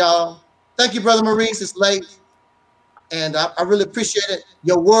late, y'all. Thank you, Brother Maurice. It's late. And I really appreciate it.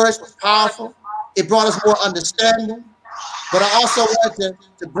 Your words were powerful. It brought us more understanding. But I also wanted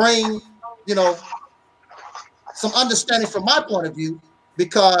to bring, you know, some understanding from my point of view,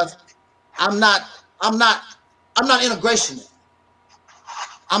 because I'm not integrationist.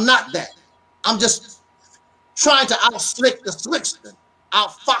 I'm not that. I'm just trying to out-slick the slickster,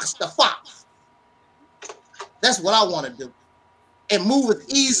 out-fox the fox. That's what I want to do. And move as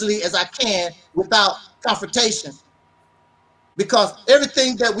easily as I can without confrontation. Because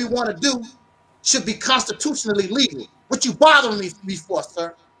everything that we want to do should be constitutionally legal. What you bothering me for,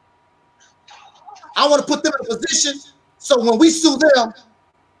 sir? I want to put them in a position so when we sue them,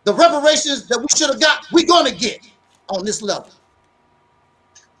 the reparations that we should have got, we're going to get on this level.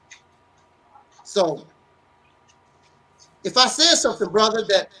 So if I said something, brother,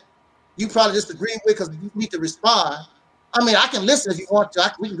 that you probably disagree with because you need to respond, I mean, I can listen if you want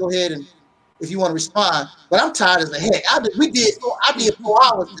to. We can go ahead and if you want to respond, but I'm tired as a heck. I did 4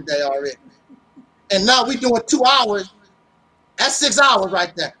 hours today already. And now we're doing 2 hours. That's 6 hours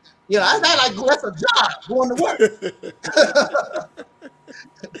right there. You know, that's a job going to work.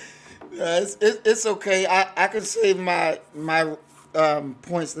 It's okay. I can save my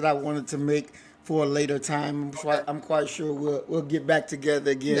points that I wanted to make for a later time. I'm quite sure we'll get back together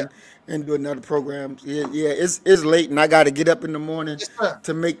again and do another program. Yeah, it's late and I got to get up in the morning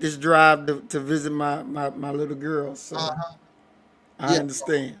to make this drive to visit my little girl. So I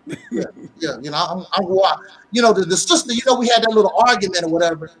understand. You know, I'm you know, the sister, you know, we had that little argument or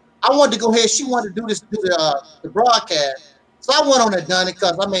whatever. I wanted to go ahead. She wanted to do the broadcast. So I went on and done it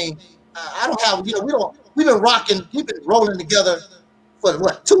because, I mean, I don't have, you know, we've been rolling together for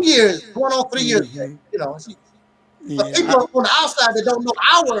what, 2 years, going on 3 years, you know. But people on the outside that don't know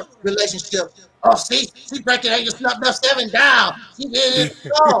our relationship, oh, see, she breaking her, just not 7 down. She did it.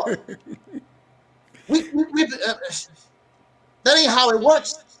 No. That ain't how it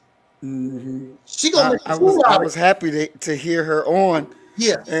works. She gonna I was happy to hear her on.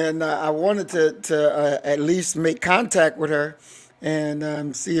 Yeah. And I wanted to at least make contact with her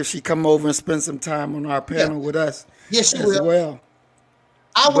and see if she come over and spend some time on our panel with us. Yes, she will. Well.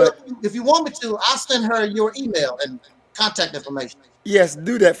 I will. If you want me to, I'll send her your email and contact information. Yes,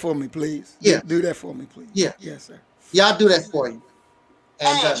 do that for me, please. Yeah. Do that for me, please. Yeah. Yes, sir. Yeah, I'll do that for you.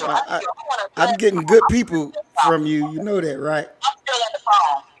 And I'm getting good people from you. You know that, right? I'm still at the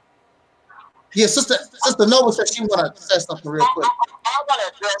phone. Yeah, Sister Nova said she want to say something real quick. I want to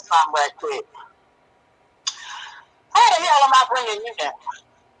address something right quick. How the hell am I bringing you down?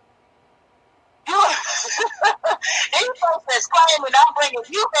 These folks that's claiming I'm bringing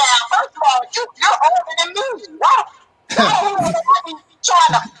you down. First of all, you're older than me. Why would I be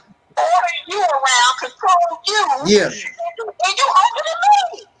trying to order you around, control you? Yeah. And you older than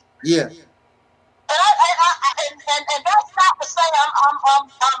me. Yeah. And that's not to say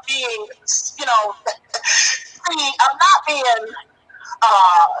I'm being, you know, see, I'm not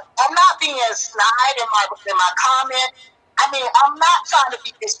being snide in my comment. I mean, I'm not trying to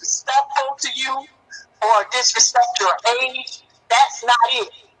be disrespectful to you or disrespect your age. That's not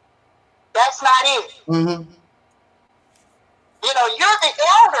it. That's not it. Mm-hmm. You know, you're the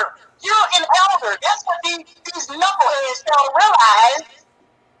elder. You're an elder. That's what these knuckleheads don't realize.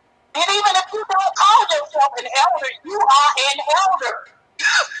 And even if you don't call yourself an elder, you are an elder.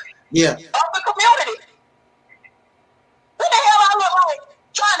 Yeah. Of the community. What the hell I look like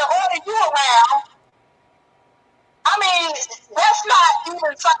trying to order you around? I mean, that's not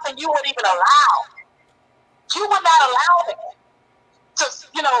even something you would even allow. You would not allow that. To,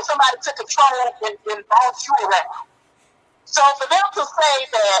 you know, somebody to control and boss you around. So for them to say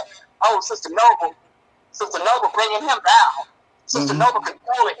that, oh, Sister Noble bringing him down. Sister Noble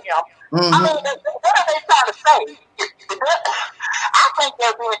controlling him. I mean, what are they trying to say? I think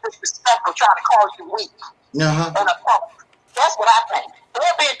they're being disrespectful. disrespectful trying to call you weak and a punk. That's what I think.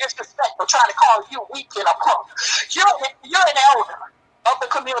 They're being disrespectful trying to call you weak and a punk. You're an elder of the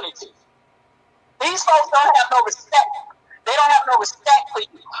community. These folks don't have no respect. They don't have no respect for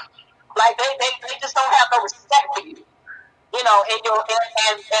you. Like they just don't have no respect for you. You know, and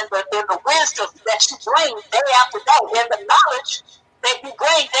the wisdom that you bring day after day, and the knowledge that you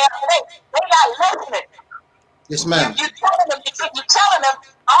bring day after day, they're not listening. Yes, ma'am. You're telling them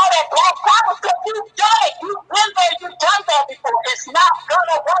all that black power stuff. You've done it. You've been there. You've done that before. It's not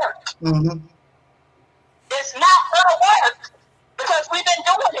gonna work. It's not gonna work because we've been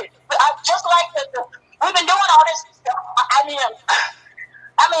doing it. Just like we've been doing all this stuff. I mean,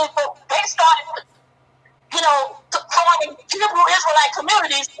 they started, you know, forming Hebrew Israelite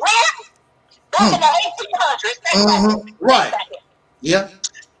communities when back in the 1800s. Right. Yeah.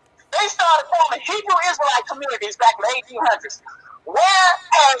 They started forming Hebrew Israelite communities back in the 1800s. Where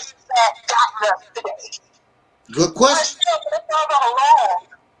has that gotten us today? Good question. We're still further along,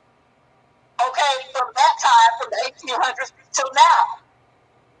 okay, from that time, from the 1800s till now,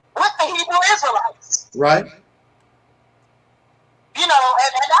 with the Hebrew Israelites. Right. You know,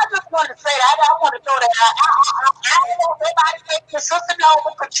 and I just wanted to say that. I want to throw that out. I don't want everybody thinking Sister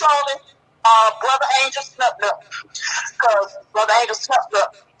Nova controlling Brother Angel Snub-Nut. Because Brother Angel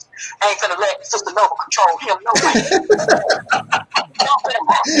Snub-Nut ain't gonna let Sister Nova control him no way. Not gonna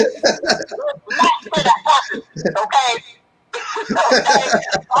happen. Not gonna happen. Okay? Okay? I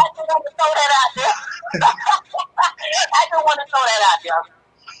just want to throw that out there. I just want to throw that out there.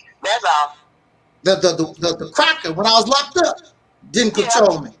 That's all. The cracker, when I was locked up, didn't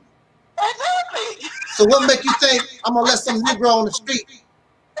control me. Exactly. So what make you think I'm gonna let some Negro on the street?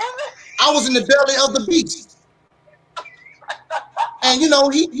 I was in the belly of the beast. And you know,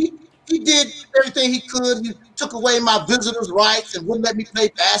 he did everything he could. He took away my visitors' rights and wouldn't let me play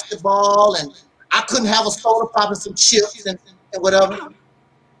basketball, and I couldn't have a soda pop and some chips and whatever.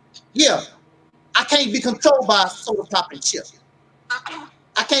 Yeah. I can't be controlled by soda pop and chips.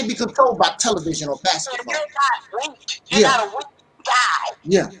 I can't be controlled by television or basketball. You're not weak. You're not a weak guy.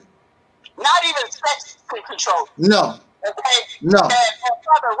 Yeah. Not even sex can control you. No. Okay? No. And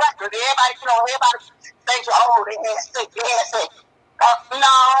for the record, everybody thinks, oh, they had sex.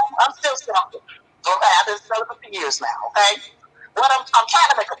 No, I'm still celibate. Okay, I've been celibate for years now, okay? What I'm trying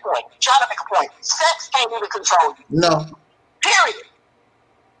to make a point. Sex can't even control you. No. Period.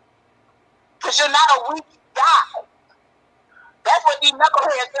 Because you're not a weak guy. That's what these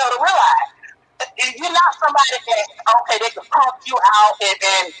knuckleheads fail to realize. You're not somebody that, okay, they can pump you out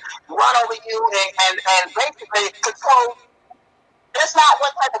and run over you and basically control. That's not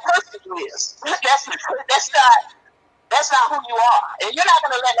what type of person you is. That's not who you are. And you're not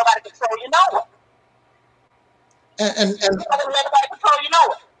going to let nobody control you nowhere. And you're not going to let nobody control you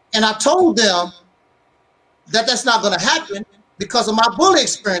nowhere. And I told them that that's not going to happen because of my bully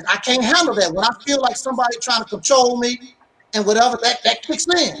experience. I can't handle that. When I feel like somebody trying to control me and whatever, that kicks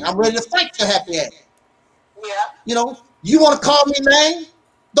in. I'm ready to fight your happy ass. Yeah. You know, you want to call me name?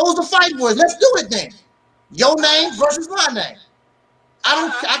 Those are fight words. Let's do it then. Your name versus my name.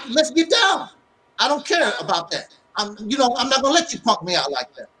 Let's get down. I don't care about that. I'm not gonna let you punk me out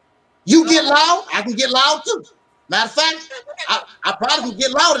like that. You get loud, I can get loud too. Matter of fact, I probably can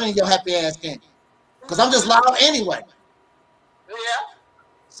get louder than your happy ass can, because I'm just loud anyway. Yeah.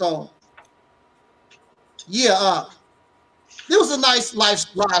 So, yeah, it was a nice live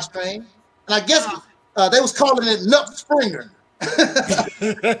stream, and I guess they was calling it Nut Springer.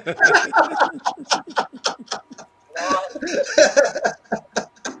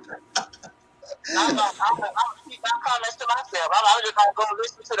 I'm gonna keep my comments to myself. I'm just gonna go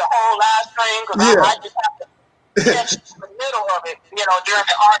listen to the whole live stream because I just have to catch the middle of it, during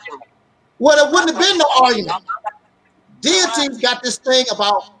the argument. Well, there wouldn't have been no argument. Deity's got this thing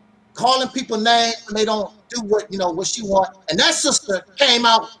about calling people names when they don't do what she want, and that sister came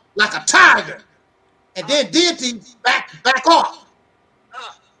out like a tiger, and then Deity back off.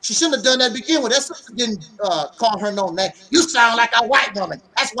 She shouldn't have done that to begin with. That sister didn't call her no name. You sound like a white woman.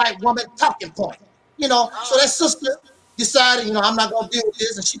 That's white woman talking point. So that sister decided, I'm not gonna deal with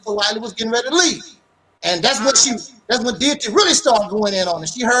this, and she politely was getting ready to leave. And that's when Deity really started going in on it.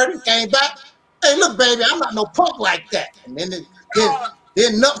 She heard it, came back. Hey, look, baby, I'm not no punk like that. And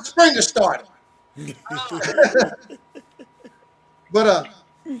then Nut Springer started. But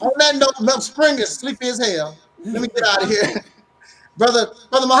on that note, Nut Springer sleepy as hell. Let me get out of here. Brother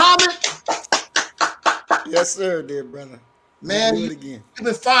Muhammad. Yes, sir, dear brother. Man, you've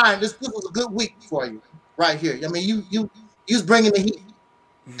been fine. This was a good week for you, right here. I mean, you was bringing the heat,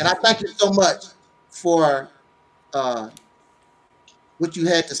 and I thank you so much for what you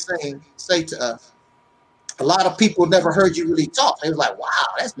had to say to us. A lot of people never heard you really talk. They was like, wow,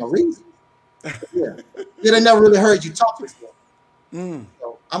 that's no reason. Yeah, they never really heard you talk before.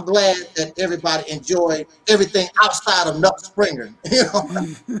 So I'm glad that everybody enjoyed everything outside of Nut Springer. You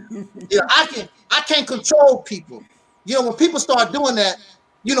know, I can't control people. You know, when people start doing that,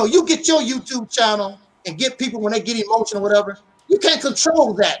 you know, you get your YouTube channel and get people when they get emotional or whatever. You can't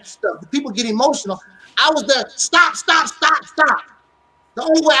control that stuff. The people get emotional. I was there, stop. The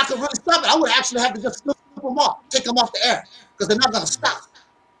only way I could really stop it, I would actually have to just flip them off, take them off the air, because they're not going to stop.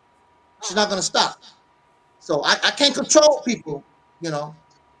 She's not going to stop. So I can't control people, you know.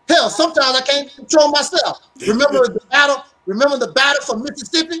 Hell, sometimes I can't control myself. Remember the battle? Remember the battle for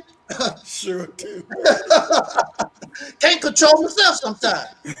Mississippi? Sure do. Can't control myself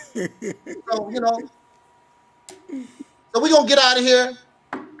sometimes. So, you know. So we're going to get out of here.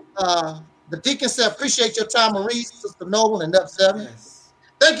 The deacon said, appreciate your time, Maurice, Sister Noble, and Up7. Yes.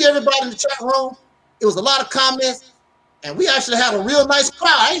 Thank you, everybody in the chat room. It was a lot of comments, and we actually had a real nice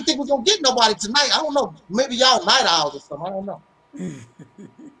crowd. I didn't think we were going to get nobody tonight. I don't know. Maybe y'all night owls or something. I don't know.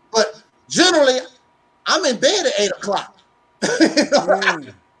 But generally, I'm in bed at 8 o'clock.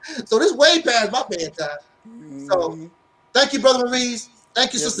 So this is way past my bedtime. So thank you, Brother Maurice.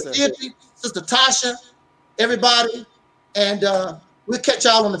 Thank you, Sister Deity, Sister Tasha, everybody. And we'll catch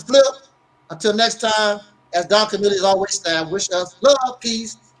y'all on the flip. Until next time, as Don Committee is always saying, wish us love,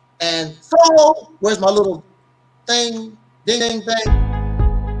 peace, and soul. Where's my little thing? Ding, ding, thing.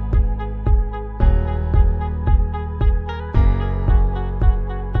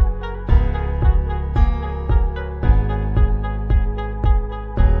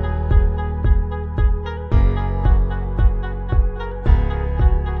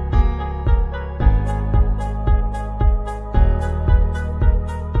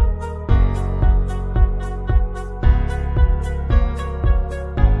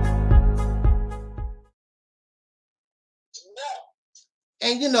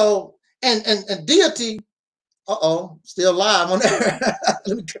 And you know, and Deity, still live on there.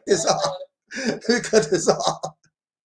 Let me cut this off.